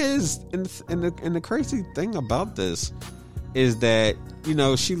the thing is, and the crazy thing about this is that, you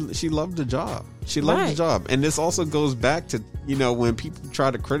know, she loved the job. She loved the job, and this also goes back to, you know, when people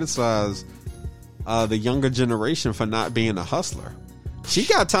try to criticize the younger generation for not being a hustler. She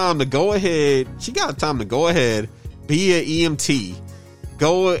got time to go ahead. Be an EMT,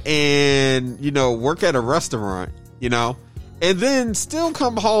 go and, you know, work at a restaurant, you know. And then still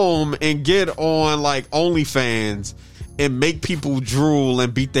come home and get on like OnlyFans and make people drool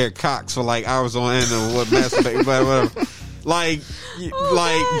and beat their cocks for like hours on end or masturbate, whatever. Like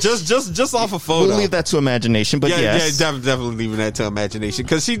just off a photo. We'll leave that to imagination, but yes. Yeah, definitely leaving that to imagination,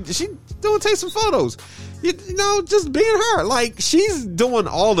 because she doing take some photos. You know, just being her. Like, she's doing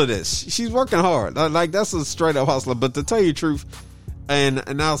all of this. She's working hard. Like, that's a straight up hustler. But to tell you the truth, and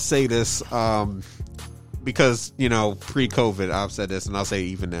I'll say this, because, you know, pre-COVID, I've said this, and I'll say it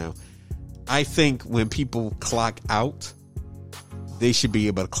even now. I think when people clock out, they should be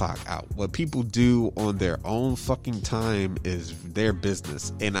able to clock out. What people do on their own fucking time is their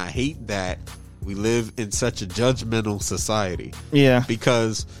business. And I hate that we live in such a judgmental society. Yeah.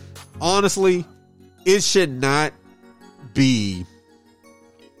 Because, honestly, it should not be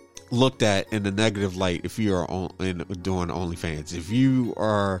looked at in a negative light if you are doing OnlyFans. If you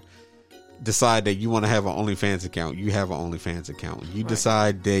are decide that you want to have an OnlyFans account, you have an OnlyFans account. You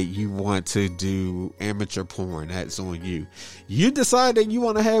decide that you want to do amateur porn, that's on you. You decide that you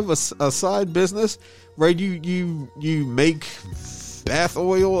want to have a side business where you make bath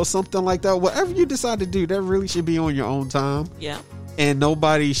oil or something like that. Whatever you decide to do, that really should be on your own time. Yeah. And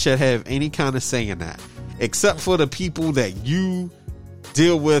nobody should have any kind of say in that, except for the people that you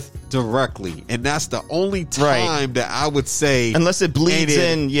deal with directly, and that's the only time that I would say, unless it bleeds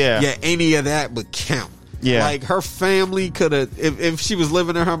in, any of that would count. Yeah, like her family could have, if she was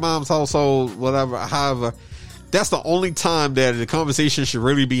living in her mom's household, whatever. However, that's the only time that the conversation should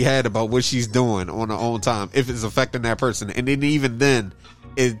really be had about what she's doing on her own time, if it's affecting that person. And then even then,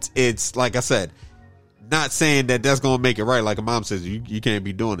 it's like I said, not saying that that's going to make it right. Like a mom says, you can't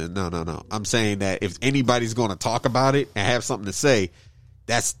be doing it. No. I'm saying that if anybody's going to talk about it and have something to say,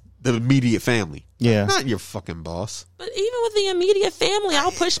 that's the immediate family. Yeah. Not your fucking boss. But even with the immediate family,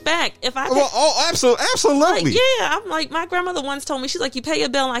 I'll push back. If I absolutely. Like, yeah, I'm like, my grandmother once told me, she's like, you pay a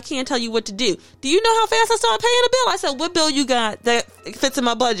bill and I can't tell you what to do. Do you know how fast I started paying a bill? I said, what bill you got that fits in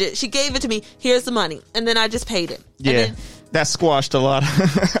my budget? She gave it to me. Here's the money. And then I just paid it. Yeah. And then, that squashed a lot.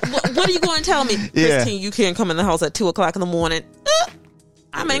 what are you going to tell me? Christine, you can't come in the house at 2:00 in the morning.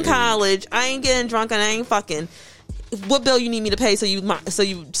 I'm in college. I ain't getting drunk and I ain't fucking. What bill you need me to pay so you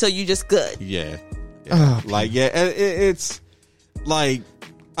just good? Yeah. Oh, like, it's like,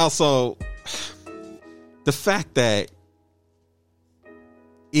 also the fact that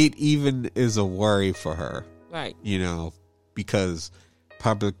it even is a worry for her, right? You know, because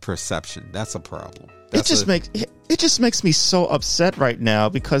public perception, that's a problem. It just makes me so upset right now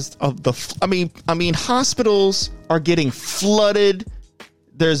because of I mean hospitals are getting flooded.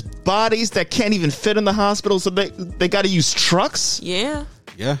 There's bodies that can't even fit in the hospital, so they got to use trucks. Yeah.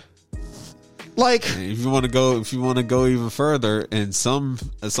 Like, if you want to go even further, in some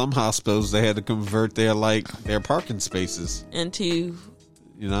hospitals they had to convert their parking spaces into,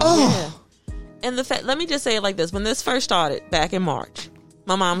 Oh. Yeah. And let me just say it like this: when this first started back in March,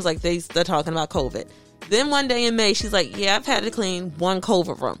 my mom's like, they're talking about COVID. Then one day in May, she's like, yeah, I've had to clean one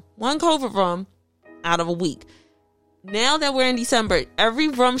COVID room out of a week. Now that we're in December, every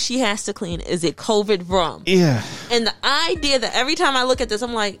room she has to clean is a COVID room. Yeah. And the idea that every time I look at this,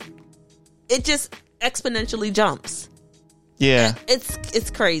 I'm like, it just exponentially jumps. Yeah. It's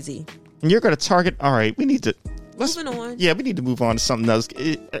crazy. And you're going to target. All right, we need to. Moving on. Yeah, we need to move on to something else.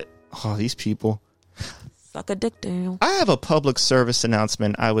 These people. Suck a dick down. I have a public service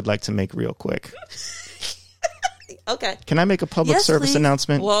announcement I would like to make real quick. Okay. Can I make a public service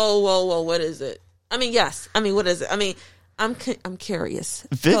announcement? Whoa. What is it? I mean, yes. I mean, what is it? I mean, I'm curious.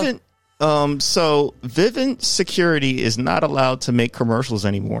 Vivint. So Vivint Security is not allowed to make commercials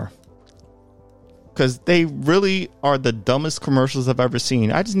anymore because they really are the dumbest commercials I've ever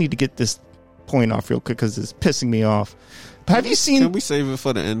seen. I just need to get this point off real quick because it's pissing me off. But have you seen? Can we save it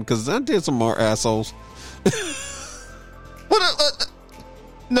for the end? Because I did some more assholes. What?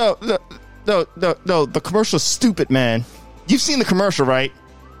 No. The commercial's stupid, man. You've seen the commercial, right?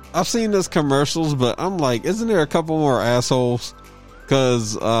 I've seen those commercials, but I'm like, isn't there a couple more assholes?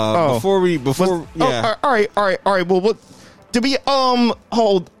 Because before yeah. All right. Well, what did we?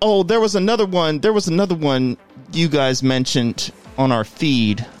 There was another one. There was another one you guys mentioned on our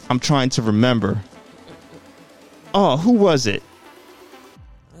feed. I'm trying to remember. Oh, who was it?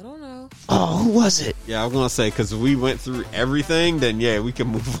 I don't know. Oh, who was it? Yeah, I was gonna say because we went through everything. Then yeah, we can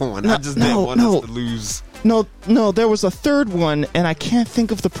move on. I just didn't want us to lose. No, there was a third one, and I can't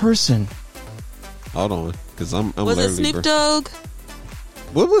think of the person. Hold on, because I'm was it Snoop Dogg?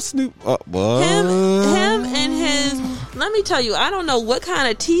 What was Snoop? What? Him and his. Let me tell you, I don't know what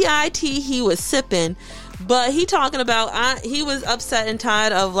kind of TIT he was sipping, but he talking about he was upset and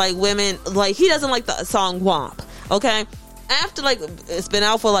tired of like women. Like he doesn't like the song WAP. Okay. After it's been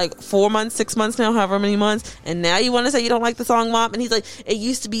out for 4 months, 6 months now, however many months, and now you want to say you don't like the song WAP, and he's like, it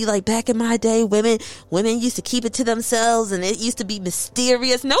used to be like back in my day, women used to keep it to themselves, and it used to be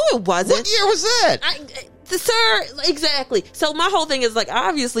mysterious. No, it wasn't. What year was that? Sir, exactly. So my whole thing is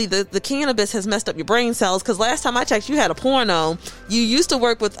obviously the cannabis has messed up your brain cells, because last time I checked, you had a porno. You used to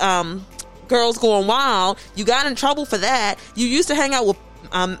work with Girls Going Wild. You got in trouble for that. You used to hang out with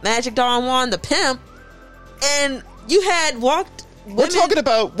Magic Don Juan, the pimp, and you had walked women.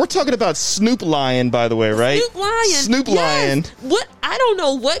 We're talking about Snoop Lion, by the way, right? Snoop Lion. What? I don't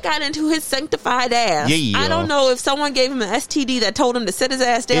know what got into his sanctified ass. Yeah. I don't know if someone gave him an STD that told him to sit his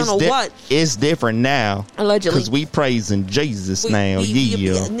ass down what. It's different now. Allegedly. Because we praising Jesus now.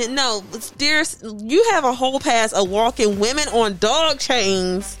 No, dear, you have a whole past of walking women on dog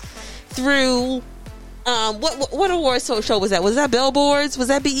chains through... what award show was that? Was that Billboards? Was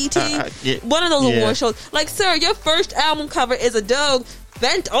that BET? Yeah. One of those award shows. Sir, your first album cover is a dog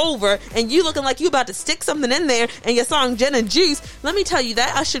bent over and you looking like you about to stick something in there, and your song Gin and Juice. Let me tell you,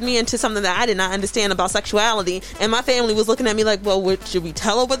 that ushered me into something that I did not understand about sexuality, and my family was looking at me like, well, should we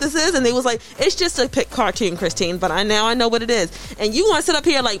tell her what this is? And they was like, it's just a cartoon, Christine, but I know what it is. And you want to sit up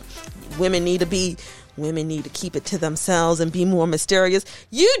here like women need to keep it to themselves and be more mysterious.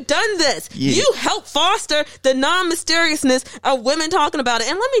 You done this. Yeah. You help foster the non-mysteriousness of women talking about it.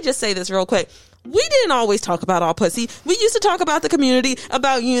 And let me just say this real quick. We didn't always talk about our pussy. We used to talk about the community,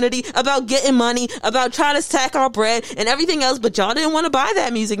 about unity, about getting money, about trying to stack our bread and everything else, but y'all didn't want to buy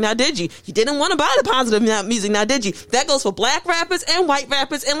that music, now did you? You didn't want to buy the positive music, now did you? That goes for black rappers and white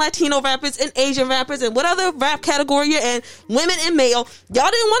rappers and Latino rappers and Asian rappers and what other rap category you're in, women and male. Y'all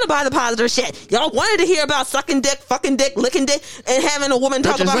didn't want to buy the positive shit. Y'all wanted to hear about sucking dick, fucking dick, licking dick, and having a woman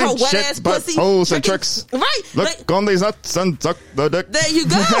talk about her wet ass pussy. Holes and tricks. Right. Look on these nuts and suck the dick. There you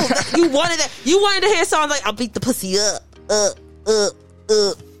go. You wanted that. You wanted to hear songs like I'll beat the pussy up.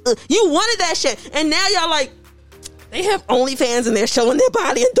 You wanted that shit. And now y'all like, they have OnlyFans and they're showing their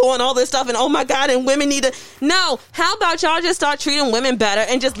body and doing all this stuff, and oh my God, and women need to. No, how about y'all just start treating women better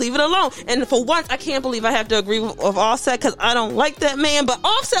and just leave it alone? And for once, I can't believe I have to agree with Offset, because I don't like that man, but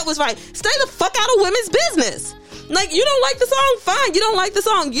Offset was right. Stay the fuck out of women's business. You don't like the song, fine. You don't like the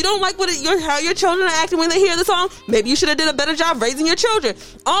song. You don't like how your children are acting when they hear the song. Maybe you should have did a better job raising your children.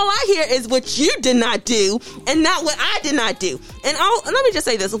 All I hear is what you did not do and not what I did not do. And let me just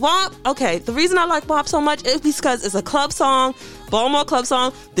say this. WAP, okay, the reason I like WAP so much is because it's a club song, Baltimore club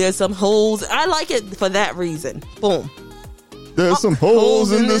song. There's some holes. I like it for that reason. Boom. There's some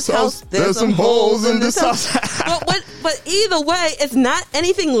holes in this house. There's some holes in this house. But But either way, it's not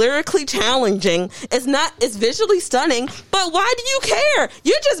anything lyrically challenging. It's visually stunning. But why do you care?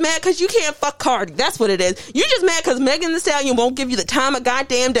 You're just mad because you can't fuck Cardi. That's what it is. You're just mad because Megan Thee Stallion won't give you the time of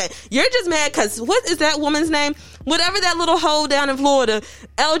goddamn day. You're just mad because, what is that woman's name? Whatever that little hoe down in Florida,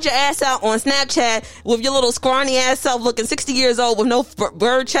 L'd your ass out on Snapchat with your little scrawny ass self looking 60 years old with no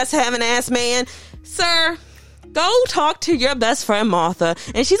bird chest having ass man. Sir, go talk to your best friend Martha,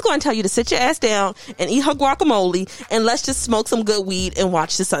 and she's going to tell you to sit your ass down and eat her guacamole, and let's just smoke some good weed and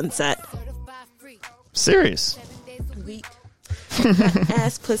watch the sunset. Serious. Weak.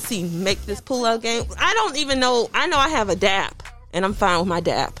 Ass pussy make this pull-out game. I don't even know. I know I have a DAP, and I'm fine with my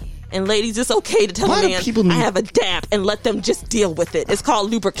DAP. And ladies, it's okay to tell a man I have a DAP and let them just deal with it. It's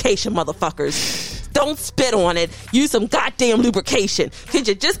called lubrication, motherfuckers. Don't spit on it. Use some goddamn lubrication. Could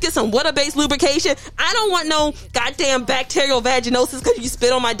you just get some water-based lubrication? I don't want no goddamn bacterial vaginosis because you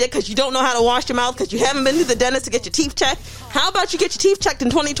spit on my dick because you don't know how to wash your mouth because you haven't been to the dentist to get your teeth checked. How about you get your teeth checked in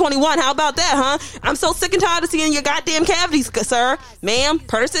 2021? How about that, huh? I'm so sick and tired of seeing your goddamn cavities, sir, ma'am,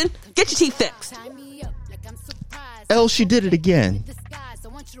 person. Get your teeth fixed. Elle, she did it again.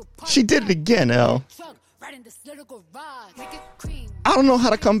 She did it again, Elle. I don't know how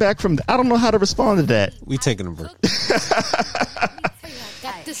to come back from that. I don't know how to respond to that. We taking a break.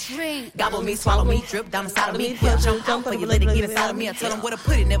 Gobble me, swallow me, drip down inside of me. Put jump for you, let it get inside of me. I tell them where to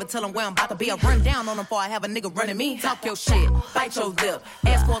put it, never tell them where I'm about to be. I run down on them before I have a nigga running me. Talk your shit, bite your lip.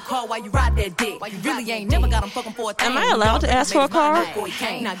 Ask for a car while you ride that dick. You really ain't never got them fucking for a thing. Am I allowed to ask for a car?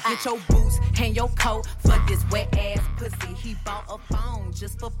 Now get your boots, hang your coat for this wet ass pussy. He bought a phone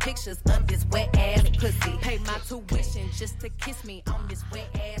just for pictures of this wet ass pussy. Pay my tuition just to kiss me on this wet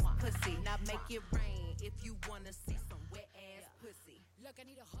ass pussy. Now make it rain if you wanna see some wet ass pussy. Look, I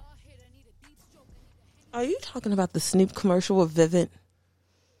need a hard hit, I need a deep stroke. Are you talking about the Snoop commercial with Vivint?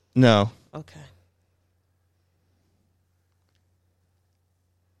 No. Okay.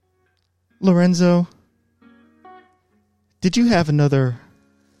 Lorenzo, did you have another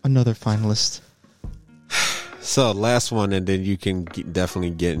finalist? So last one, and then you can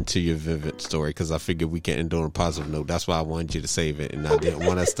definitely get into your Vivint story because I figured we can end on a positive note. That's why I wanted you to save it, and I didn't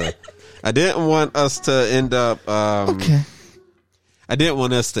want us to. I didn't want us to end up. Okay. I didn't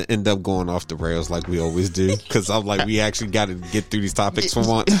want us to end up going off the rails like we always do because I'm like, we actually got to get through these topics for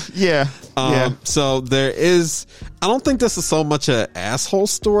once. Yeah. So there is, I don't think this is so much an asshole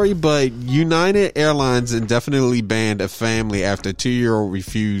story, but United Airlines indefinitely banned a family after a 2-year-old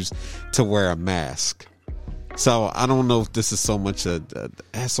refused to wear a mask. So I don't know if this is so much an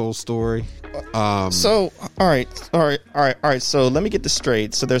asshole story. So, all right. So let me get this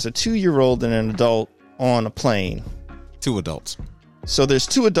straight. So there's a 2-year-old and an adult on a plane. 2 adults. So there's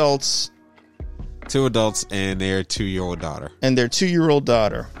 2 adults. 2 adults and their 2-year-old daughter. And their 2-year-old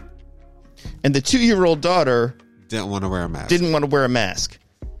daughter. And the 2-year-old daughter didn't want to wear a mask.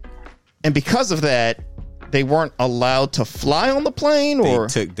 And because of that, they weren't allowed to fly on the plane, or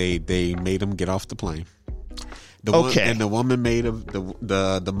they made them get off the plane. Okay. The woman made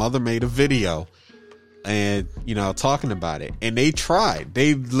the mother made a video and talking about it. And they tried.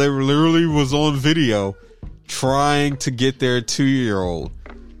 They literally was on video trying to get their 2-year-old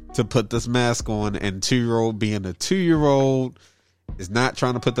to put this mask on, and 2-year-old being a 2-year-old is not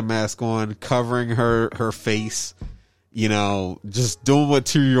trying to put the mask on, covering her face, just doing what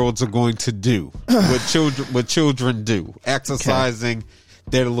 2-year-olds are going to do, what children do, exercising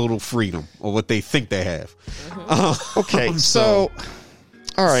their little freedom or what they think they have. Okay, so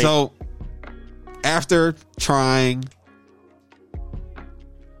all right. So after trying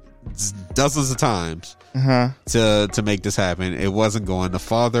dozens of times to make this happen, it wasn't going. The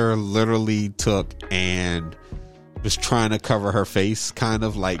father literally took and was trying to cover her face, kind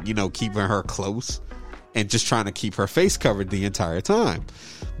of like, keeping her close and just trying to keep her face covered the entire time.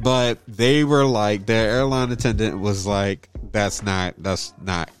 But they were like, their airline attendant was like, that's not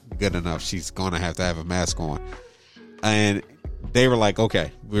good enough. She's going to have a mask on. And they were like,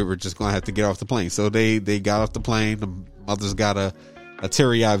 okay, we're just going to have to get off the plane. So they got off the plane. The mother's got a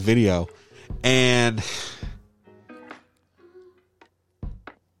teary-eyed video. And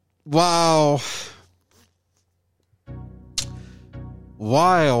while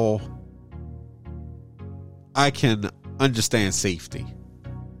I can understand safety,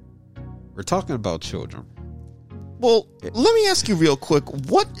 we're talking about children. Well, let me ask you real quick,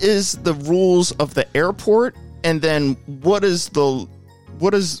 what is the rules of the airport, and then what is the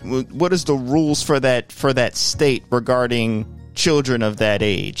rules for that state regarding children of that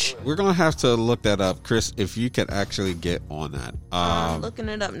age? We're gonna have to look that up, Chris, if you could actually get on that. I'm looking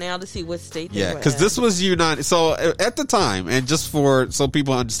it up now to see what state they were because this was United. So at the time, and just so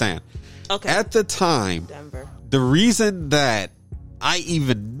people understand, okay, at the time, the reason that I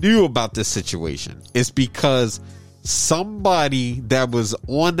even knew about this situation is because somebody that was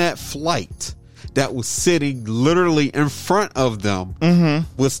on that flight that was sitting literally in front of them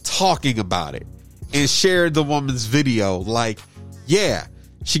was talking about it and shared the woman's video. Like, yeah,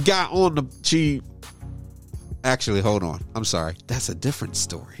 she got on actually, hold on. I'm sorry. That's a different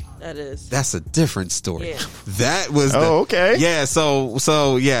story. That's a different story. Yeah. That was okay. Yeah,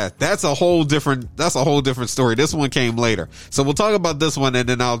 so yeah, that's a whole different story. This one came later. So we'll talk about this one and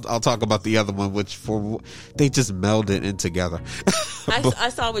then I'll talk about the other one, which they just melded in together. I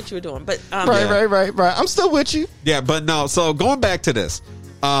saw what you were doing, but right. I'm still with you. Yeah, but no, so going back to this.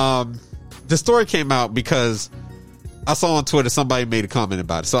 The story came out because I saw on Twitter somebody made a comment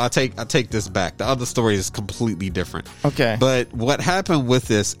about it. So I take this back. The other story is completely different. Okay. But what happened with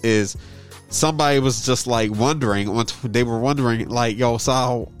this is somebody was just like wondering, they were wondering like, yo,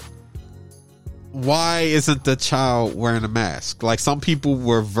 Sal, why isn't the child wearing a mask? Like some people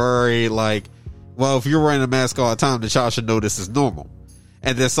were very like, well, if you're wearing a mask all the time, the child should know this is normal.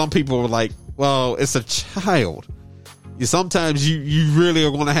 And then some people were like, well, it's a child. Sometimes you really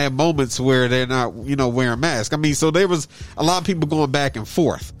are going to have moments where they're not, wearing masks. I mean, so there was a lot of people going back and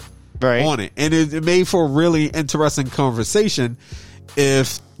forth on it. And it made for a really interesting conversation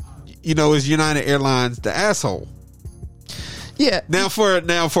if, is United Airlines the asshole? Yeah. Now for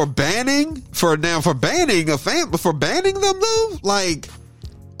banning them though, like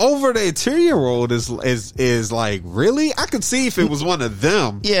over their 2-year-old is like, really? I could see if it was one of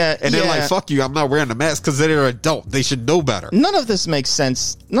them. Yeah. And they're like, fuck you, I'm not wearing a mask because they're adult. They should know better. None of this makes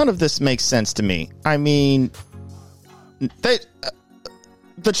sense. None of this makes sense to me. I mean,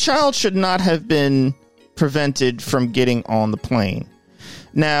 the child should not have been prevented from getting on the plane.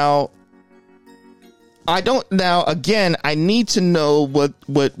 Now, I need to know what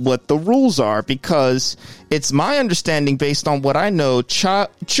the rules are, because it's my understanding, based on what I know,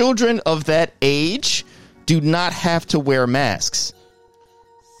 children of that age do not have to wear masks.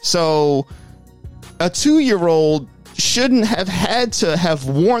 So a 2-year-old shouldn't have had to have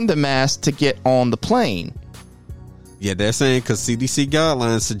worn the mask to get on the plane. Yeah, they're saying because CDC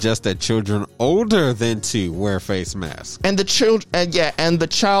guidelines suggest that children older than 2 wear face masks. And the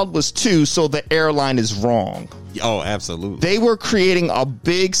child was 2, so the airline is wrong. Oh, absolutely. They were creating a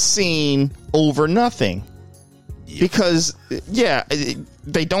big scene over nothing. Yeah. Because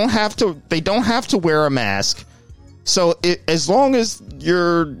they don't have to wear a mask. So as long as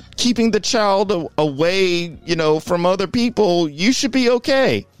you're keeping the child away, from other people, you should be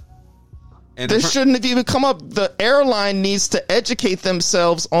okay. And this shouldn't have even come up. The airline needs to educate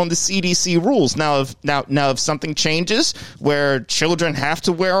themselves on the CDC rules. Now, if something changes where children have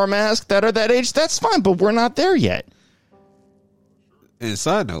to wear a mask that are that age, that's fine. But we're not there yet. And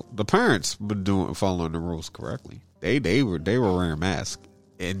side note, the parents were following the rules correctly. They were wearing masks,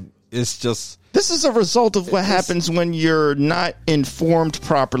 and it's just, this is a result of what happens when you're not informed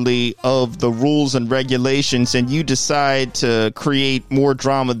properly of the rules and regulations, and you decide to create more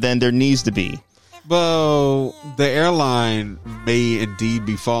drama than there needs to be. Well, the airline may indeed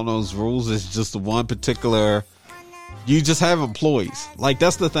be following those rules. It's just the one particular. You just have employees. Like,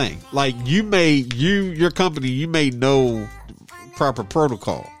 that's the thing. Like, your company, you may know proper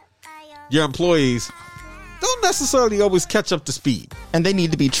protocol. Your employees don't necessarily always catch up to speed, and they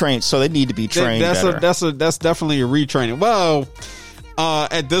need to be trained. So they need to be trained. That's definitely a retraining. Well,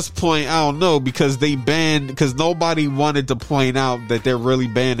 at this point, I don't know, because because nobody wanted to point out that they're really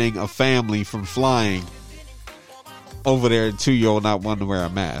banning a family from flying over their 2-year-old not wanting to wear a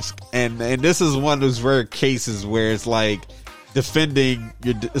mask, and this is one of those rare cases where it's like defending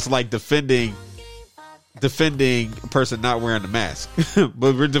a person not wearing a mask,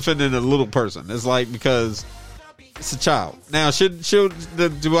 but we're defending a little person. It's like, because it's a child. Now,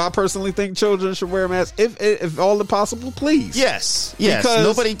 do I personally think children should wear a mask if all the possible? Please, yes.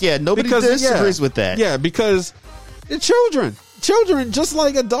 Nobody disagrees with that. Yeah, because they're children, just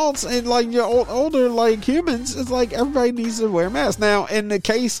like adults and like your older like humans. It's like everybody needs to wear a mask. Now, in a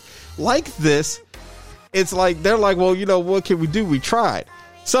case like this, it's like they're like, well, what can we do? We tried.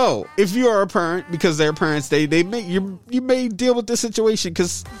 So if you are a parent, because they're parents, they may you may deal with this situation,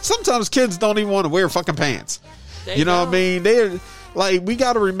 because sometimes kids don't even want to wear fucking pants. What I mean? They're like, we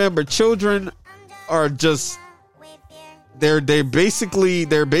got to remember, children are just they're basically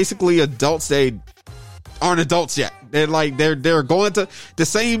adults. They aren't adults yet. They're like they're going to the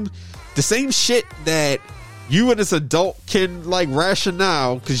same shit that you as an adult can like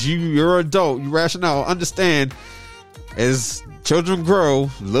rationale, because you're an adult. You rationale understand as children grow,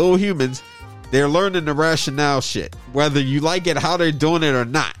 little humans, they're learning the rationale shit, whether you like it, how they're doing it or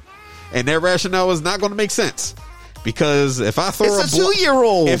not. and their rationale is not going to make sense. Because if I throw it's a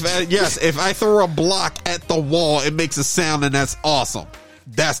 2-year-old, if I throw a block at the wall, it makes a sound, and that's awesome.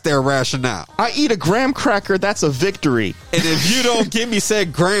 That's their rationale. I eat a graham cracker, that's a victory. And if you don't give me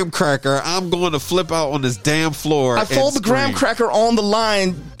said graham cracker, I'm going to flip out on this damn floor. I fold the graham cracker on the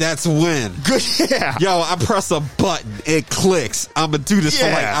line. That's a win. Good, yeah. Yo, I press a button, it clicks. I'm going to do this for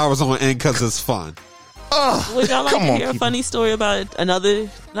like hours on end because it's fun. Would y'all like to hear a funny story about another?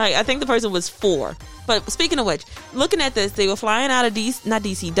 Like, I think the person was 4. But speaking of which, looking at this, they were flying out of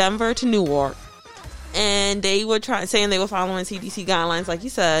Denver to Newark, and they were saying they were following CDC guidelines, like you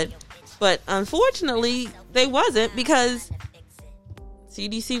said. But unfortunately, they wasn't, because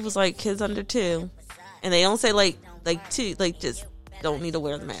CDC was like kids under 2, and they don't say like 2, like just don't need to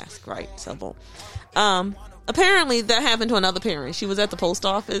wear the mask, right? So boom. Apparently, that happened to another parent. She was at the post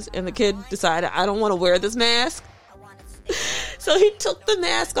office, and the kid decided, I don't want to wear this mask. So he took the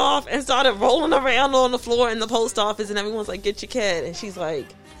mask off and started rolling around on the floor in the post office, and everyone's like, get your kid. And she's like,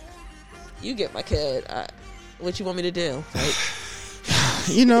 you get my kid. What you want me to do? Like,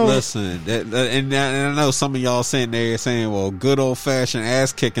 you know, listen, and I know some of y'all sitting there saying, well, good old-fashioned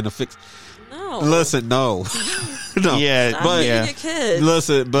ass-kicking to fix. No. Listen, no. No. Yeah, but your kid.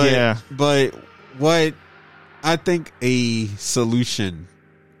 Listen, but what I think a solution,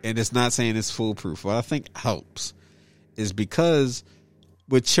 and it's not saying it's foolproof, what I think helps is because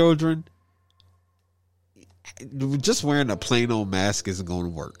with children, just wearing a plain old mask isn't going to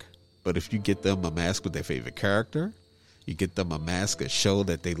work. But if you get them a mask with their favorite character, you get them a mask, a show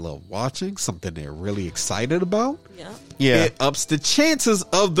that they love watching, something they're really excited about, it ups the chances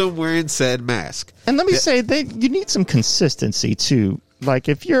of them wearing said mask. And let me say, you need some consistency too. Like,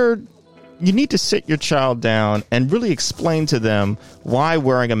 if you need to sit your child down and really explain to them why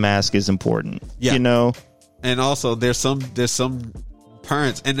wearing a mask is important. Yeah. You know? And also, there's some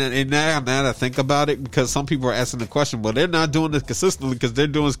parents, and now that I think about it, because some people are asking the question, well, they're not doing this consistently, because they're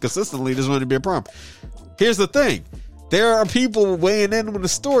doing this consistently, there's going to be a problem. Here's the thing. There are people weighing in on the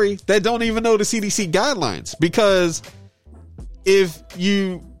story that don't even know the CDC guidelines, because if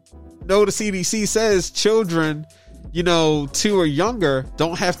you know the CDC says children, 2 or younger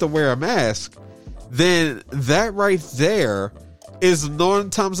don't have to wear a mask, then that right there is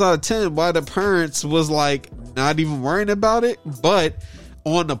 9 times out of 10 why the parents was like not even worrying about it. But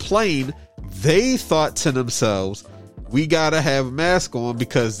on the plane, they thought to themselves, we gotta have a mask on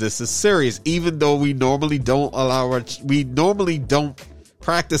because this is serious, even though we normally don't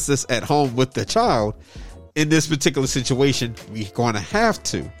practice this at home with the child. In this particular situation, we're going to have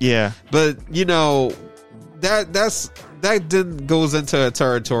to. Yeah. But that then goes into a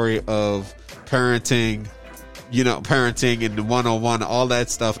territory of parenting, parenting and the 101, all that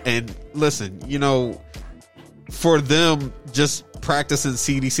stuff. And listen, for them just practicing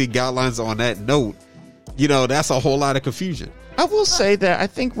CDC guidelines on that note, that's a whole lot of confusion. I will say that I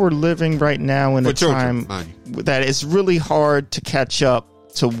think we're living right now in a time that it's really hard to catch up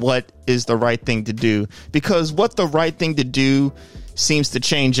to what is the right thing to do, because what the right thing to do seems to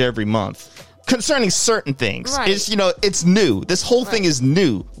change every month. Concerning certain things, right. It's new. This whole thing is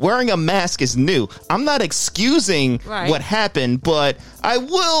new. Wearing a mask is new. I'm not excusing what happened, but I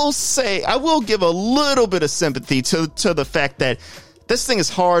will give a little bit of sympathy to the fact that this thing is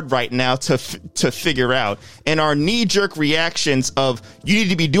hard right now to figure out, and our knee-jerk reactions of you need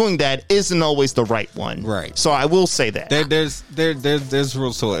to be doing that isn't always the right one. Right. So I will say that there's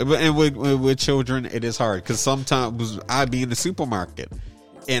rules to it, and with children it is hard, because sometimes I'd be in the supermarket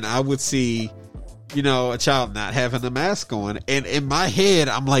and I would see, a child not having a mask on, and in my head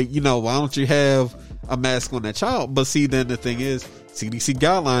I'm like, why don't you have a mask on that child? But see, then the thing is, CDC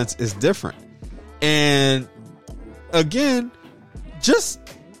guidelines is different, and again, just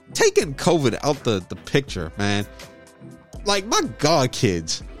taking COVID out the picture, man. Like, my God,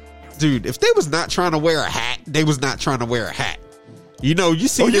 kids, dude, if they was not trying to wear a hat, they was not trying to wear a hat. You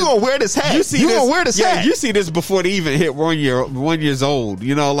see, you gonna wear this hat? You gonna wear this hat? You see this before they even hit 1 years old.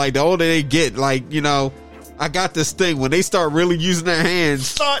 Like, the older they get, like, I got this thing when they start really using their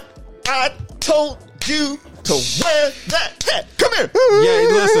hands. Thought I told you to wear that hat. Come here.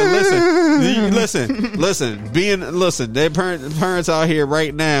 Yeah, listen. Their parents out here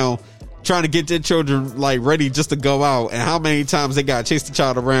right now trying to get their children like ready just to go out, and how many times they got to chase the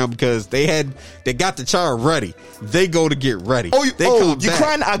child around because they got the child ready. They go to get ready. You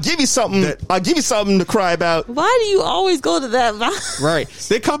crying? I'll give you something. I'll give you something to cry about. Why do you always go to that? Right.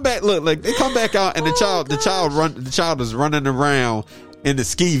 They come back. Look, like they come back out, and the child is running around in the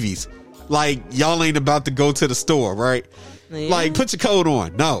skeevies. Like, y'all ain't about to go to the store, right? Yeah. Like, put your coat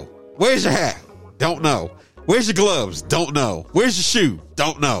on. No. Where's your hat? Don't know. Where's your gloves? Don't know. Where's your shoe?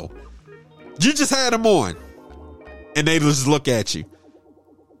 Don't know. You just had them on. And they just look at you.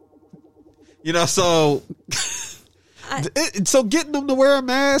 You know, so getting them to wear a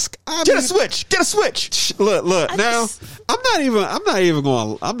mask. Get a switch. Look. I'm not even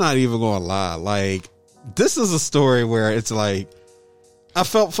going to lie. Like, this is a story where it's like, I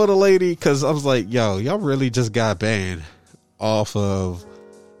felt for the lady because I was like, yo, y'all really just got banned off of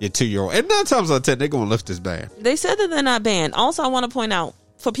your 2-year-old. And 9 times out of 10, they're going to lift this ban. They said that they're not banned. Also, I want to point out,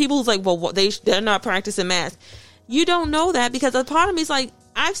 for people who's like, well, they're not practicing masks. You don't know that because a part of me is like,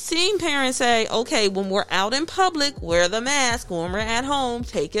 I've seen parents say, okay, when we're out in public, wear the mask. When we're at home,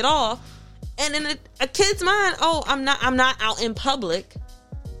 take it off. And in a kid's mind, oh, I'm not out in public.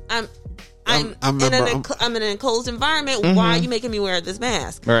 I'm in an enclosed environment. Mm-hmm. Why are you making me wear this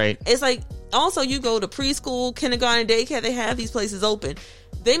mask? Right. It's like, also, you go to preschool, kindergarten, daycare, they have these places open.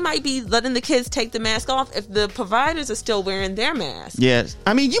 They might be letting the kids take the mask off if the providers are still wearing their mask. Yes.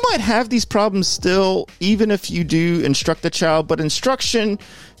 I mean, you might have these problems still, even if you do instruct the child, but instruction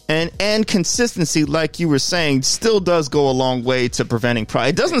and consistency, like you were saying, still does go a long way to preventing pride.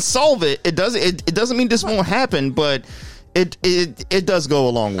 It doesn't solve it. It doesn't mean this won't happen, but it does go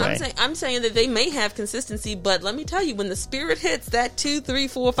a long way. I'm saying that they may have consistency, but let me tell you, when the spirit hits that 2, 3,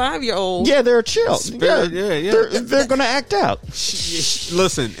 4, 5-year-old, they're chill. They're gonna act out.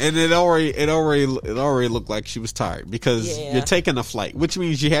 Listen, and it already looked like she was tired because you're taking a flight, which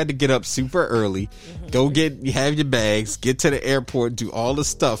means you had to get up super early, go have your bags, get to the airport, do all the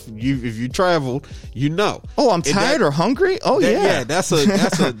stuff. If you traveled, you know. Oh, I'm tired or hungry. That's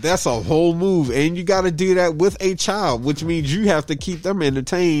a whole move, and you got to do that with a child, which means you have to keep them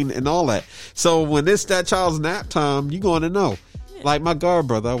entertained and all that. So when it's that child's nap time, you're going to know. Like my god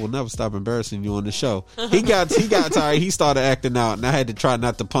brother, I will never stop embarrassing you on the show. He got tired. He started acting out, and I had to try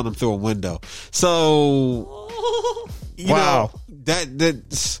not to punt him through a window. So, you know,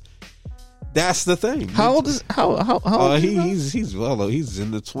 that's the thing. How old is he's in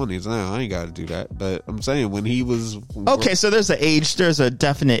the 20s now. I ain't got to do that, but I'm saying when he was so there's a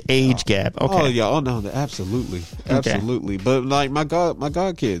definite age gap. Okay. Oh yeah. Oh no, absolutely. But like my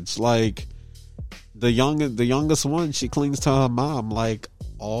god kids, like the youngest one, she clings to her mom like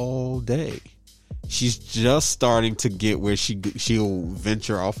all day. She's just starting to get where she'll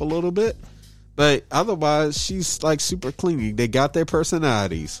venture off a little bit, but otherwise she's like super clingy. They got their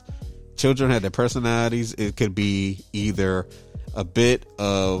personalities. Children have their personalities. It could be either a bit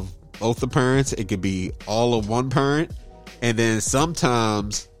of both the parents. It could be all of one parent. And then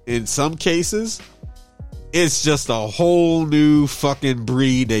sometimes, in some cases, it's just a whole new fucking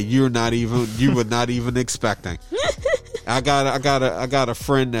breed that you were not even expecting. I got a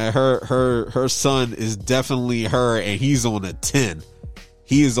friend that her son is definitely her, and he's on a 10.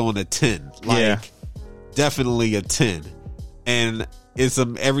 He is on a 10. Definitely a 10. And it's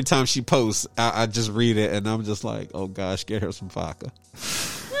every time she posts, I just read it and I'm just like, oh gosh, get her some vodka,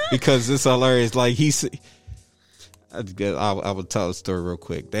 because it's hilarious. Like I would tell a story real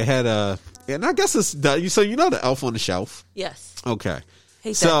quick. They had and I guess it's so you know the Elf on the Shelf. Yes. Okay.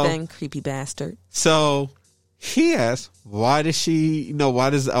 Hate that thing, creepy bastard. So he asked, why does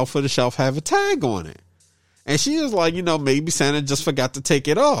the Elf on the Shelf have a tag on it? And she was like, maybe Santa just forgot to take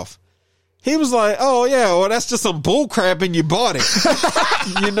it off. He was like, oh, yeah, well, that's just some bull crap and you bought it.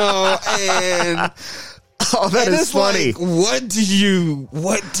 And... Oh, that is funny. Like, what do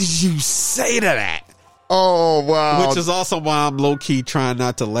you say to that? Oh, wow. Which is also why I'm low-key trying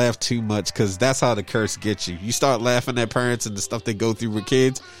not to laugh too much, because that's how the curse gets you. You start laughing at parents and the stuff they go through with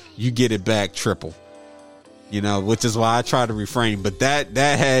kids, you get it back triple. Which is why I try to refrain. But that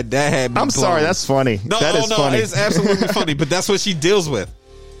had me I'm sorry, that's funny. No, funny. It's absolutely funny, but that's what she deals with.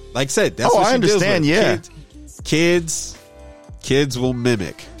 Like I said, that's what she understand. Deals with. Kids will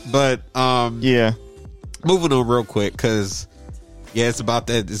mimic. But moving on real quick, because it's about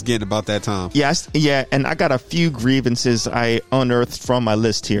that. It's getting about that time. Yes, and I got a few grievances I unearthed from my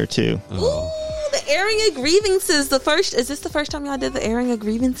list here too. Ooh, the airing of grievances. Is this the first time y'all did the airing of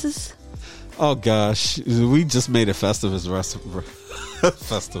grievances? Oh gosh, we just made a Festivus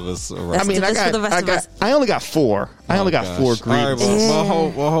I mean, I only got 4. I only got 4 grievances. All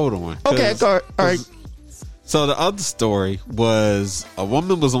right, well, hold on. Okay, all right. So the other story was a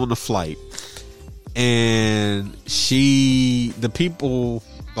woman was on a flight, and the people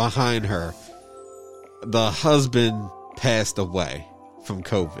behind her, the husband passed away from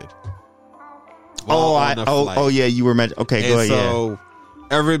COVID. Yeah, you were meant. Okay, go ahead. So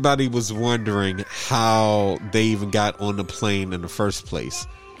everybody was wondering how they even got on the plane in the first place.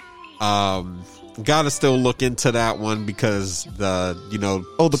 Gotta still look into that one because the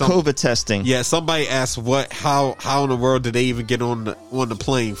COVID testing. Yeah, somebody asked how in the world did they even get on the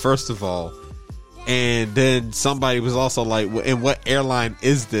plane? First of all, And then somebody was also like, and what airline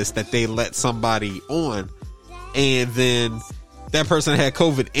is this that they let somebody on? And then that person had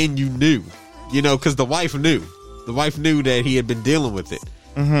COVID and you knew, because the wife knew. The wife knew that he had been dealing with it.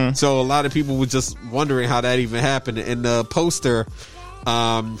 Mm-hmm. So a lot of people were just wondering how that even happened. And the poster,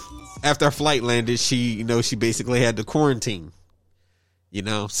 after her flight landed, she basically had to quarantine.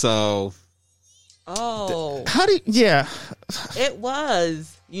 So. Oh. How do you, yeah. It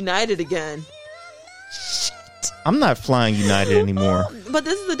was United again. I'm not flying United anymore. But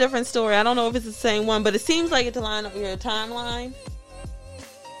this is a different story. I don't know if it's the same one, but it seems like it to line up with your timeline.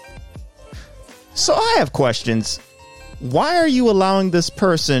 So I have questions. Why are you allowing this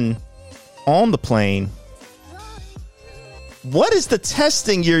person on the plane? What is the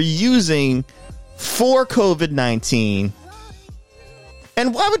testing you're using for COVID-19?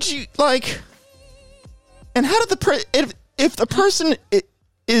 And why would you and how did if the person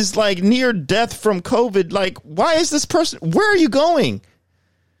is like near death from COVID, why is this person, where are you going?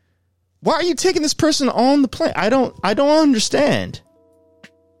 Why are you taking this person on the plane? I don't understand.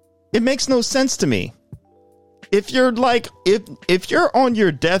 It makes no sense to me. If you're if you're on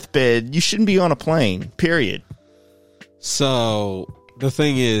your deathbed, you shouldn't be on a plane, period. So the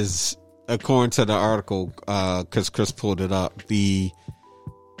thing is, according to the article, because Chris pulled it up, the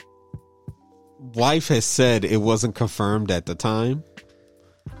wife has said it wasn't confirmed at the time.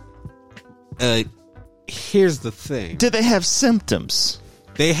 Here's the thing. Did they have symptoms?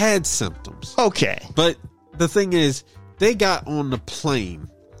 They had symptoms. Okay. But the thing is, they got on the plane.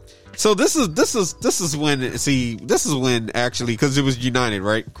 So this is when actually, because it was United,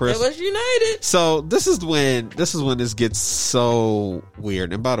 right, Chris? It was United. So this is when this gets so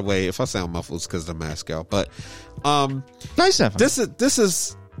weird. And by the way, if I sound muffled, it's because of the mask out. But nice. This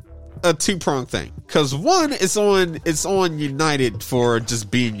is a two-pronged thing, because one, it's on United for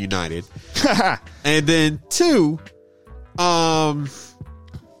just being United, and then two,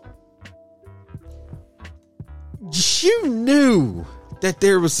 you knew that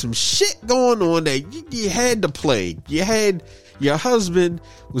there was some shit going on that you had to play. You had your husband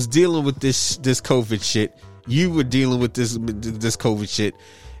was dealing with this COVID shit. You were dealing with this COVID shit,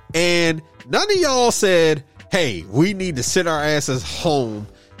 and none of y'all said, "Hey, we need to sit our asses home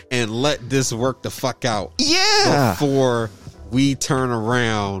and let this work the fuck out." Yeah. Before we turn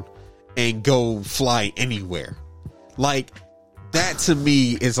around and go fly anywhere. That to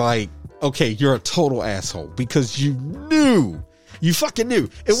me is okay, you're a total asshole, because you fucking knew.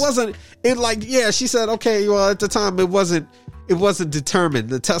 She said, okay, well, at the time it wasn't determined.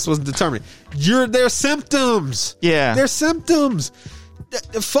 The test wasn't determined. Their symptoms. Yeah. Their symptoms.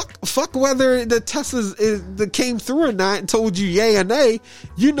 Fuck whether the test that came through or not and told you yay or nay.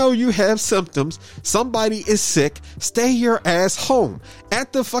 You have symptoms. Somebody is sick. Stay your ass home.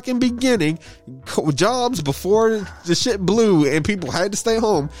 At the fucking beginning, jobs before the shit blew and people had to stay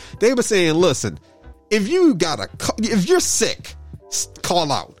home, they were saying, listen, if you're sick,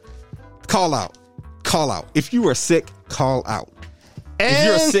 call out. If you are sick, call out. If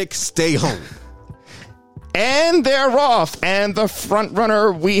you're sick, stay home. And they're off. And the front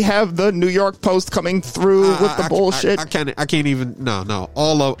runner, we have the New York Post coming through with the bullshit. I can't even. No.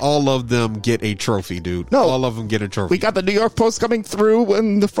 All of them get a trophy, dude. No, all of them get a trophy. We got the New York Post coming through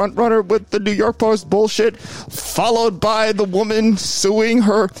and the front runner with the New York Post bullshit, followed by the woman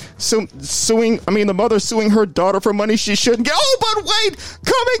the mother suing her daughter for money she shouldn't get. Oh, but wait,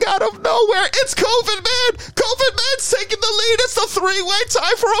 coming out of nowhere, it's COVID Man. COVID Man's taking the lead. It's a three-way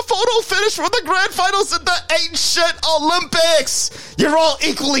tie for a photo finish for the grand finals in the ain't shit Olympics. You're all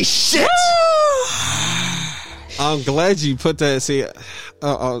equally shit. I'm glad you put that. See,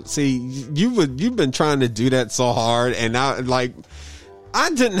 you've been trying to do that so hard, and I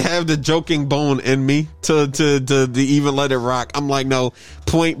didn't have the joking bone in me to even let it rock. I'm like, no,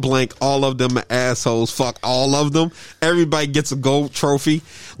 point blank, all of them are assholes. Fuck all of them. Everybody gets a gold trophy.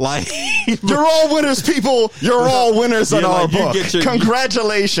 You're all winners, people. You're all winners in our book.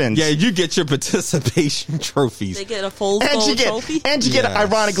 Congratulations. You get your participation trophies. They get a full gold trophy. And you get,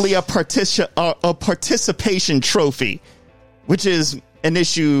 ironically, a participation trophy, which is an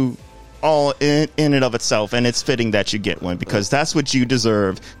issue all in and of itself, and it's fitting that you get one, because that's what you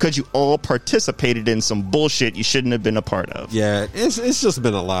deserve, because you all participated in some bullshit you shouldn't have been a part of. Yeah, it's just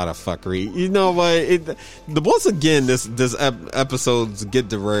been a lot of fuckery. You know what? Once again, this episodes get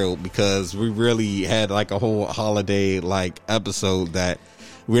derailed because we really had a whole holiday episode that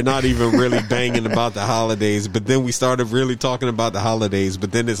we're not even really banging about the holidays, but then we started really talking about the holidays,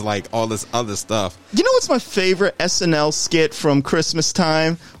 but then it's all this other stuff. You know what's my favorite SNL skit from Christmas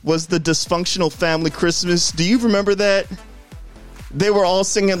time? Was the Dysfunctional Family Christmas. Do you remember that? they were all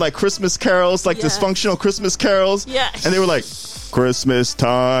singing like Christmas carols, like dysfunctional Christmas carols. Yes. And they were like, Christmas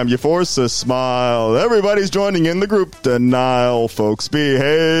time, you force a smile. Everybody's joining in the group denial. Folks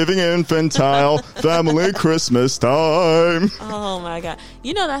behaving infantile. Family Christmas time. Oh, my God.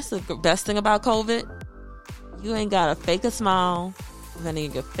 You know, that's the best thing about COVID? You ain't got to fake a smile with any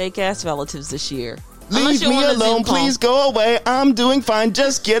of your fake-ass relatives this year. Leave me alone, please go away. I'm doing fine,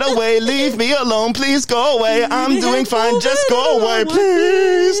 just get away. Leave me alone, please go away. I'm doing fine, just go away.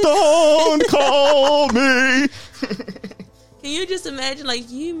 Please don't call me. Can you just imagine, like,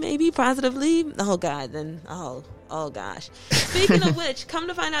 you may be positively? Oh, God, then, oh, gosh. Speaking of which, come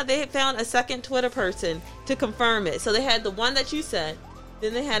to find out they had found a second Twitter person to confirm it. So they had the one that you said.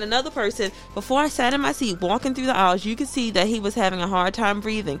 Then they had another person. Before I sat in my seat walking through the aisles, you could see that he was having a hard time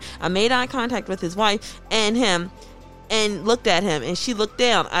breathing. I made eye contact with his wife and him and looked at him, and she looked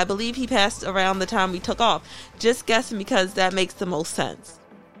down. I believe he passed around the time we took off. Just guessing because that makes the most sense.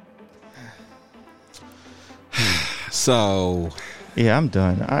 So, yeah, I'm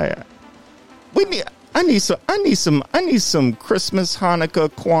done. I need some Christmas, Hanukkah,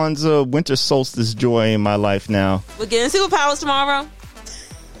 Kwanzaa, winter solstice joy in my life now. We're getting superpowers tomorrow.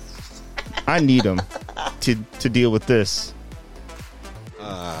 I need them to deal with this.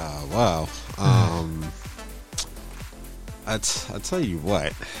 Wow. I tell you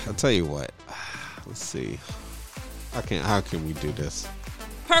what. Let's see. How can we do this?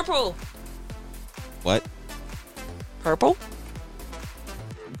 Purple. What? Purple.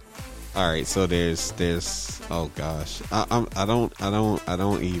 All right. So there's. Oh gosh. I don't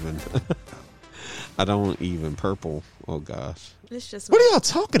even. I don't even purple. Oh gosh. It's just. What are y'all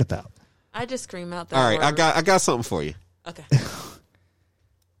talking about? I just scream out that. All right. word. I got something for you. Okay.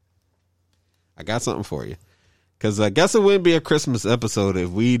 I got something for you. Because I guess it wouldn't be a Christmas episode if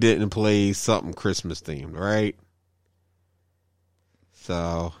we didn't play something Christmas themed, right? So.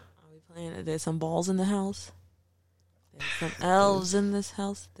 Are we playing? There's some balls in the house. There's some elves in this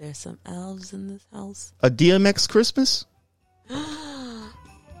house. There's some elves in this house. A DMX Christmas? That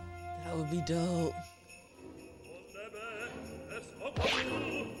would be dope.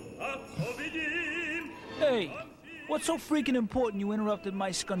 Hey, what's so freaking important you interrupted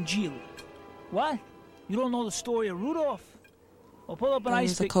my scungili? What? You don't know the story of Rudolph? Well, pull up an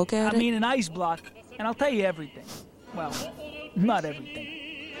ice pick. An ice block, and I'll tell you everything. Well, not everything.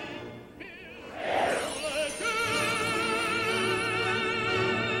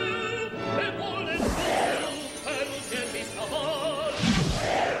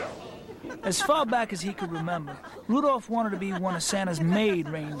 As far back as he could remember, Rudolph wanted to be one of Santa's maid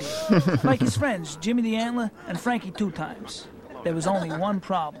reindeer, like his friends Jimmy the Antler and Frankie Two Times. There was only one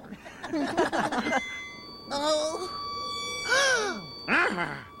problem. Oh no.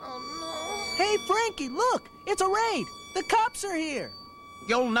 Hey, Frankie, look! It's a raid! The cops are here!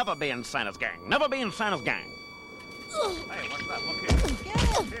 You'll never be in Santa's gang. Never be in Santa's gang. Hey, what's that? Look here. Get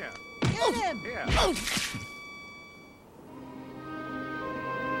him! Here. Get him! Here.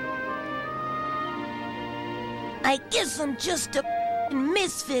 I guess I'm just a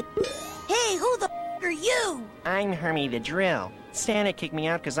misfit. Hey, who the are you? I'm Hermie the Drill. Santa kicked me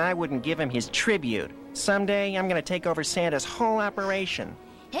out because I wouldn't give him his tribute. Someday, I'm going to take over Santa's whole operation.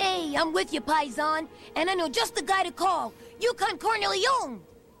 Hey, I'm with you, Paisan, and I know just the guy to call. Yukon Cornelion.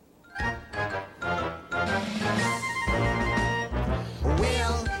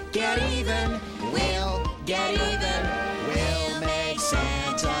 We'll get even. We'll get even. We'll make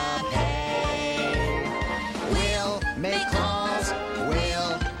Santa pay. We'll make calls.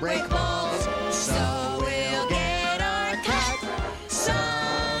 We'll break balls. So we'll get our cut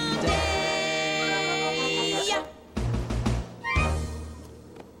someday. Yeah.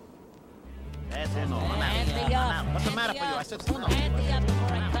 That's it. I'm out. What's the matter for you? I said,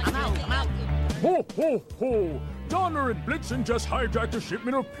 I'm out. I'm out. Ho, ho, ho! Donner and Blitzen just hijacked a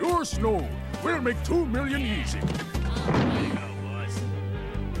shipment of pure snow. We'll make 2 million easy.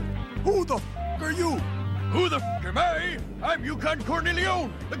 Who the f*** are you? Who the f*** am I? I'm Yukon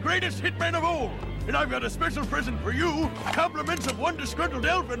Cornelion, the greatest hitman of all. And I've got a special present for you. Compliments of one disgruntled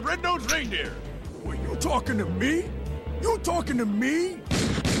elf and red-nosed reindeer. Were you talking to me? You talking to me?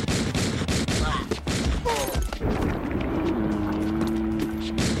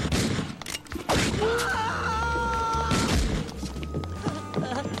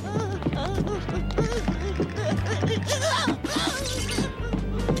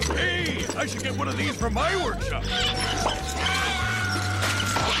 Hey, I should get one of these from my workshop.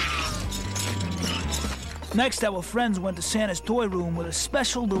 Next, our friends went to Santa's toy room with a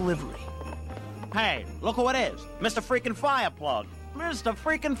special delivery. Hey, look who it is. Mr. Freaking Fireplug. Mr.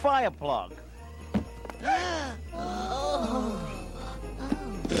 Freaking Fireplug.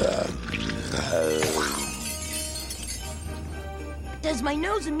 Does my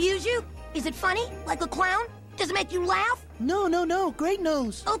nose amuse you? Is it funny? Like a clown? Does it make you laugh? No. Great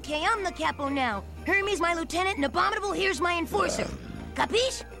nose. Okay, I'm the capo now. Hermes my lieutenant and Abominable here's my enforcer.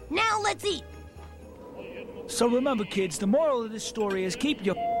 Capiche? Now let's eat. So remember, kids, the moral of this story is keep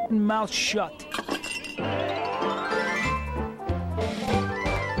your mouth shut.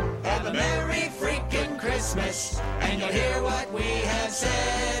 Have a Merry freaking Christmas, and you'll hear what we have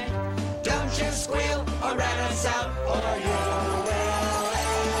said. Don't you squeal or rat us out, or you will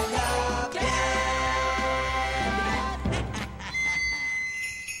end up dead.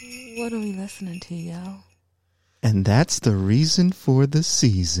 What are we listening to, yo? And that's the reason for the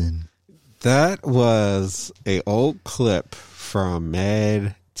season. That was a old clip from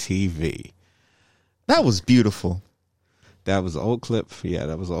Mad TV. That was beautiful. That was an old clip. Yeah,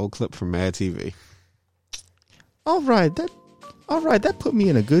 that was an old clip from Mad TV. All right, that put me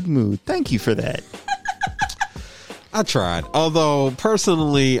in a good mood. Thank you for that. I tried. Although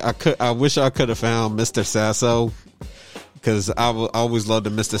personally, I wish I could have found Mr. Sasso, because I always loved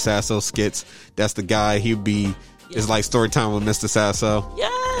the Mr. Sasso skits. That's the guy. It's like story time with Mr. Sasso.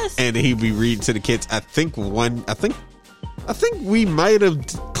 Yes. And he'd be reading to the kids. I think we might have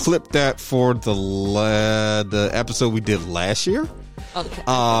clipped that for the episode we did last year. Okay.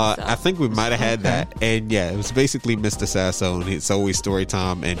 I think we might have had that. And yeah, it was basically Mr. Sasso, and it's always story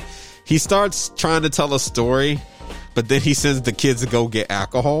time. And he starts trying to tell a story, but then he sends the kids to go get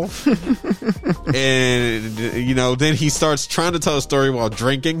alcohol. And, then he starts trying to tell a story while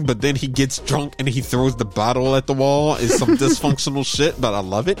drinking, but then he gets drunk and he throws the bottle at the wall. It's some dysfunctional shit, but I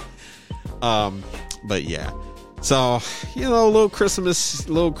love it. But yeah. So, little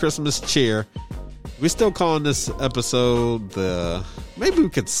Christmas cheer. We're still calling this episode maybe we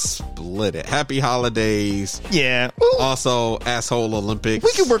could split it. Happy Holidays. Yeah. Also, Asshole Olympics.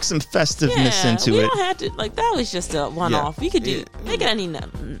 We could work some festiveness into it. We don't have to, that was just a one-off. We could do, make it any,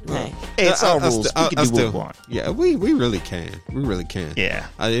 hey. It's our rules. We can do what we want. Yeah, we really can. We really can. Yeah.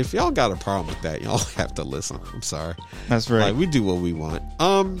 If y'all got a problem with that, y'all have to listen. I'm sorry. That's right. We do what we want.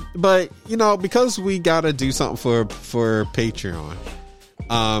 But, because we got to do something for Patreon.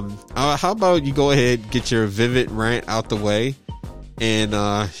 How about you go ahead, get your vivid rant out the way, and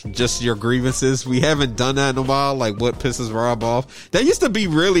just your grievances. We haven't done that in a while, like what pisses Rob off. That used to be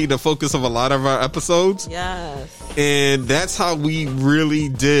really the focus of a lot of our episodes. Yes. And that's how we really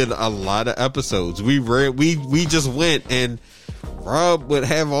did a lot of episodes. We just went, and Rob would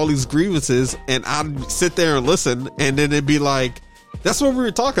have all these grievances, and I'd sit there and listen, and then it'd be like, that's what we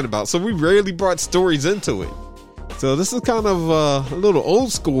were talking about. So we rarely brought stories into it. So this is kind of a little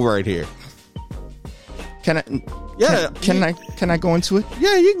old school right here. Can I? Yeah. Can I go into it?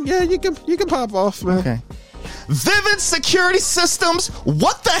 Yeah. You can pop off, man. Okay. Vivid security systems.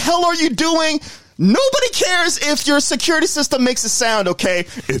 What the hell are you doing? Nobody cares if your security system makes a sound. Okay.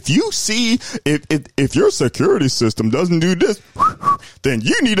 If you see if your security system doesn't do this, then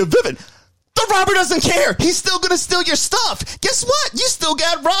you need a Vivid. The robber doesn't care. He's still going to steal your stuff. Guess what? You still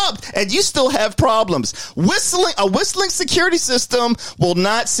got robbed and you still have problems. A whistling security system will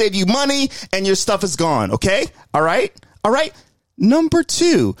not save you money and your stuff is gone. Okay. All right. Number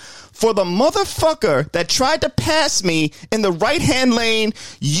 2, for the motherfucker that tried to pass me in the right-hand lane,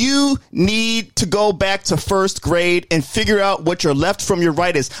 you need to go back to first grade and figure out what your left from your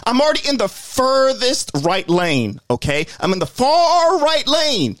right is. I'm already in the furthest right lane. Okay. I'm in the far right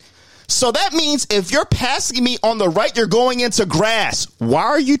lane. So that means if you're passing me on the right, you're going into grass. Why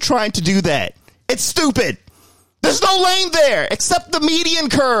are you trying to do that? It's stupid. There's no lane there except the median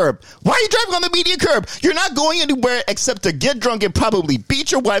curb. Why are you driving on the median curb? You're not going anywhere except to get drunk and probably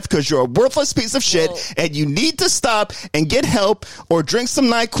beat your wife because you're a worthless piece of shit. Whoa. And you need to stop and get help or drink some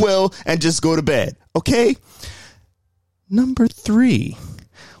NyQuil and just go to bed. Okay? Number 3,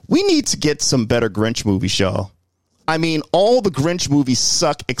 we need to get some better Grinch movies, y'all. I mean, all the Grinch movies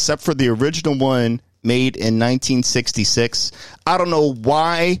suck except for the original one made in 1966. I don't know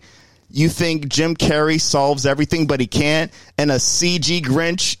why you think Jim Carrey solves everything, but he can't. And a CG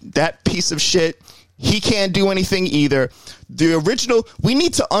Grinch, that piece of shit, he can't do anything either. The original, we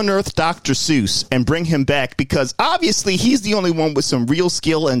need to unearth Dr. Seuss and bring him back because obviously he's the only one with some real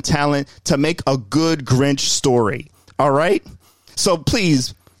skill and talent to make a good Grinch story. All right? So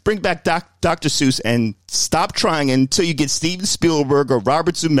please, bring back Dr. Seuss and stop trying until you get Steven Spielberg or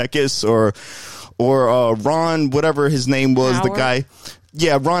Robert Zemeckis or Ron, whatever his name was, Howard? The guy.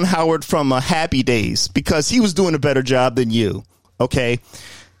 Yeah, Ron Howard from Happy Days, because he was doing a better job than you. Okay.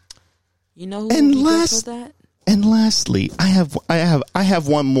 You know who would be good for that? And lastly, I have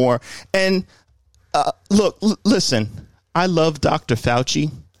one more. And look, listen. I love Dr.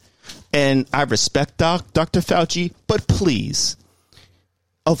 Fauci and I respect Dr. Fauci, but please,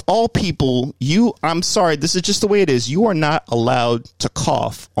 of all people, I'm sorry, this is just the way it is. You are not allowed to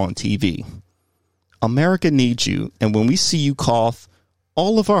cough on TV. America needs you. And when we see you cough,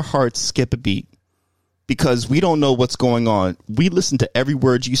 all of our hearts skip a beat because we don't know what's going on. We listen to every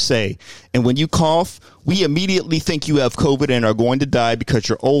word you say. And when you cough, we immediately think you have COVID and are going to die because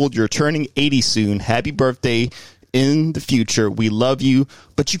you're old. You're turning 80 soon. Happy birthday in the future. We love you,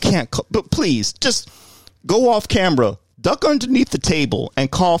 but you can't. But please just go off camera, duck underneath the table and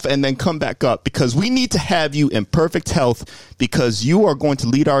cough and then come back up because we need to have you in perfect health because you are going to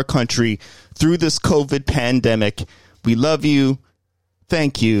lead our country through this COVID pandemic. We love you.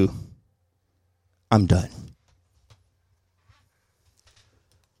 Thank you. I'm done.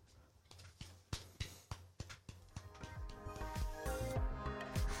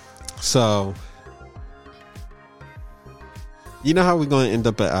 So, you know how we're going to end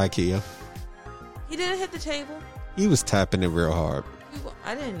up at IKEA? He didn't hit the table. He was tapping it real hard.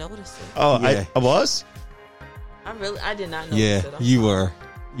 I didn't notice it. Oh, yeah. I was? I did not notice it. You were.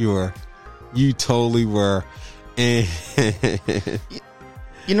 You totally were. And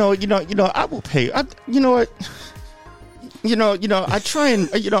You know, I will pay. You know what? I try and,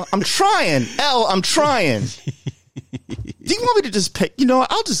 I'm trying. I'm trying. Do you want me to just pay?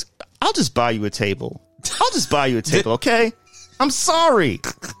 I'll just buy you a table. I'll just buy you a table, okay? I'm sorry.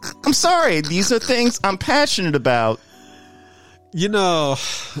 These are things I'm passionate about. We're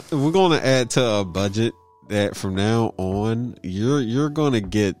going to add to a budget that from now on, you're going to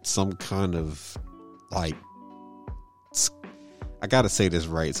get some kind of, like, I got to say this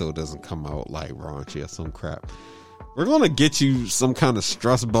right so it doesn't come out like raunchy or some crap. We're going to get you some kind of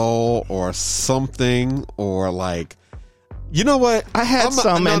stress ball or something, or like, you know what? I had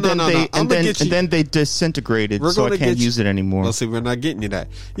some, and then they disintegrated, so I can't use it anymore. Well, see, we're not getting you that.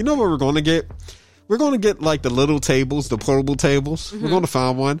 You know what we're going to get? We're going to get like the little tables, the portable tables. Mm-hmm. We're going to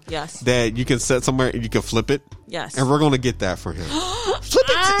find one that you can set somewhere and you can flip it. Yes, and we're going to get that for him.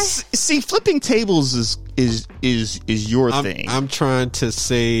 Flipping tables is your thing. I'm trying to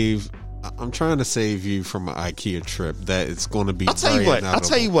save you from an IKEA trip that it's going to be. I'll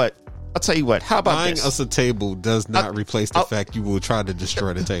tell you what. How about buying us a table does not replace the fact you will try to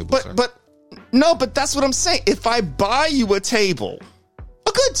destroy the table. But that's what I'm saying. If I buy you a table,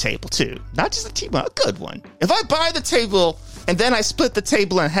 a good table too, not just a table, a good one. If I buy the table and then I split the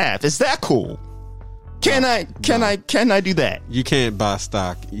table in half, is that cool? Can I do that? You can't buy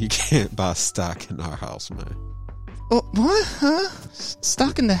stock. You can't buy stock in our house, man. Oh, what? Huh?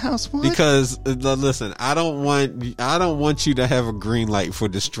 Stock in the house? What? Because listen, I don't want you to have a green light for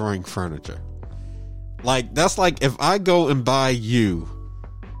destroying furniture. Like, that's like if I go and buy you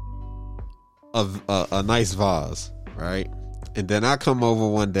a nice vase, right? And then I come over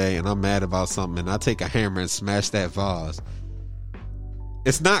one day and I'm mad about something and I take a hammer and smash that vase.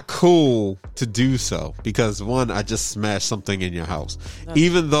 It's not cool to do so because, one, I just smashed something in your house.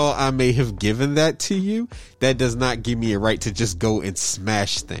 Even though I may have given that to you, that does not give me a right to just go and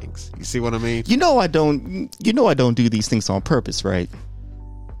smash things. You see what I mean? I don't do these things on purpose, right?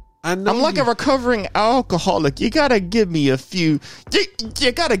 I know. I'm like a recovering alcoholic. You gotta give me a few.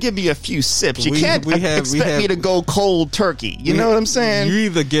 You gotta give me a few sips. You can't expect me to go cold turkey. You know what I'm saying? You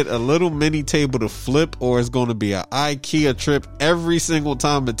either get a little mini table to flip, or it's going to be an IKEA trip every single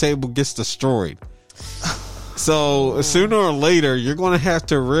time the table gets destroyed. So sooner or later, you're going to have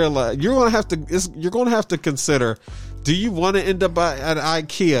to realize you're going to have to consider: do you want to end up at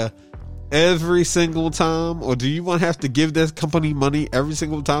IKEA every single time, or do you want to have to give this company money every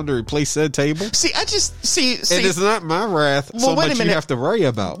single time to replace said table? See, and it's not my wrath so much you have to worry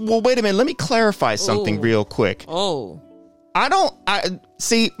about. Well, wait a minute. Let me clarify something real quick. My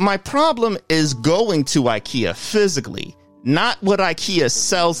problem is going to IKEA physically, not what IKEA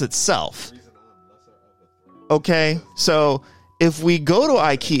sells itself. Okay, so if we go to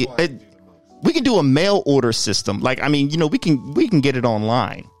IKEA, we can do a mail order system. Like, I mean, we can get it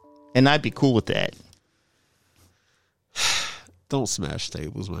online. And I'd be cool with that. Don't smash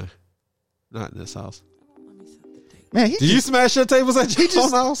tables, man. Not in this house. Man, do you smash your tables at your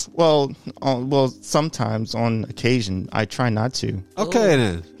own house? Well, sometimes on occasion I try not to. Okay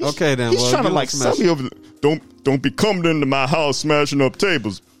then. He's trying to sell me over. Don't be coming into my house smashing up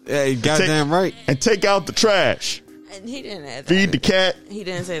tables. Yeah, you goddamn right. And take out the trash. And he didn't add that. Feed the cat. He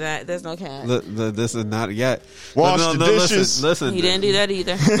didn't say that. There's no cat. This is not yet. Wash the dishes. Listen. He didn't do that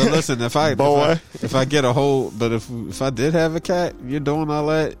either. But listen, if I get a whole, but if I did have a cat, you're doing all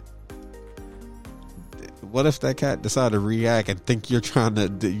that. What if that cat decided to react and think you're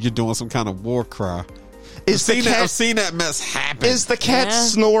doing some kind of war cry I've seen that mess happen. Is the cat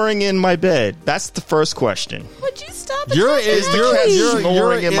snoring in my bed? That's the first question. Would you stop? Is the cat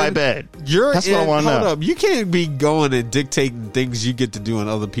snoring in my bed? That's what I want to know. Hold up. You can't be going and dictating things you get to do in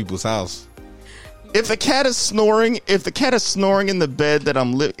other people's house. If the cat is snoring in the bed that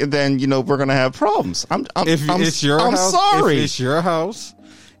I'm living, then we're gonna have problems. I'm sorry. If it's your house,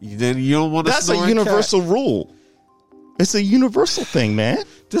 then you don't want to. That's a universal rule. It's a universal thing, man.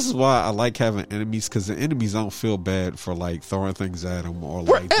 This is why I like having enemies, because the enemies don't feel bad for like throwing things at them or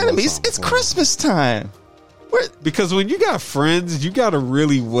we're like enemies. It's Christmas time. Because when you got friends, you gotta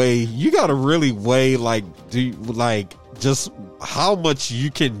really weigh just how much you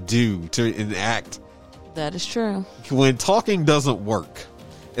can do to enact. That is true. When talking doesn't work,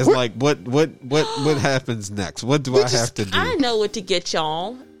 it's like what happens next? What do I have to do? I know what to get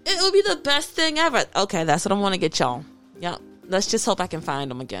y'all. It would be the best thing ever. Okay, that's what I want to get y'all. Yep. Let's just hope I can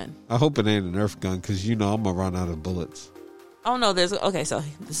find them again. I hope it ain't a Nerf gun, because I'm gonna run out of bullets. Oh no, so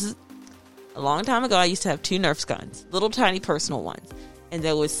this is a long time ago. I used to have 2 Nerf guns, little tiny personal ones, and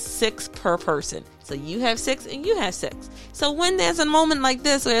there was 6 per person. So you have 6 and you have 6. So when there's a moment like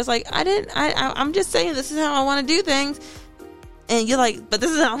this where it's like, I'm just saying this is how I want to do things, and you're like, but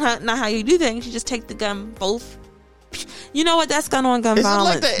this is not how you do things. You just take the gun both. You know what? That's gun on gun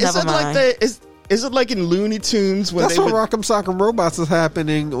violence. Is it like in Looney Tunes when that's what Rock'em Sock'em Robots is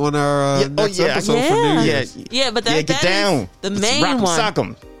happening on our next episode for New Year's? Yeah, but that down. Is the main Rock'em one.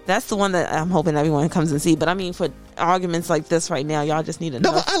 Sock'em. That's the one that I'm hoping everyone comes and see. But I mean, for arguments like this right now, y'all just need to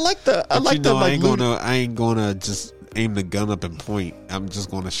know. No, I like the. I ain't gonna just aim the gun up and point. I'm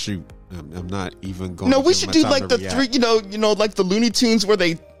just gonna shoot. I'm not even going. No, we should do like the react. 3. Like the Looney Tunes where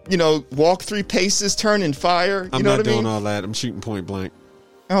they walk 3 paces, turn and fire. I'm not doing all that. I'm shooting point blank.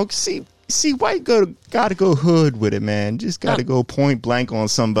 Oh, see, why you gotta go hood with it, man? Just gotta go point blank on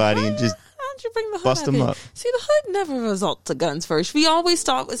somebody and just. You bring the hood bust them up. See, the hood never results to guns first. We always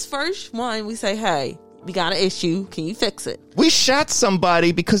start with first one. We say, hey, we got an issue. Can you fix it? We shot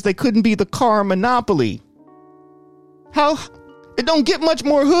somebody because they couldn't be the car Monopoly. How? It don't get much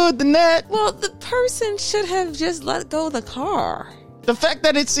more hood than that. Well, the person should have just let go of the car. The fact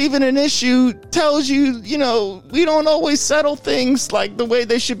that it's even an issue tells you, we don't always settle things like the way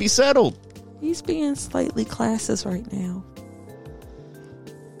they should be settled. He's being slightly classist right now.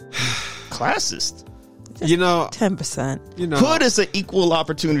 Classist. 10%. Hood is an equal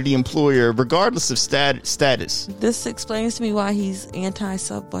opportunity employer regardless of status. This explains to me why he's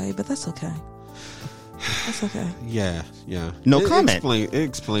anti-Subway, but that's okay. That's okay. Yeah. No comment. It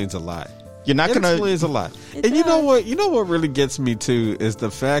explains a lot. You're not gonna. It explains a lot. And you know what? You know what really gets me too is the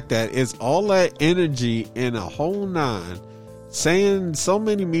fact that it's all that energy in a whole 9. Saying so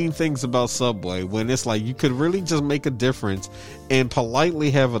many mean things about Subway when it's like you could really just make a difference and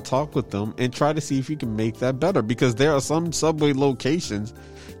politely have a talk with them and try to see if you can make that better, because there are some Subway locations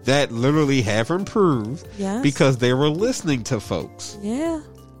that literally have improved because they were listening to folks. Yeah.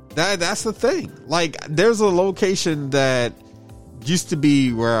 That's the thing. Like there's a location that used to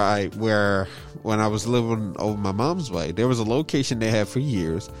be where when I was living over my mom's way, there was a location they had for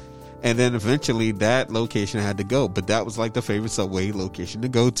years. And then eventually that location had to go. But that was like the favorite Subway location to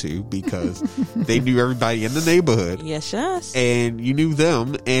go to because they knew everybody in the neighborhood. Yes. And you knew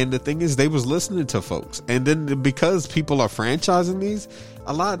them. And the thing is, they was listening to folks. And then because people are franchising these,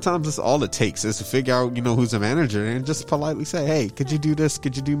 a lot of times that's all it takes is to figure out, who's the manager and just politely say, hey, could you do this?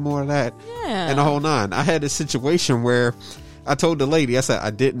 Could you do more of that? Yeah. And the whole 9. I had a situation where I told the lady, I said,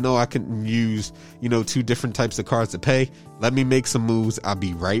 I didn't know I couldn't use, 2 different types of cards to pay. Let me make some moves. I'll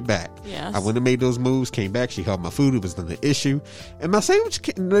be right back. Yes. I went and made those moves, came back. She held my food. It was not an issue. And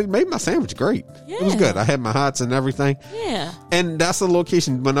they made my sandwich great. Yeah. It was good. I had my hots and everything. Yeah. And that's the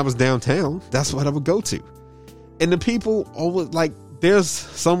location when I was downtown. That's what I would go to. And the people always, like, there's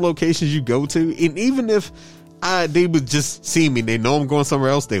some locations you go to, and even if they would just see me, they know I'm going somewhere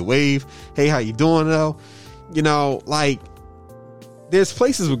else, they wave, hey, how you doing though? There's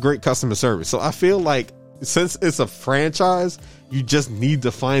places with great customer service. So I feel like since it's a franchise, you just need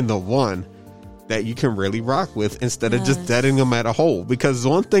to find the one that you can really rock with instead of just deading them at a hole. Because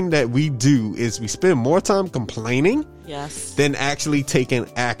one thing that we do is we spend more time complaining than actually taking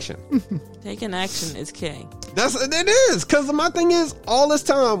action. Taking action is king. It is. Because my thing is, all this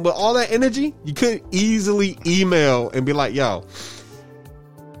time with all that energy, you could easily email and be like, yo,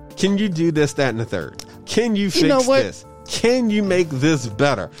 can you do this, that, and the third? Can you fix this? Can you make this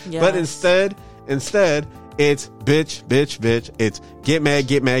better? Yes. But instead, It's bitch. It's get mad.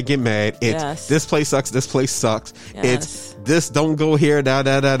 It's this place sucks. Yes. It's this don't go here,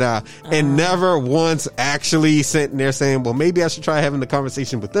 and never once actually sitting there saying, well, maybe I should try having the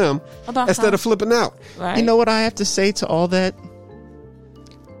conversation with them instead of flipping out. Right. You know what I have to say to all that?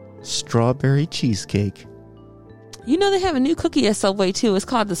 Strawberry cheesecake. You know they have a new cookie at Subway too. It's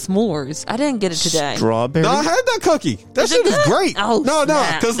called the S'mores. I didn't get it today. Strawberry. No, I had that cookie. That shit is great. Oh, no,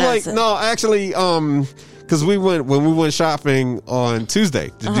 because because when we went shopping on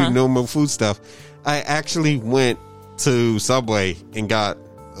Tuesday to do no more food stuff, I actually went to Subway and got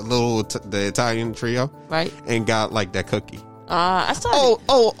a little the Italian trio, right, and got like that cookie. I saw.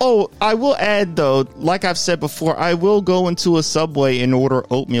 I will add though, like I've said before, I will go into a Subway and order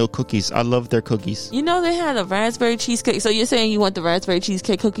oatmeal cookies. I love their cookies. You know they had a raspberry cheesecake. So you're saying you want the raspberry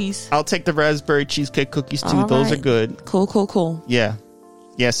cheesecake cookies? I'll take the raspberry cheesecake cookies too. Those are good. Cool. Yeah.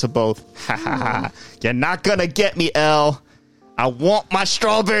 So both. You're not gonna get me, Elle. I want my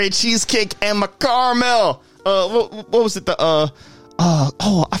strawberry cheesecake and my caramel. What was it?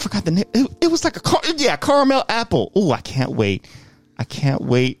 I forgot the name. It was like caramel apple. Oh, I can't wait.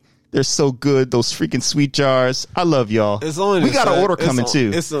 They're so good. Those freaking sweet jars. I love y'all. We got an order coming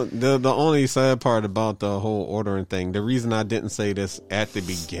too. It's the only sad part about the whole ordering thing. The reason I didn't say this at the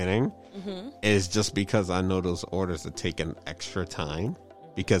beginning is just because I know those orders are taking extra time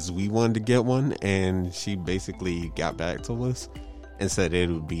because we wanted to get one, and she basically got back to us and said it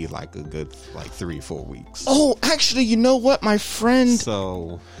would be like a good 3-4 weeks. Oh, actually, you know what? My friend just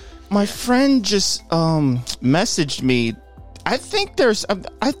messaged me. I think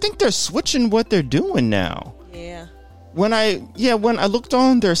they're switching what they're doing now. Yeah. When I looked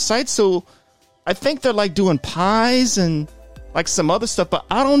on their site, so I think they're like doing pies and like some other stuff, but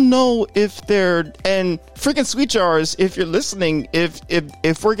I don't know if they're, and freaking Sweet Jars, if you're listening, if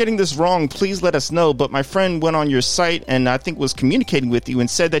we're getting this wrong, please let us know. But my friend went on your site and I think was communicating with you and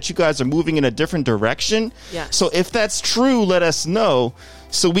said that you guys are moving in a different direction. Yeah. So if that's true, let us know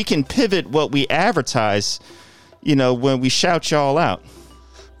so we can pivot what we advertise, when we shout y'all out.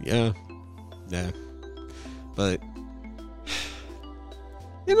 Yeah. But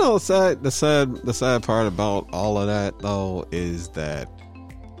the sad part about all of that though is that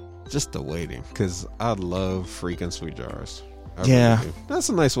just the waiting, because I love freaking Sweet Jars. Yeah, really, that's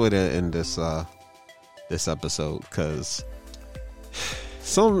a nice way to end this episode, because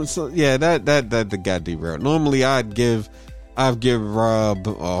that got derailed. Normally I'd give Rob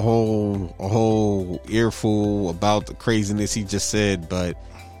a whole earful about the craziness he just said, but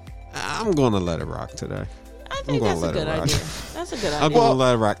I'm gonna let it rock today. I think that's a good idea. That's a good idea. I'm going to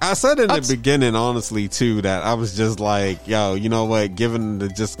let it rock. I said in the beginning, honestly, too, that I was just like, yo, you know what? Given the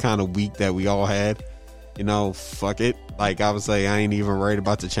just kind of week that we all had, fuck it. Like, I would say I ain't even worried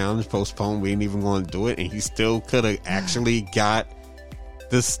about the challenge. Postponed. We ain't even going to do it. And he still could have actually got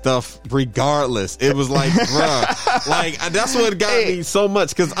this stuff regardless. It was like, bruh, like that's what got me so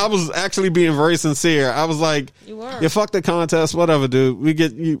much, because I was actually being very sincere. I was like, yeah, fuck the contest, whatever, dude. We'll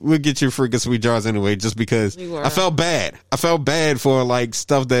get you freaking Sweet Jars anyway, just because I felt bad. I felt bad for like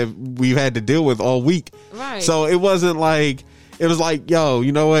stuff that we've had to deal with all week. Right. So it wasn't like, it was like, yo,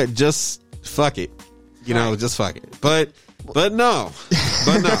 you know what? Just fuck it. Just fuck it. But no.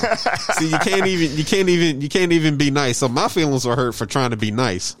 See, you can't even be nice. So my feelings were hurt for trying to be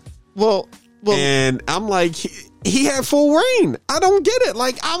nice. Well, and I'm like, he had full reign. I don't get it.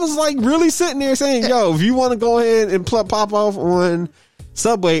 Like, I was like really sitting there saying, yo, if you want to go ahead and pop off on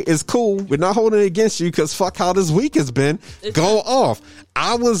Subway, it's cool. We're not holding it against you, because fuck how this week has been. Go off.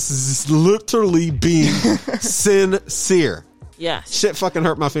 I was literally being sincere. Yeah. Shit fucking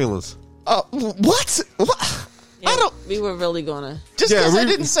hurt my feelings. What? Yeah, we were really gonna. Just because I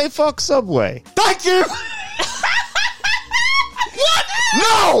didn't say fuck Subway. Thank you. What?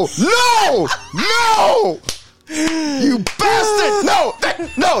 No! You bastard!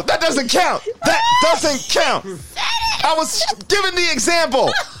 No, that doesn't count. That doesn't count. I was giving the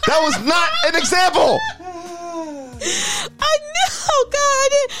example. That was not an example. I know,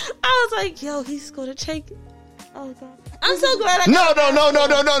 God. I was like, yo, he's gonna take it. Oh God. I'm so glad I got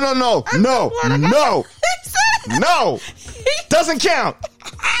No. Doesn't count.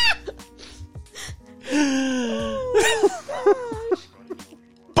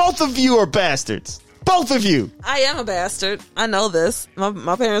 Both of you are bastards. Both of you. I am a bastard. I know this.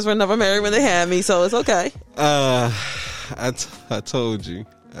 My parents were never married when they had me, so it's okay. I told you.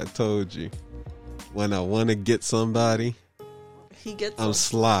 When I want to get somebody, I'm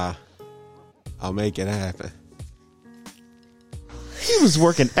sly. I'll make it happen. He was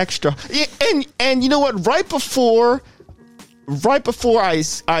working extra, and you know what? Right before right before I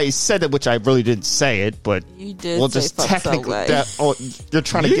said it, which I really didn't say it, but you did. We'll just technically. You're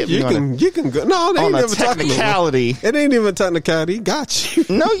trying to get me on. You can go. No, they ain't even technicality. It ain't even technicality. Got you.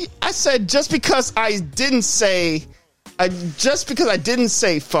 No, I said just because I didn't say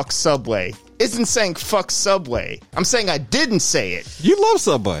fuck Subway isn't saying fuck Subway. I'm saying I didn't say it. You love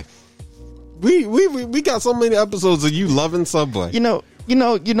Subway. We got so many episodes of you loving Subway.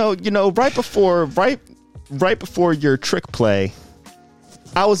 Right before your trick play,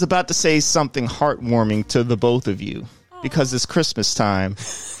 I was about to say something heartwarming to the both of you because it's Christmas time.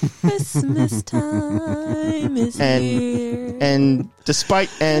 Christmas time is here. And despite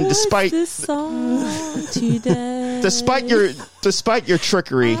this song today? despite your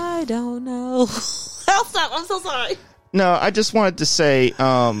trickery, I don't know. I'll stop. I'm so sorry. No, I just wanted to say,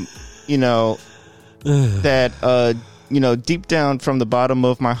 that deep down from the bottom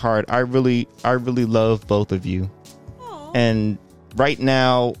of my heart, I really love both of you. Aww. And right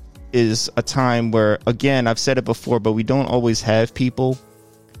now is a time where, again, I've said it before, but we don't always have people.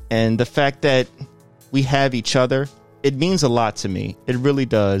 And the fact that we have each other, it means a lot to me. It really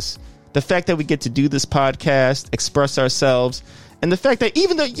does. The fact that we get to do this podcast, express ourselves, and the fact that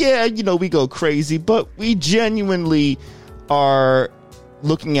even though, we go crazy, but we genuinely are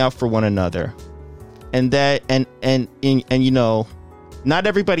looking out for one another. And that, not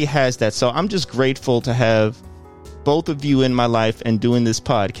everybody has that. So I'm just grateful to have both of you in my life and doing this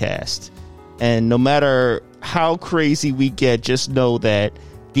podcast. And no matter how crazy we get, just know that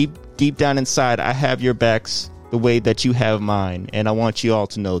deep down inside, I have your backs the way that you have mine. And I want you all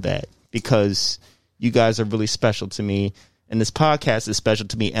to know that because you guys are really special to me. And this podcast is special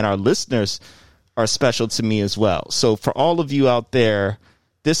to me. And our listeners are special to me as well. So for all of you out there,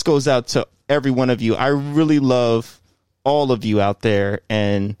 this goes out to every one of you. I really love all of you out there.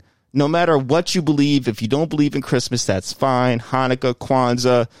 And no matter what you believe, if you don't believe in Christmas, that's fine. Hanukkah,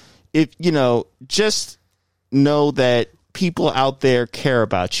 Kwanzaa, just know that people out there care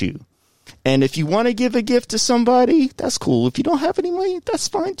about you. And if you want to give a gift to somebody, that's cool. If you don't have any money, that's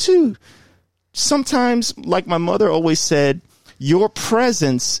fine too. Sometimes, like my mother always said, your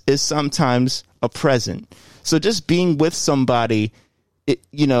presence is sometimes a present. So just being with somebody,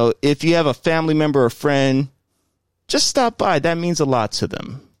 if you have a family member or friend, just stop by. That means a lot to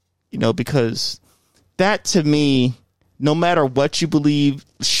them, because that to me, no matter what you believe,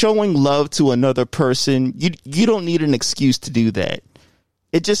 showing love to another person, you don't need an excuse to do that.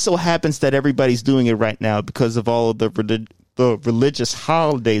 It just so happens that everybody's doing it right now because of all of the religious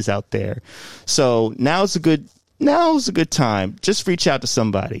holidays out there. So now's a good time. Just reach out to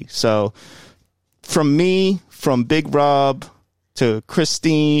somebody. So from me, from Big Rob to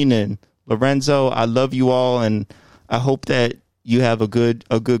Christine and Lorenzo, I love you all, and I hope that you have a good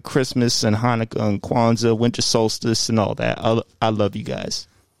Christmas and Hanukkah and Kwanzaa, winter solstice, and all that. I love you guys.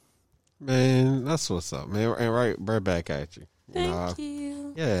 Man, that's what's up, man. And right back at you. Thank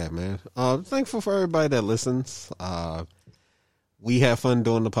you. Yeah, man. Thankful for everybody that listens. We have fun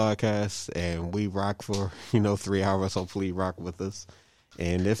doing the podcast, and we rock for 3 hours. Hopefully, you rock with us.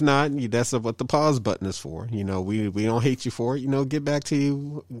 And if not, that's what the pause button is for. We don't hate you for it. Get back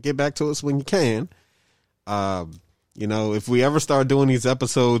to us when you can. If we ever start doing these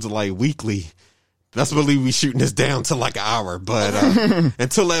episodes like weekly, best believe we shooting this down to like an hour. But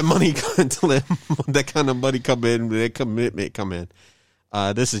until that kind of money come in, that commitment come in,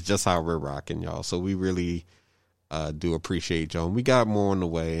 this is just how we're rocking, y'all. So we really do appreciate y'all. We got more on the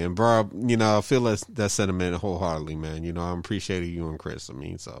way, and bro, I feel that sentiment wholeheartedly, man. I'm appreciating you and Chris.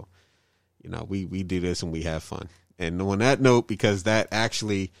 So we do this and we have fun. And on that note, because that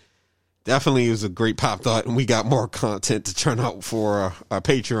actually definitely is a great pop thought, and we got more content to turn out for our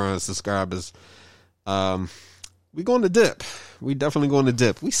Patreon subscribers. We going to dip. We definitely going to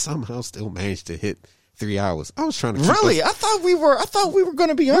dip. We somehow still managed to hit 3 hours. I was trying to keep really. I thought we were going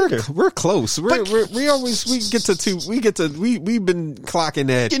to be under. We're close. We get to 2. We've been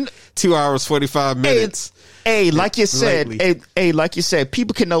clocking at 2 hours 45 minutes. Hey, like you said,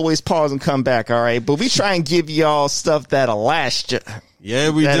 people can always pause and come back. All right, but we try and give y'all stuff that'll last you.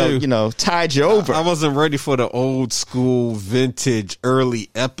 Yeah, we do. Tide you over. I wasn't ready for the old school, vintage, early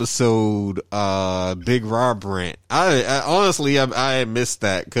episode, Big Rob rant. I honestly, I missed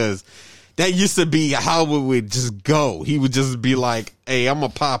that because that used to be how it would just go. He would just be like, "Hey, I'm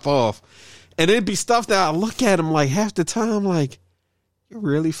gonna pop off," and it'd be stuff that I look at him like half the time, like, "You're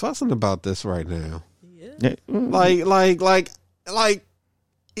really fussing about this right now." Yeah. Like,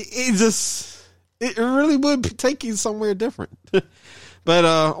 it really would take you somewhere different. But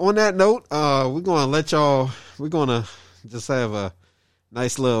on that note, we're gonna just have a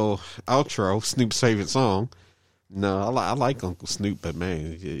nice little outro, Snoop's favorite song. No, I like Uncle Snoop, but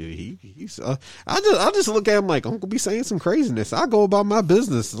man, he's. I just look at him like Uncle be saying some craziness. I go about my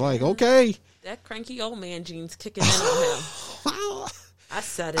business. Like, okay, that cranky old man gene's kicking in on him. I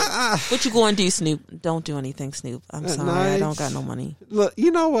said it. What you going to do, Snoop? Don't do anything, Snoop. I'm sorry, I don't got no money. Look,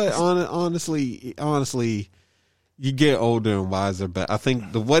 you know what? Honestly, you get older and wiser. But I think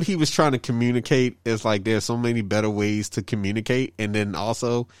what he was trying to communicate is like there's so many better ways to communicate, and then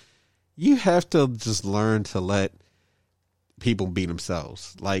also you have to just learn to let people be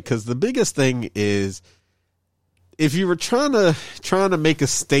themselves. Like, because the biggest thing is if you were trying to make a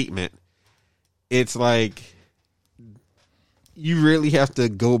statement, it's like you really have to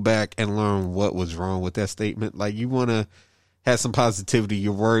go back and learn what was wrong with that statement. Like, you want to have some positivity.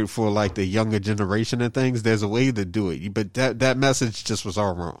 You're worried for like the younger generation and things. There's a way to do it, but that message just was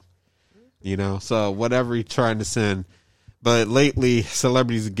all wrong. You know, so whatever you're trying to send. But lately,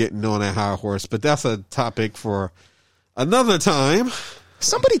 celebrities are getting on that high horse. But that's a topic for another time.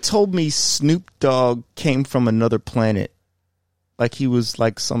 Somebody told me Snoop Dogg came from another planet, like he was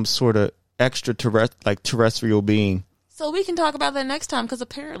like some sort of terrestrial being. So we can talk about that next time, because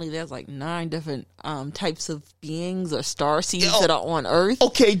apparently there's like 9 different types of beings or star seeds that are on Earth.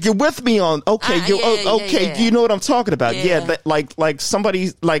 Okay, you're with me on. Okay, you know what I'm talking about. Yeah, like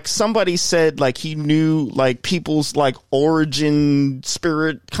somebody said like he knew like people's like origin,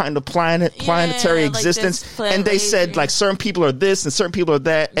 spirit kind of planetary existence, like and they said like certain people are this and certain people are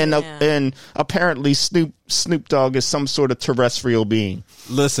that, and apparently Snoop Dogg is some sort of terrestrial being.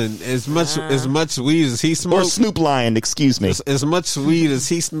 Listen, as much weed as he smokes, or Snoop Lion, excuse me. As much weed as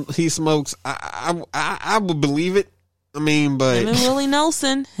he smokes, I would believe it. I mean, but him and Willie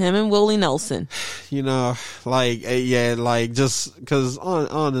Nelson. You know, like like just because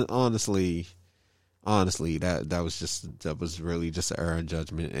honestly, that was really just an error in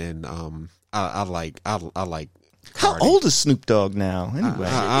judgment, and I like. How old is Snoop Dogg now? Anyway,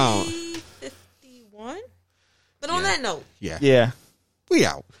 51. But on that note, yeah. We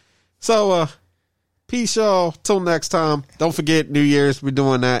out. So, peace, y'all. Till next time. Don't forget, New Year's, we're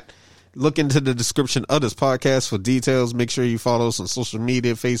doing that. Look into the description of this podcast for details. Make sure you follow us on social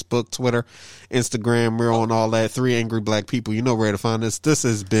media, Facebook, Twitter, Instagram. We're on all that. 3 Angry Black People. You know where to find us. This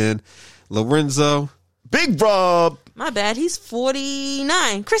has been Lorenzo. Big Rob. My bad. He's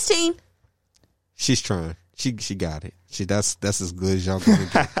 49. Christine. She's trying. She got it. That's as good as y'all gonna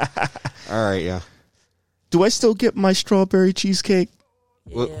get. All right, y'all. Do I still get my strawberry cheesecake?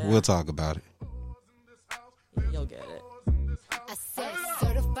 We'll talk about it. You'll get it. I said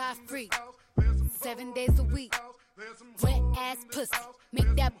certified free, 7 days a week. Wet ass pussy,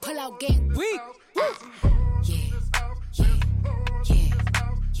 make that pull out game weak.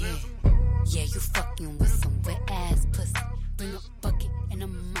 Yeah, you fucking with some wet ass pussy. Bring a bucket and a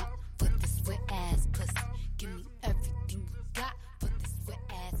mop for this wet ass pussy. Give me everything you got for this wet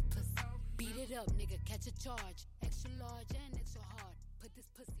ass pussy. Beat it up, nigga, catch a charge. Extra large and extra hard. Put this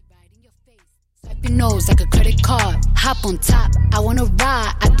pussy right in your face. Swipe your nose like a credit card. Hop on top, I wanna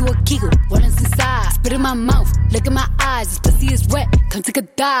ride. I do a kegel, what is inside? Spit in my mouth, look in my eyes. This pussy is wet, come take a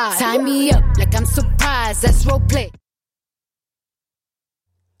dive. Tie me up like I'm surprised, that's role play.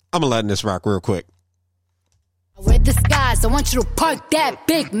 I'm letting this rock real quick. I wear disguise, I want you to park that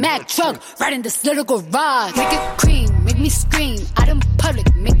Big Mac truck right in this little garage. Make it cream, make me scream. Out in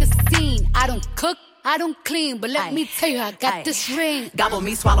public, make a scene. I don't cook, I don't clean, but let me tell you, I got this ring. Gobble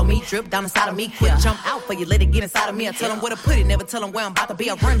me, swallow me, drip down inside of me. Quick jump out for you, let it get inside of me. I tell them where to put it, never tell them where I'm about to be.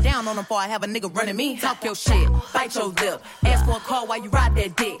 I run down on them before I have a nigga running me. Talk your shit, bite your lip. Ask for a call while you ride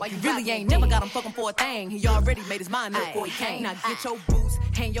that dick. Why you really ain't never got him fucking for a thing. He already made his mind up before he came. Now get your boots,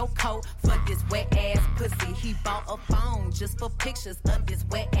 hang your coat for this wet ass pussy. He bought a phone just for pictures of this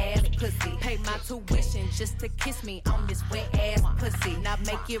wet ass pussy. Pay my tuition just to kiss me on this wet ass pussy. Now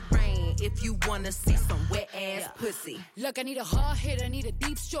make it rain if you wanna see some wet ass pussy. Look, I need a hard hit, I need a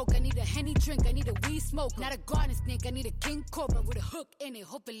deep stroke, I need a Henny drink, I need a weed smoke. Not a garden snake, I need a king cobra with a hook in it,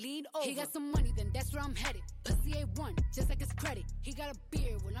 hope it lean over. He got some money, then that's where I'm headed. Pussy A1, just like his credit. He got a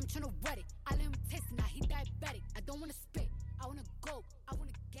beard, well I'm tryna wet it. I let him taste it, now he diabetic. I don't wanna spit, I wanna go, I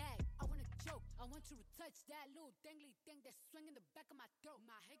wanna gag, I wanna choke. I want you to touch that little dangly thing that's swinging the back of my throat.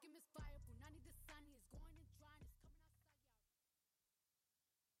 My head can misfire.